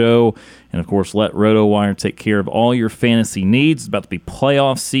on the show. And, of course, let RotoWire take care of all your fantasy needs. It's about to be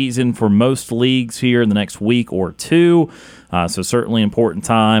playoff season for most leagues here in the next week or two. So certainly important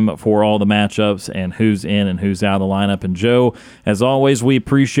time for all the matchups and who's in and who's out of the lineup. And, Joe, as always, we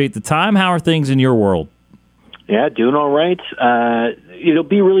appreciate the time. How are things in your world? Yeah, doing all right. It'll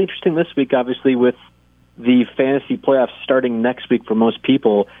be really interesting this week, obviously, with the fantasy playoffs starting next week for most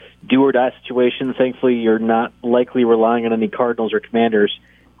people. Do-or-die situation. Thankfully, you're not likely relying on any Cardinals or Commanders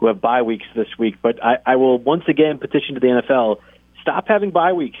who have bye weeks this week. But I will once again petition to the NFL, stop having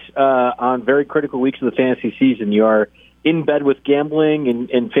bye weeks on very critical weeks of the fantasy season. You are in bed with gambling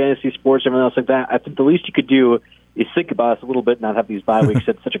and fantasy sports and everything else like that. I think the least you could do is think about us a little bit and not have these bye weeks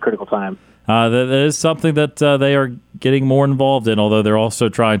at such a critical time. That is something that they are getting more involved in, although they're also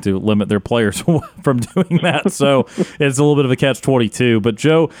trying to limit their players from doing that. So it's a little bit of a catch-22. But,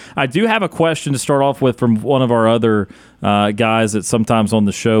 Joe, I do have a question to start off with from one of our other guys that's sometimes on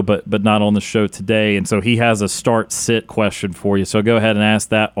the show but not on the show today. And so he has a start-sit question for you. So go ahead and ask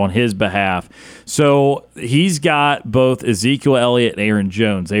that on his behalf. So he's got both Ezekiel Elliott and Aaron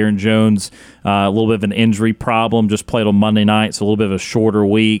Jones. Aaron Jones, a little bit of an injury problem, just played on Monday night, so a little bit of a shorter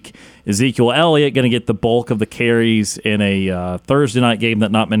week. Ezekiel Elliott going to get the bulk of the carries in a Thursday night game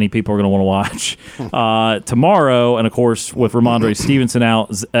that not many people are going to want to watch tomorrow. And, of course, with Ramondre Stevenson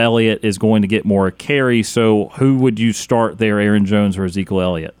out, Elliott is going to get more carries. So who would you start there, Aaron Jones or Ezekiel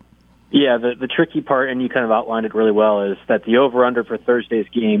Elliott? Yeah, the tricky part, and you kind of outlined it really well, is that the over-under for Thursday's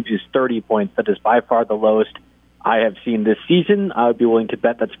game is 30 points. That is by far the lowest I have seen this season. I would be willing to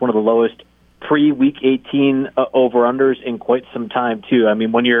bet that's one of the lowest pre-Week 18 over-unders in quite some time, too. I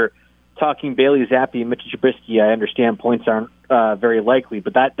mean, when you're talking Bailey Zappi and Mitchell Trubisky, I understand points aren't very likely,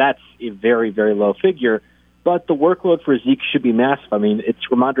 but that's a very, very low figure. But the workload for Zeke should be massive. I mean, it's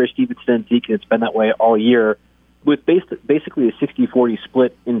Ramondre Stevenson and Zeke, and it's been that way all year, with basically a 60-40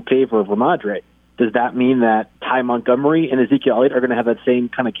 split in favor of Ramondre. Does that mean that Ty Montgomery and Ezekiel Elliott are going to have that same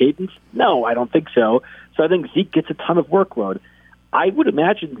kind of cadence? No, I don't think so. So I think Zeke gets a ton of workload. I would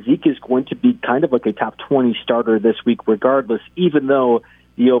imagine Zeke is going to be kind of like a top 20 starter this week regardless, even though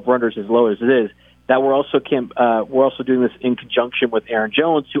the over-under is as low as it is. That we're also doing this in conjunction with Aaron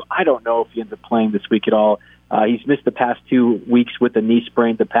Jones, who I don't know if he ends up playing this week at all. He's missed the past 2 weeks with a knee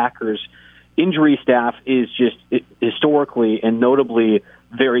sprain. The Packers injury staff is just historically and notably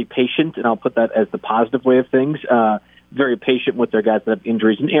very patient, and I'll put that as the positive way of things. very patient with their guys that have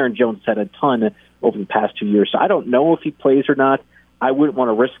injuries, and Aaron Jones had a ton over the past 2 years. So I don't know if he plays or not. I wouldn't want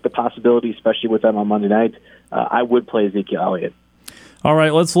to risk the possibility, especially with them on Monday night. I would play Ezekiel Elliott. All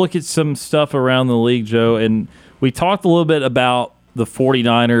right, let's look at some stuff around the league, Joe. And we talked a little bit about the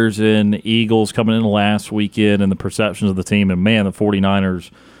 49ers and Eagles coming in last weekend and the perceptions of the team. And, man, the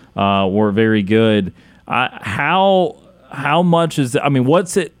 49ers were very good. How much is – I mean,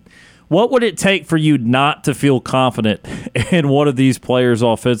 what would it take for you not to feel confident in one of these players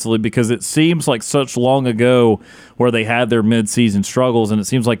offensively? Because it seems like such long ago where they had their midseason struggles, and it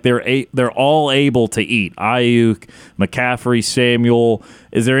seems like they're all able to eat. Ayuk, McCaffrey, Samuel.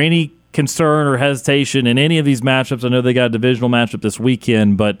 Is there any concern or hesitation in any of these matchups? I know they got a divisional matchup this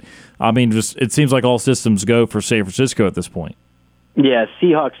weekend, but, I mean, just it seems like all systems go for San Francisco at this point. Yeah,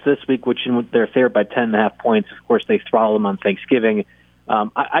 Seahawks this week, which they're favored by 10.5 points. Of course, they throttle them on Thanksgiving.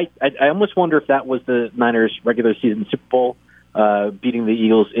 I almost wonder if that was the Niners' regular season Super Bowl, beating the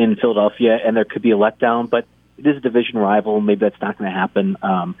Eagles in Philadelphia, and there could be a letdown, but it is a division rival. Maybe that's not going to happen.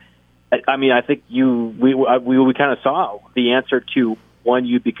 I mean, I think we kind of saw the answer to one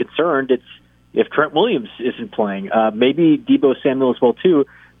you'd be concerned. It's if Trent Williams isn't playing. Maybe Deebo Samuel as well, too,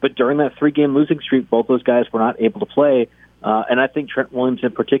 but during that 3-game losing streak, both those guys were not able to play. And I think Trent Williams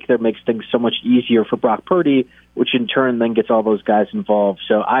in particular makes things so much easier for Brock Purdy, which in turn then gets all those guys involved.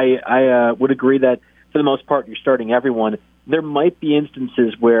 So I would agree that for the most part you're starting everyone. There might be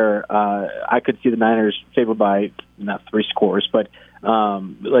instances where I could see the Niners favored by not 3 scores, but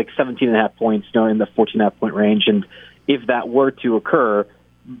like 17.5 points, in the 14.5 point range. And if that were to occur,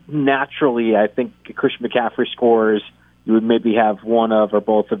 naturally I think Christian McCaffrey scores. You would maybe have one of or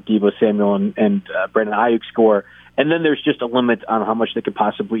both of Deebo Samuel and Brandon Ayuk score. And then there's just a limit on how much they could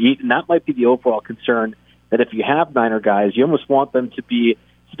possibly eat. And that might be the overall concern, that if you have Niner guys, you almost want them to be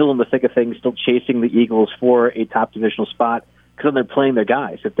still in the thick of things, still chasing the Eagles for a top divisional spot, because then they're playing their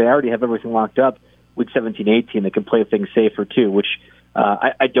guys. If they already have everything locked up, week 17, 18, they can play things safer too, which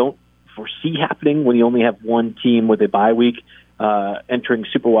I don't foresee happening when you only have one team with a bye week entering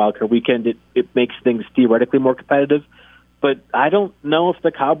Super Wildcard weekend. It makes things theoretically more competitive. But I don't know if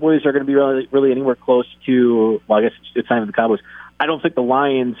the Cowboys are going to be really anywhere close to, well, I guess it's not even the Cowboys. I don't think the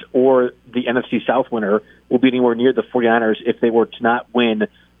Lions or the NFC South winner will be anywhere near the 49ers if they were to not win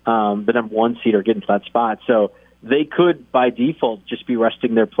the number 1 seed or get into that spot. So they could, by default, just be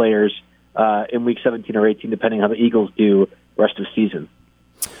resting their players in week 17 or 18, depending how the Eagles do rest of the season.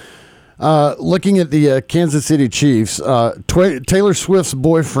 Looking at the Kansas City Chiefs, Taylor Swift's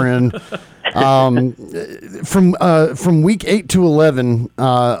boyfriend, from week 8 to 11,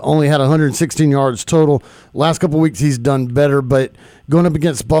 only had 116 yards total. Last couple of weeks he's done better, but going up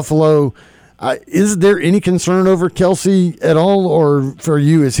against Buffalo, is there any concern over Kelsey at all, or for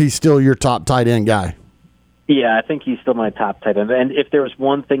you, is he still your top tight end guy? Yeah, I think he's still my top tight end. And if there was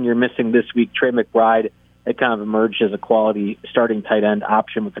one thing you're missing this week, Trey McBride had kind of emerged as a quality starting tight end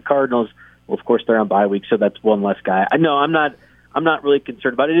option with the Cardinals. Well, of course, they're on bye week, so that's one less guy. No, I'm not really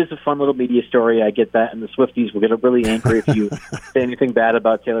concerned about it. It is a fun little media story. I get that, and the Swifties will get really angry if you say anything bad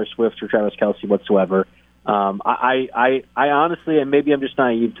about Taylor Swift or Travis Kelce whatsoever. I honestly, and maybe I'm just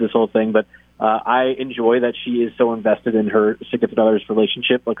naive to this whole thing, but I enjoy that she is so invested in her significant other's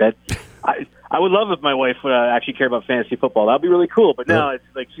relationship. Like that, I would love if my wife would actually care about fantasy football. That would be really cool. But now it's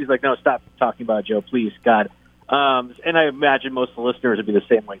like she's like, no, stop talking about it, Joe, please, God. And I imagine most of the listeners would be the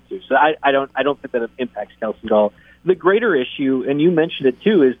same way too. So I don't think that it impacts Kelce at all. The greater issue, and you mentioned it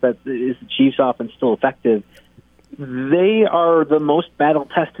too, is the Chiefs' offense still effective? They are the most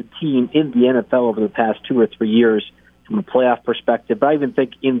battle-tested team in the NFL over the past 2 or 3 years from a playoff perspective. But I even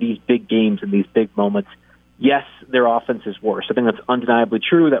think in these big games, in these big moments, yes, their offense is worse. I think that's undeniably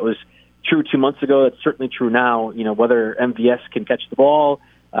true. That was true 2 months ago. That's certainly true now. Whether MVS can catch the ball,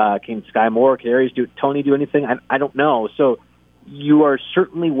 can Sky Moore, can Arians Tony do anything? I don't know. So you are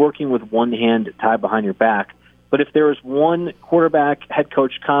certainly working with one hand tied behind your back. But if there is one quarterback head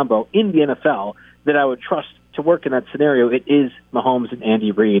coach combo in the NFL that I would trust to work in that scenario, it is Mahomes and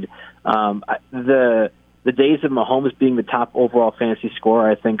Andy Reid. The days of Mahomes being the top overall fantasy scorer,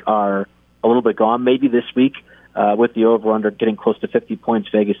 I think, are a little bit gone. Maybe this week with the over-under getting close to 50 points,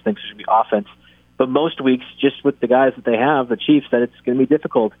 Vegas thinks it should be offense. But most weeks, just with the guys that they have, the Chiefs, that it's going to be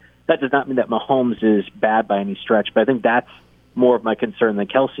difficult. That does not mean that Mahomes is bad by any stretch, but I think that's more of my concern than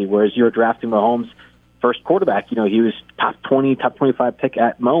Kelce, whereas you're drafting Mahomes first quarterback. He was top 20, top 25 pick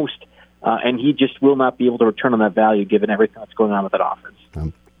at most, and he just will not be able to return on that value given everything that's going on with that offense.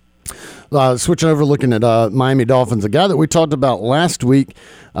 Switching over, looking at Miami Dolphins, a guy that we talked about last week.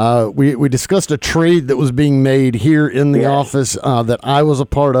 We discussed a trade that was being made here in the office that I was a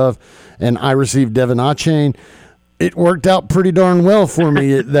part of, and I received Devin Achane. it worked out pretty darn well for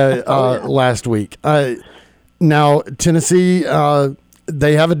me last week. Now, Tennessee,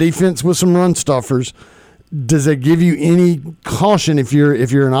 they have a defense with some run stuffers. Does it give you any caution if you're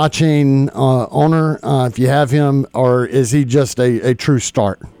an Achane owner, if you have him, or is he just a true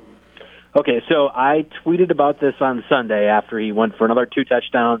start? Okay, so I tweeted about this on Sunday after he went for another 2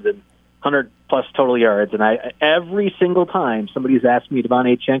 touchdowns and 100-plus total yards, and every single time somebody's asked me a Devon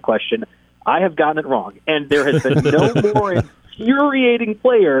Achane question, I have gotten it wrong. And there has been no more infuriating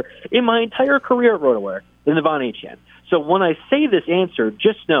player in my entire career at RotoWire than Devon Achane. So when I say this answer,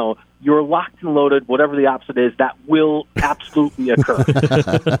 just know you're locked and loaded, whatever the opposite is, that will absolutely occur.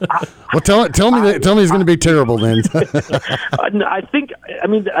 Well, tell me he's going to be terrible then.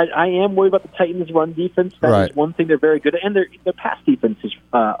 I am worried about the Titans' run defense. That is one thing they're very good at. And their pass defense is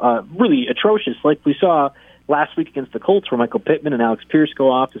really atrocious, like we saw last week against the Colts, where Michael Pittman and Alex Pierce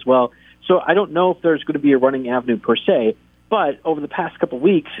go off as well. So I don't know if there's going to be a running avenue per se, but over the past couple of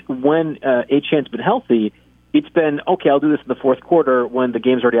weeks, when Achane's been healthy, it's been, okay, I'll do this in the fourth quarter when the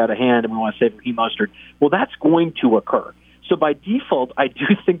game's already out of hand and we want to save Raheem Mostert. Well, that's going to occur. So by default, I do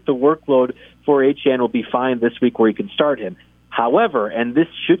think the workload for Achane will be fine this week where you can start him. However, and this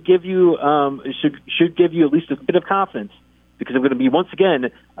should give you should give you at least a bit of confidence, because I'm going to be, once again,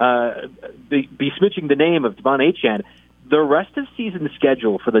 be smidging the name of Devon Achane. The rest of season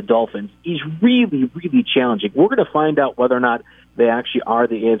schedule for the Dolphins is really, really challenging. We're going to find out whether or not they actually are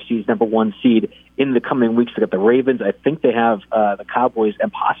the AFC's number 1 seed in the coming weeks. They got the Ravens. I think they have the Cowboys and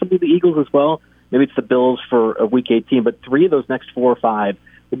possibly the Eagles as well. Maybe it's the Bills for Week 18. But 3 of those next 4 or 5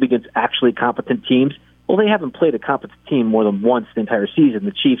 will be against actually competent teams. Well, they haven't played a competent team more than once the entire season.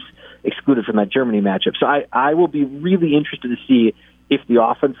 The Chiefs excluded from that Germany matchup. So I will be really interested to see if the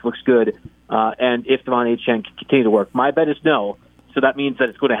offense looks good and if Devon Achane can continue to work. My bet is no. So that means that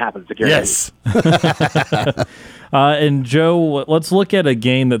it's going to happen. It's a guarantee. Yes. And Joe, let's look at a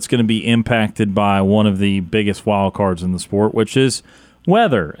game that's going to be impacted by one of the biggest wild cards in the sport, which is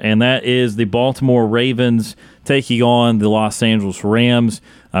weather, and that is the Baltimore Ravens taking on the Los Angeles Rams.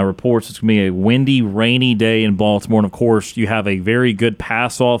 Reports it's going to be a windy, rainy day in Baltimore, and of course you have a very good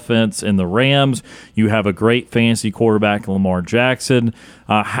pass offense in the Rams. You have a great fantasy quarterback, Lamar Jackson.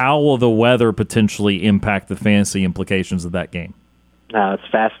 How will the weather potentially impact the fantasy implications of that game? It's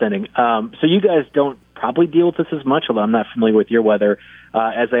fascinating. So you guys don't probably deal with this as much, although I'm not familiar with your weather,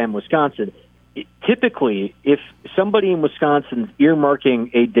 as I am Wisconsin. Typically, if somebody in Wisconsin's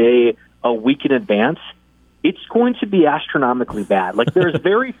earmarking a day a week in advance, it's going to be astronomically bad. Like, there's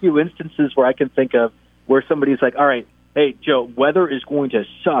very few instances where I can think of where somebody's like, all right, hey, Joe, weather is going to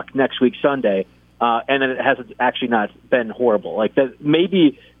suck next week Sunday, and then it hasn't actually not been horrible. Like, that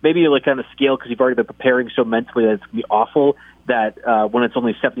maybe like on a scale, because you've already been preparing so mentally that it's going to be awful, that when it's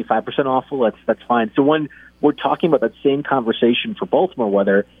only 75% awful, that's fine. So when we're talking about that same conversation for Baltimore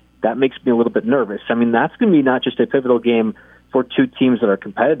weather, that makes me a little bit nervous. I mean, that's going to be not just a pivotal game for 2 teams that are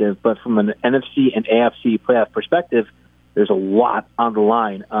competitive, but from an NFC and AFC playoff perspective, there's a lot on the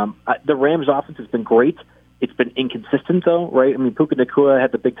line. The Rams' offense has been great. It's been inconsistent, though, right? I mean, Puka Nacua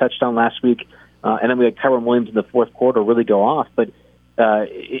had the big touchdown last week, and then we had Kyron Williams in the fourth quarter really go off. But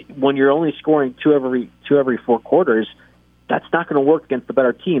when you're only scoring two every 4 quarters, that's not going to work against the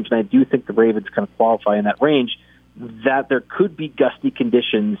better teams. And I do think the Ravens kind of qualify in that range. That there could be gusty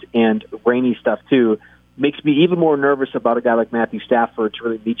conditions and rainy stuff, too, makes me even more nervous about a guy like Matthew Stafford to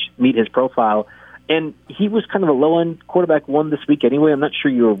really meet his profile. And he was kind of a low-end quarterback 1 this week anyway. I'm not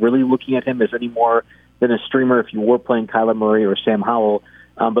sure you were really looking at him as any more than a streamer if you were playing Kyler Murray or Sam Howell.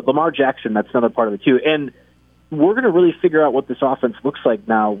 But Lamar Jackson, that's another part of it, too. And we're going to really figure out what this offense looks like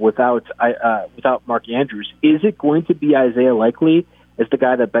now without Mark Andrews. Is it going to be Isaiah Likely as the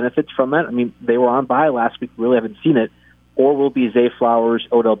guy that benefits from that? I mean, they were on bye last week. We really haven't seen it. Or will it be Zay Flowers,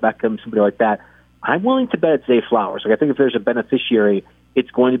 Odell Beckham, somebody like that? I'm willing to bet it's Zay Flowers. Like, I think if there's a beneficiary,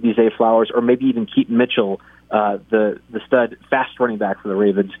 it's going to be Zay Flowers, or maybe even Keaton Mitchell, the stud fast running back for the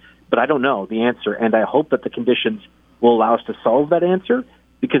Ravens. But I don't know the answer, and I hope that the conditions will allow us to solve that answer,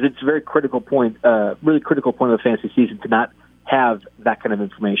 because it's a very critical point, really critical point of the fantasy season to not have that kind of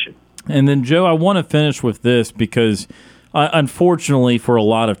information. And then, Joe, I want to finish with this because, unfortunately, for a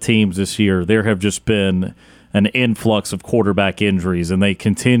lot of teams this year, there have just been an influx of quarterback injuries, and they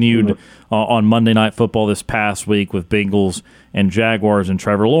continued on Monday Night Football this past week with Bengals and Jaguars and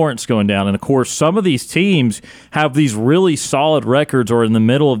Trevor Lawrence going down. And, of course, some of these teams have these really solid records or in the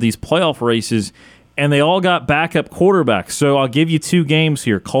middle of these playoff races, and they all got backup quarterbacks. So I'll give you 2 games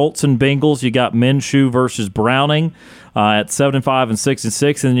here. Colts and Bengals, you got Minshew versus Browning at 7-5 and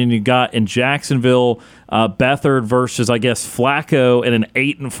 6-6. And then you got in Jacksonville, Beathard versus, I guess, Flacco in an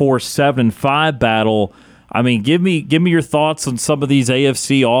 8-4, 7-5 battle. I mean, give me your thoughts on some of these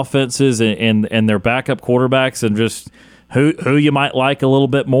AFC offenses and their backup quarterbacks, and just who you might like a little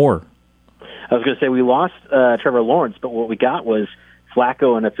bit more. I was going to say we lost Trevor Lawrence, but what we got was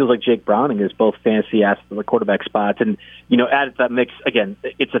Flacco, and it feels like Jake Browning is both fantasy assets for the quarterback spots. And, added to that mix, again,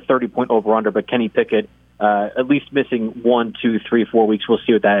 it's a 30-point over-under, but Kenny Pickett, at least missing 1, 2, 3, 4 weeks. We'll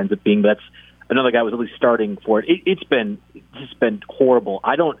see what that ends up being. But that's another guy who was at least starting for it. It's been horrible.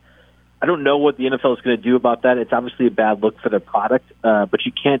 I don't know what the NFL is going to do about that. It's obviously a bad look for their product, but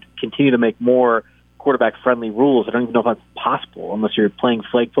you can't continue to make more quarterback-friendly rules. I don't even know if that's possible unless you're playing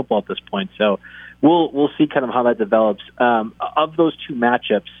flag football at this point. So we'll see kind of how that develops. Of those two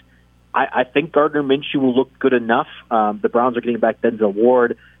matchups, I think Gardner Minshew will look good enough. The Browns are getting back Denzel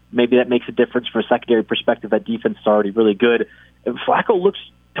Ward. Maybe that makes a difference from a secondary perspective. That defense is already really good. And Flacco looks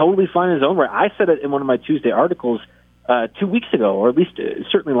totally fine in his own right. I said it in one of my Tuesday articles 2 weeks ago, or at least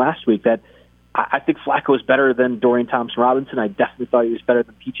certainly last week, that I think Flacco is better than Dorian Thompson-Robinson. I definitely thought he was better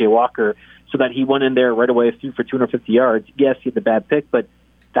than P.J. Walker, so that he went in there right away, threw for 250 yards. Yes, he had the bad pick, but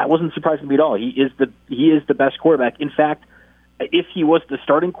that wasn't surprising to me at all. He is the best quarterback. In fact, if he was the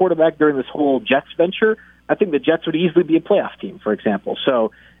starting quarterback during this whole Jets venture, I think the Jets would easily be a playoff team, for example.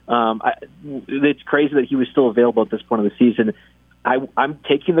 So it's crazy that he was still available at this point of the season. I'm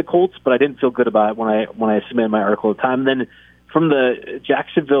taking the Colts, but I didn't feel good about it when I submitted my article at the time. And then from the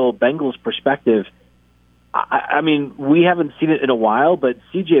Jacksonville Bengals perspective, I mean, we haven't seen it in a while, but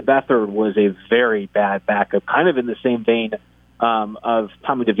C.J. Beathard was a very bad backup, kind of in the same vein of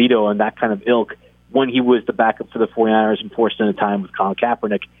Tommy DeVito and that kind of ilk when he was the backup for the 49ers and forced into time with Colin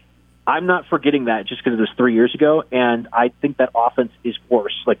Kaepernick. I'm not forgetting that just because it was 3 years ago, and I think that offense is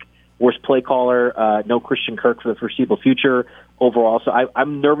worse. Like, worse play caller, no Christian Kirk for the foreseeable future overall. So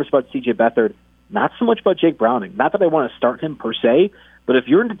I'm nervous about C.J. Beathard, not so much about Jake Browning. Not that I want to start him per se, but if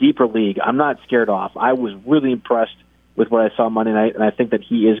you're in a deeper league, I'm not scared off. I was really impressed with what I saw Monday night, and I think that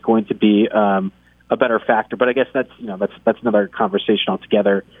he is going to be a better factor. But I guess that's another conversation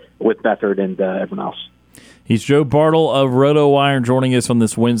altogether with Beathard and everyone else. He's Joe Bartle of RotoWire joining us on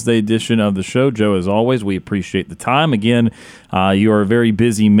this Wednesday edition of the show. Joe, as always, we appreciate the time. Again, you are a very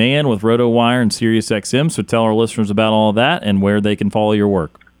busy man with RotoWire and SiriusXM, so tell our listeners about all of that and where they can follow your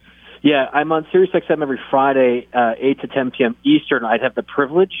work. Yeah, I'm on SiriusXM every Friday, 8 to 10 p.m. Eastern. I'd have the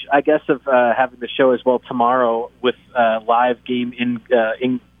privilege, I guess, of having the show as well tomorrow with live game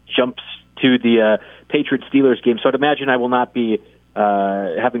in jumps to the Patriots-Steelers game. So I'd imagine I will not be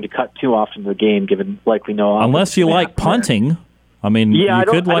having to cut too often the game, given likely no offense. Unless you like punting. I mean, yeah, you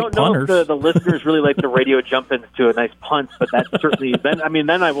could like punters. I don't know if the listeners really like the radio jump-ins to a nice punt, but that's certainly then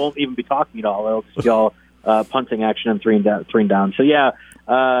I won't even be talking at all. It'll just be all punting action and three and down. So yeah,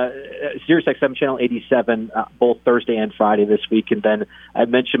 SiriusXM channel 87, both Thursday and Friday this week. And then I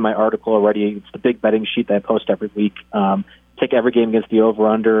mentioned my article already. It's the big betting sheet that I post every week. Take every game against the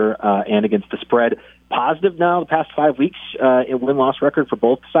over-under and against the spread. Positive now the past 5 weeks in win-loss record for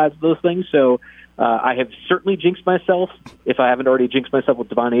both sides of those things. So I have certainly jinxed myself. If I haven't already jinxed myself with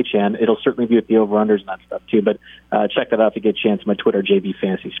Devon Achane, it'll certainly be with the over-unders and that stuff too. But check that out if you get a chance. My Twitter, JB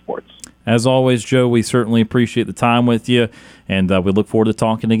Fantasy Sports. As always, Joe, we certainly appreciate the time with you, and we look forward to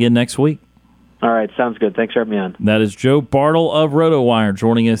talking again next week. All right, sounds good. Thanks for having me on. That is Joe Bartle of RotoWire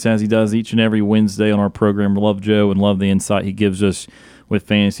joining us as he does each and every Wednesday on our program. We love Joe and love the insight he gives us with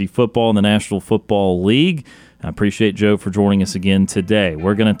fantasy football and the National Football League. I appreciate Joe for joining us again today.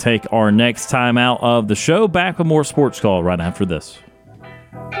 We're going to take our next time out of the show. Back with more Sports Call right after this.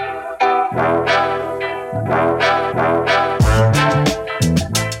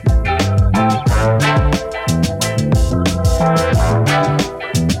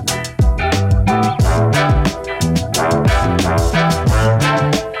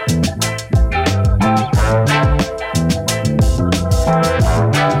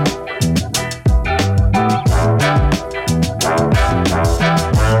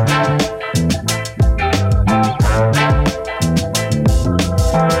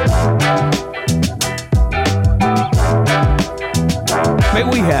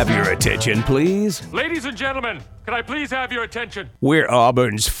 Attention, please. Ladies and gentlemen, can I please have your attention? We're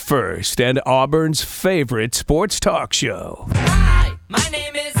Auburn's first and Auburn's favorite sports talk show. Hi, my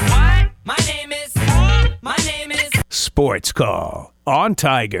name is... What? My name is... My name is... Sports Call on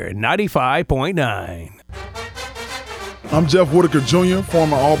Tiger 95.9. I'm Jeff Whitaker Jr.,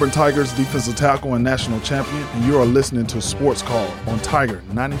 former Auburn Tigers defensive tackle and national champion, and you are listening to Sports Call on Tiger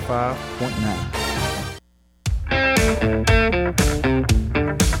 95.9.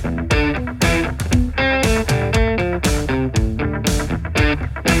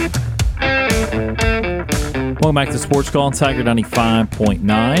 Welcome back to Sports Call on Tiger 95.9.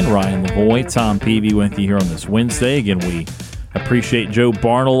 Ryan Lavoie, Tom Peavy with you here on this Wednesday. Again, we appreciate Joe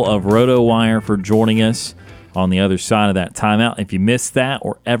Bartle of RotoWire for joining us on the other side of that timeout. If you missed that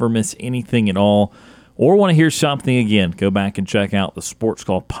or ever miss anything at all, or want to hear something again, go back and check out the Sports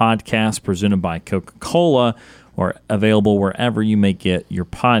Call podcast presented by Coca-Cola, or available wherever you may get your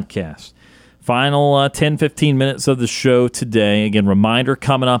podcast. Final 10-15 minutes of the show today. Again, reminder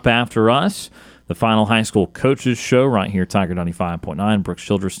coming up after us, the final high school coaches show right here, Tiger 95.9. Brooks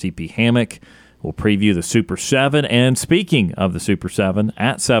Childress, TP Hammock will preview the Super 7. And speaking of the Super 7,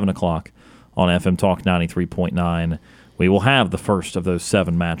 at 7 o'clock on FM Talk 93.9, we will have the first of those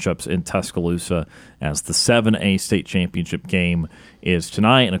 7 matchups in Tuscaloosa, as the 7A state championship game is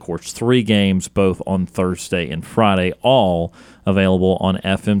tonight. And, of course, 3 games both on Thursday and Friday, all available on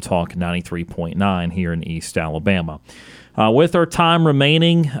FM Talk 93.9 here in East Alabama. With our time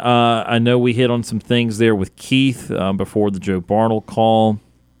remaining, I know we hit on some things there with Keith before the Joe Bartle call,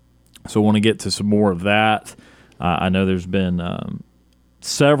 so I want to get to some more of that. I know there's been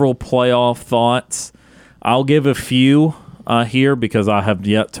several playoff thoughts. I'll give a few here because I have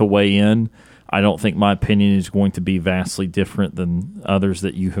yet to weigh in. I don't think my opinion is going to be vastly different than others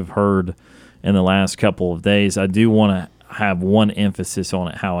that you have heard in the last couple of days. I do want to have one emphasis on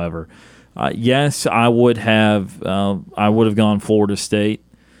it, however. Yes, I would have gone Florida State.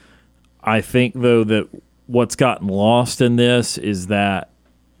 I think, though, that what's gotten lost in this is that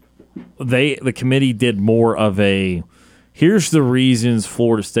the committee did more of a, here's the reasons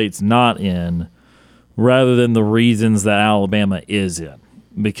Florida State's not in, rather than the reasons that Alabama is in.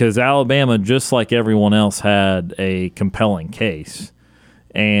 Because Alabama, just like everyone else, had a compelling case.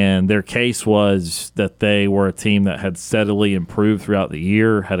 And their case was that they were a team that had steadily improved throughout the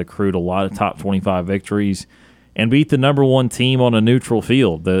year, had accrued a lot of top 25 victories, and beat the number 1 team on a neutral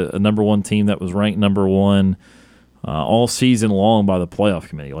field, the number 1 team that was ranked number 1 all season long by the playoff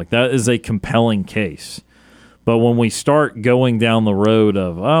committee. Like, that is a compelling case. But when we start going down the road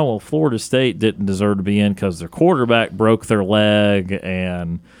of, oh, well, Florida State didn't deserve to be in because their quarterback broke their leg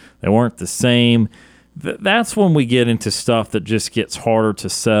and they weren't the same, that's when we get into stuff that just gets harder to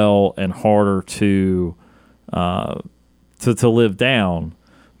sell and harder to live down.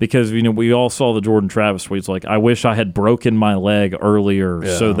 Because, you know, we all saw the Jordan Travis tweets like, I wish I had broken my leg earlier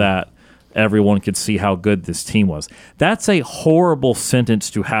so that everyone could see how good this team was. That's a horrible sentence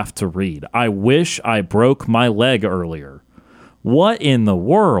to have to read. I wish I broke my leg earlier. What in the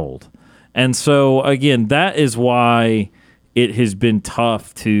world? And so, again, that is why it has been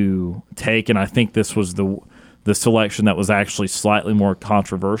tough to take, and I think this was the selection that was actually slightly more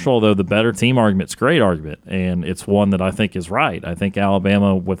controversial, although the better team argument's a great argument, and it's one that I think is right. I think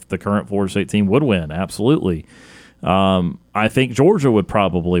Alabama, with the current Florida State team, would win, absolutely. I think Georgia would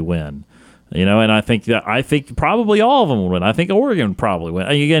probably win. You know, and I think probably all of them would win. I think Oregon would probably win.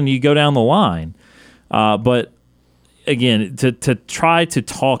 Again, you go down the line. But, again, to try to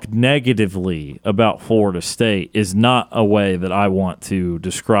talk negatively about Florida State is not a way that I want to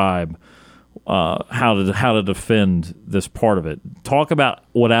describe how to defend this part of it. Talk about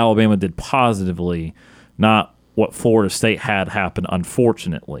what Alabama did positively, not what Florida State had happen,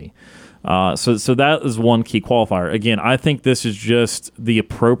 unfortunately. So that is one key qualifier. Again, I think this is just the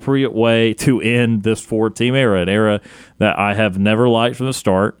appropriate way to end this 4-team era, an era that I have never liked from the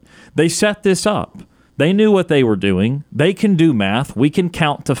start. They set this up. They knew what they were doing. They can do math. We can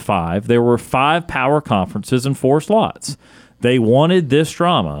count to 5. There were 5 power conferences and 4 slots. They wanted this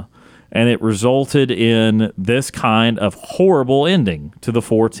drama, and it resulted in this kind of horrible ending to the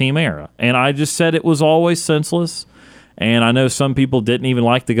 4-team era. And I just said it was always senseless. And I know some people didn't even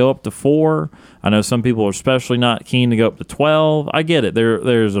like to go up to 4. I know some people are especially not keen to go up to 12. I get it.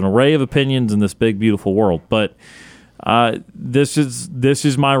 There's an array of opinions in this big, beautiful world. But this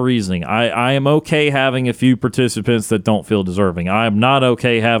is my reasoning. I am okay having a few participants that don't feel deserving. I am not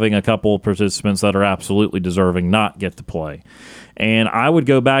okay having a couple of participants that are absolutely deserving not get to play. And I would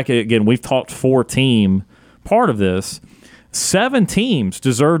go back, again, we've talked 4-team part of this. 7 teams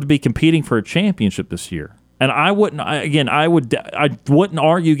deserve to be competing for a championship this year. And I wouldn't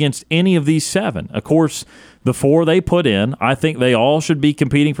argue against any of these 7. Of course, the 4 they put in, I think they all should be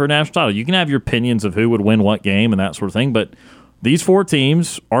competing for a national title. You can have your opinions of who would win what game and that sort of thing, but these 4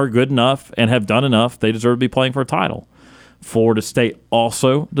 teams are good enough and have done enough. They deserve to be playing for a title. Florida State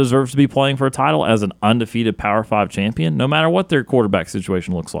also deserves to be playing for a title as an undefeated Power 5 champion, no matter what their quarterback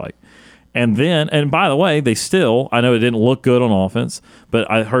situation looks like. And by the way, they still, I know it didn't look good on offense,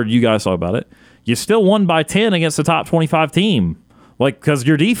 but I heard you guys talk about it. You still won by 10 against the top 25 team because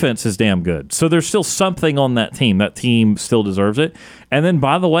your defense is damn good. So there's still something on that team. That team still deserves it. And then,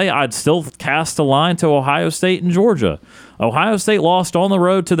 by the way, I'd still cast a line to Ohio State and Georgia. Ohio State lost on the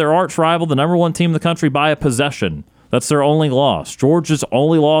road to their arch rival, the number one team in the country, by a possession. That's their only loss. Georgia's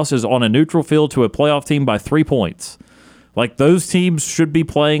only loss is on a neutral field to a playoff team by 3 points. Like, those teams should be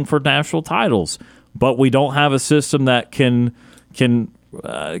playing for national titles, but we don't have a system that can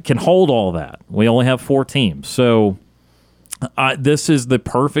hold all that. We only have 4 teams. So this is the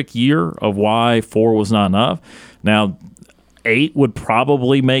perfect year of why 4 was not enough. Now, 8 would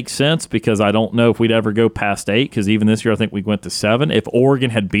probably make sense because I don't know if we'd ever go past 8 because even this year I think we went to 7. If Oregon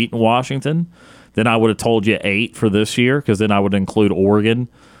had beaten Washington, then I would have told you 8 for this year because then I would include Oregon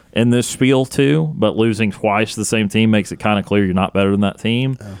in this spiel too. But losing twice to the same team makes it kind of clear you're not better than that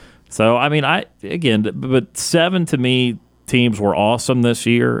team. Oh. So, I mean, but 7 to me, teams were awesome this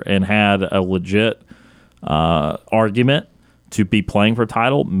year and had a legit argument to be playing for a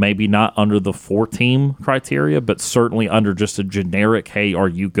title, maybe not under the 4-team criteria, but certainly under just a generic, hey, are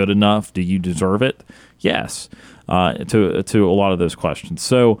you good enough? Do you deserve it? Yes, to a lot of those questions.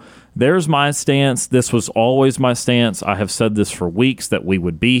 So there's my stance. This was always my stance. I have said this for weeks that we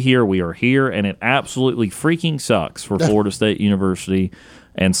would be here. We are here, and it absolutely freaking sucks for Florida State University.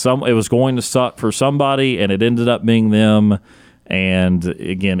 And it was going to suck for somebody, and it ended up being them. And,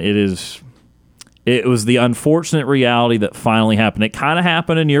 again, it was the unfortunate reality that finally happened. It kind of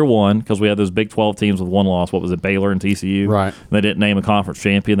happened in year 1 because we had those Big 12 teams with 1 loss. What was it, Baylor and TCU? Right. They didn't name a conference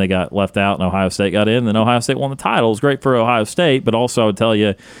champion. They got left out, and Ohio State got in. And then Ohio State won the title. It was great for Ohio State, but also I would tell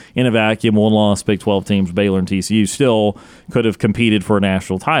you, in a vacuum, 1 loss, Big 12 teams, Baylor and TCU, still could have competed for a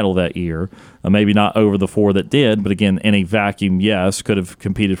national title that year. Maybe not over the 4 that did, but again, in a vacuum, yes, could have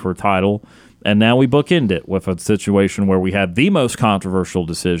competed for a title. And now we bookend it with a situation where we had the most controversial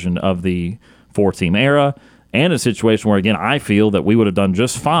decision of the 4-team era, and a situation where, again, I feel that we would have done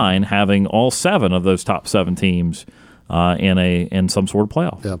just fine having all 7 of those top 7 teams in some sort of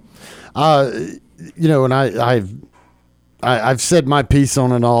playoff. Yeah, and I've said my piece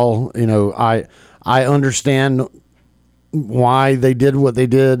on it all. I understand why they did what they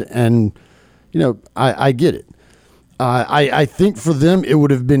did, and I get it. I think for them it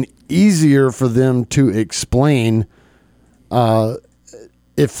would have been easier for them to explain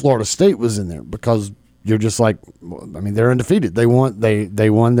if Florida State was in there, because you're just like, they're undefeated. They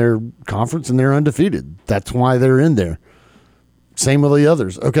won their conference and they're undefeated. That's why they're in there. Same with the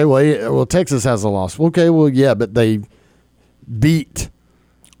others. Okay, well, Texas has a loss. Okay, well, yeah, but they beat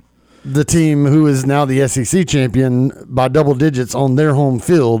the team who is now the SEC champion by double digits on their home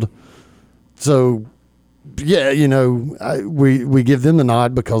field. So, yeah, we give them the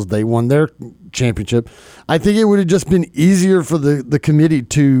nod because they won their championship. I think it would have just been easier for the committee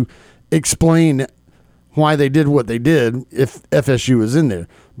to explain why they did what they did if FSU was in there.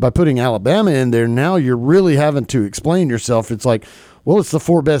 By putting Alabama in there, now you're really having to explain yourself. It's like, well, it's the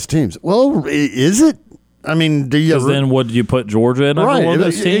 4 best teams. Well, is it? Do you? Because then would you put Georgia in one of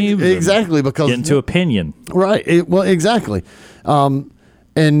those teams? Exactly, because get into opinion. Right. Exactly. And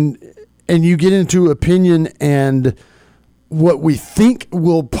you get into opinion and what we think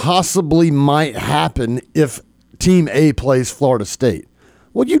will possibly might happen if Team A plays Florida State.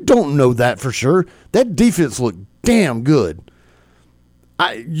 Well, you don't know that for sure. That defense looked damn good.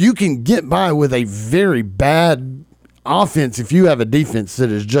 You can get by with a very bad offense if you have a defense that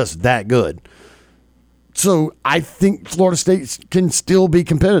is just that good. So I think Florida State can still be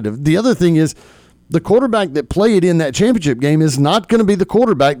competitive. The other thing is the quarterback that played in that championship game is not going to be the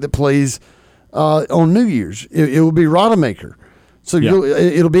quarterback that plays on New Year's. It will be Rodemaker. So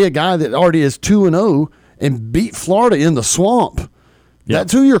it'll be a guy that already is 2-0 and beat Florida in the swamp. Yep.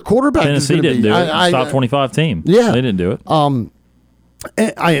 That's who your quarterback is going to be. Tennessee didn't do it. Top 25 team. Yeah, they didn't do it.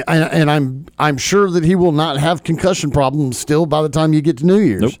 And I'm sure that he will not have concussion problems still by the time you get to New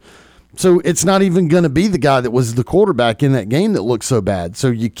Year's. Nope. So it's not even going to be the guy that was the quarterback in that game that looked so bad. So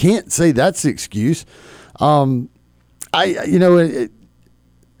you can't say that's the excuse. I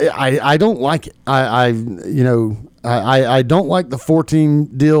don't like it. I don't like the 4-team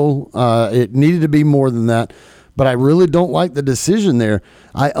deal. It needed to be more than that, but I really don't like the decision there.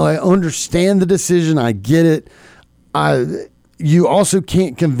 I understand the decision. I get it. You also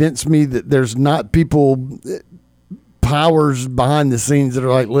can't convince me that there's not powers behind the scenes that are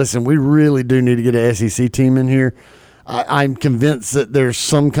like, listen, we really do need to get an SEC team in here. I'm convinced that there's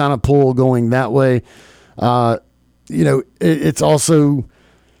some kind of pull going that way. It's also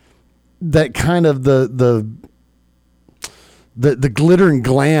that kind of the glitter and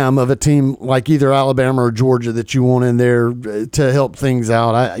glam of a team like either Alabama or Georgia that you want in there to help things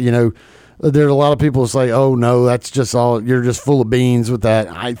out. There are a lot of people who say, "Oh no, that's just all. You're just full of beans with that."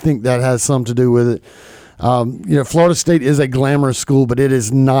 I think that has something to do with it. Florida State is a glamorous school, but it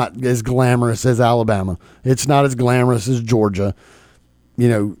is not as glamorous as Alabama. It's not as glamorous as Georgia.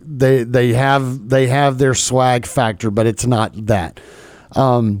 They have their swag factor, but it's not that.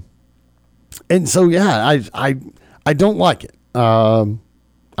 And so I don't like it.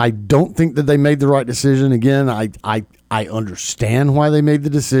 I don't think that they made the right decision. Again, I understand why they made the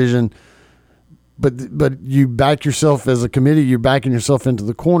decision. But you back yourself as a committee, you're backing yourself into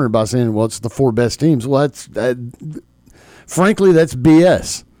the corner by saying, well, it's the 4 best teams. Well, frankly, that's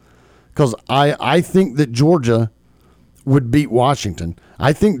BS. Because I think that Georgia would beat Washington.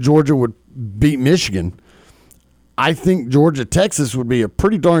 I think Georgia would beat Michigan. I think Georgia-Texas would be a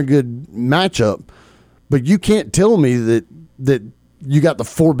pretty darn good matchup. But you can't tell me that you got the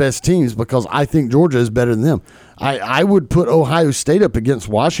 4 best teams because I think Georgia is better than them. I would put Ohio State up against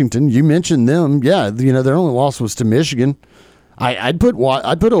Washington. You mentioned them. Yeah, their only loss was to Michigan. I'd put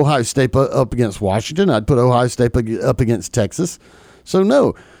Ohio State up against Washington. I'd put Ohio State up against Texas. So,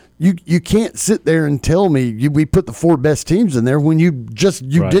 no, you can't sit there and tell me we put the 4 best teams in there when you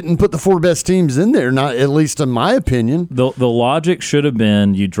didn't put the 4 best teams in there, not at least in my opinion. The logic should have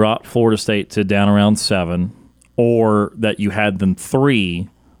been you dropped Florida State to down around 7, or that you had them 3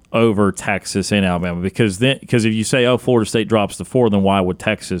 over Texas and Alabama, because if you say, oh, Florida State drops to 4, then why would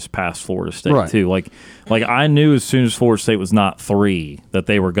Texas pass Florida State too? Like I knew as soon as Florida State was not 3 that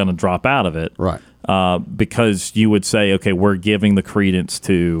they were going to drop out of it, right? Because you would say, okay, we're giving the credence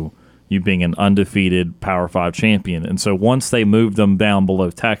to you being an undefeated Power 5 champion, and so once they moved them down below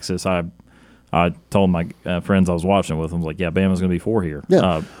Texas, I told my friends I was watching with them, like, yeah, Bama's going to be 4 here.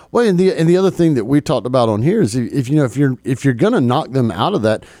 Yeah. Well, and the other thing that we talked about on here is if you're going to knock them out of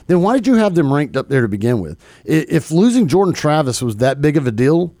that, then why did you have them ranked up there to begin with? If losing Jordan Travis was that big of a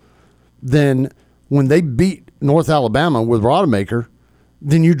deal, then when they beat North Alabama with Rodemaker,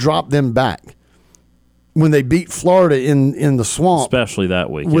 then you drop them back. When they beat Florida in the swamp, especially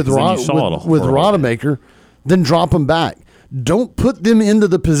that week with Rodemaker, then drop them back. Don't put them into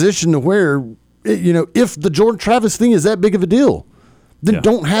the position to where, if the Jordan Travis thing is that big of a deal, then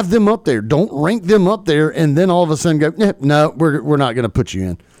don't have them up there. Don't rank them up there and then all of a sudden go, no, we're not going to put you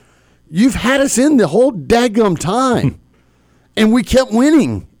in. You've had us in the whole daggum time, and we kept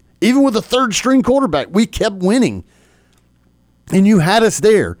winning. Even with a 3rd-string quarterback, we kept winning. And you had us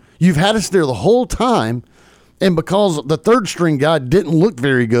there. You've had us there the whole time, and because the 3rd-string guy didn't look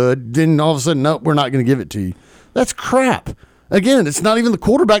very good, then all of a sudden, no, we're not going to give it to you. That's crap. Again, it's not even the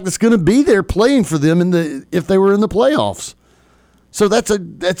quarterback that's going to be there playing for them if they were in the playoffs. So that's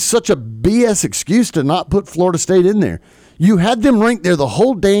such a BS excuse to not put Florida State in there. You had them ranked there the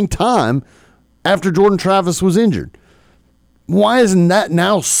whole dang time after Jordan Travis was injured. Why isn't that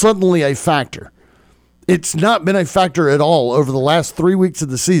now suddenly a factor? It's not been a factor at all over the last 3 weeks of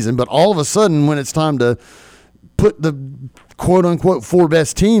the season, but all of a sudden when it's time to put the quote-unquote 4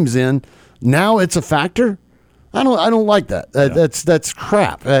 best teams in, now it's a factor? I don't like that. That's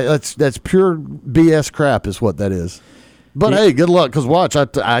crap. That's pure BS crap is what that is. But hey, good luck, because watch,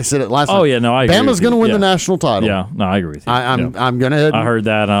 I said it last time. Oh yeah, no, I agree. Bama's going to win the national title. Yeah, no, I agree with you. I'm going to. I heard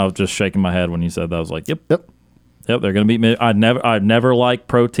that, and I was just shaking my head when you said that. I was like, yep, they're going to beat me. I'd never liked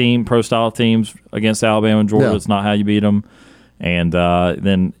pro style teams against Alabama and Georgia. Yeah. It's not how you beat them. And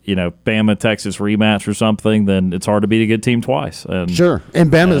then, Bama, Texas rematch or something, then it's hard to beat a good team twice. Sure. And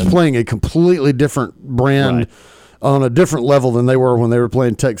Bama is playing a completely different brand on a different level than they were when they were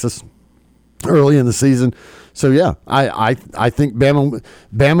playing Texas early in the season. So, yeah, I think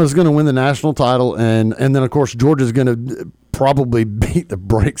Bama's going to win the national title. And then, of course, Georgia's going to probably beat the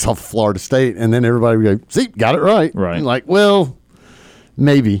brakes off Florida State. And then everybody will go, see, got it right. Right. And like, well,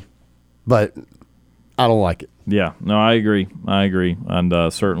 maybe. But I don't like it. Yeah, no, I agree.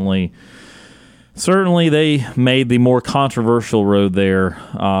 And certainly they made the more controversial road there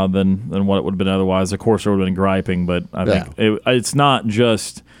than what it would have been otherwise. Of course, there would have been griping, but I think it's not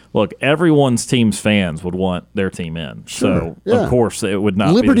just – look, everyone's team's fans would want their team in. Sure. So, of course, it would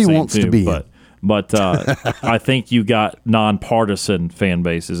not Liberty be the same wants team, to be but I think you got nonpartisan fan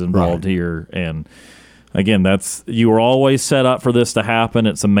bases involved here, and – again, you were always set up for this to happen.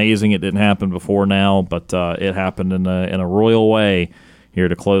 It's amazing it didn't happen before now, but it happened in a royal way here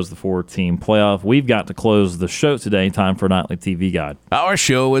to close the 4-team playoff. We've got to close the show today. Time for a nightly TV guide. Our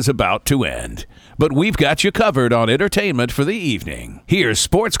show is about to end, but we've got you covered on entertainment for the evening. Here's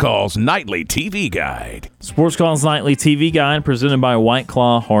SportsCall's nightly TV guide. SportsCall's nightly TV guide presented by White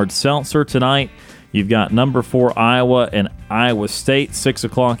Claw Hard Seltzer tonight. You've got number 4 Iowa and Iowa State, 6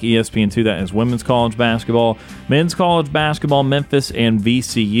 o'clock ESPN2. That is women's college basketball. Men's college basketball, Memphis and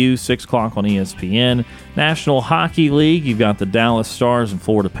VCU, 6 o'clock on ESPN. National Hockey League, you've got the Dallas Stars and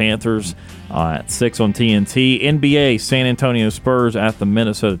Florida Panthers at 6 on TNT. NBA, San Antonio Spurs at the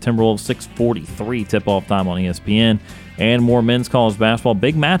Minnesota Timberwolves, 6:43 tip-off time on ESPN. And more men's college basketball.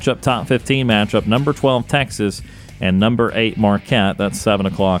 Big matchup, top 15 matchup. Number 12 Texas and number 8 Marquette. That's 7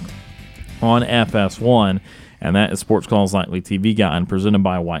 o'clock on FS1. And that is Sports Call's Nightly TV Guide presented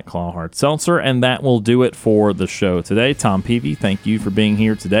by White Claw Hard Seltzer. And that will do it for the show today. Tom Peavy, thank you for being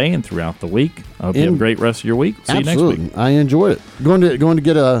here today and throughout the week. I hope you have a great rest of your week. See you next week. I enjoyed it. Going to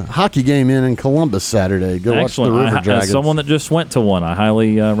get a hockey game in Columbus Saturday. Go Excellent. watch the River Dragons. As someone that just went to one, I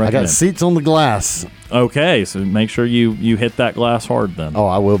highly recommend. I got seats on the glass. Okay, so make sure you hit that glass hard then. Oh,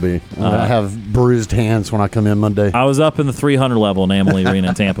 I will be. I have bruised hands when I come in Monday. I was up in the 300 level in Amalie Arena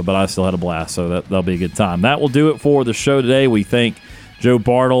in Tampa, but I still had a blast, so that'll be a good time. That will do it for the show today. We thank Joe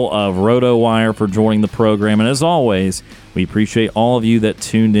Bartle of RotoWire for joining the program, and as always, we appreciate all of you that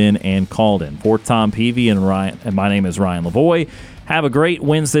tuned in and called in. For Tom Peavy and my name is Ryan Lavoie. Have a great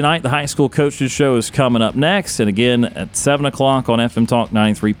Wednesday night. The High School Coaches Show is coming up next, and again at 7 o'clock on FM Talk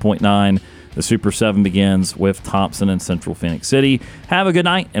 93.9. The Super 7 begins with Thompson and Central Phoenix City. Have a good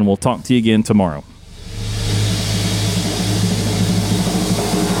night, and we'll talk to you again tomorrow.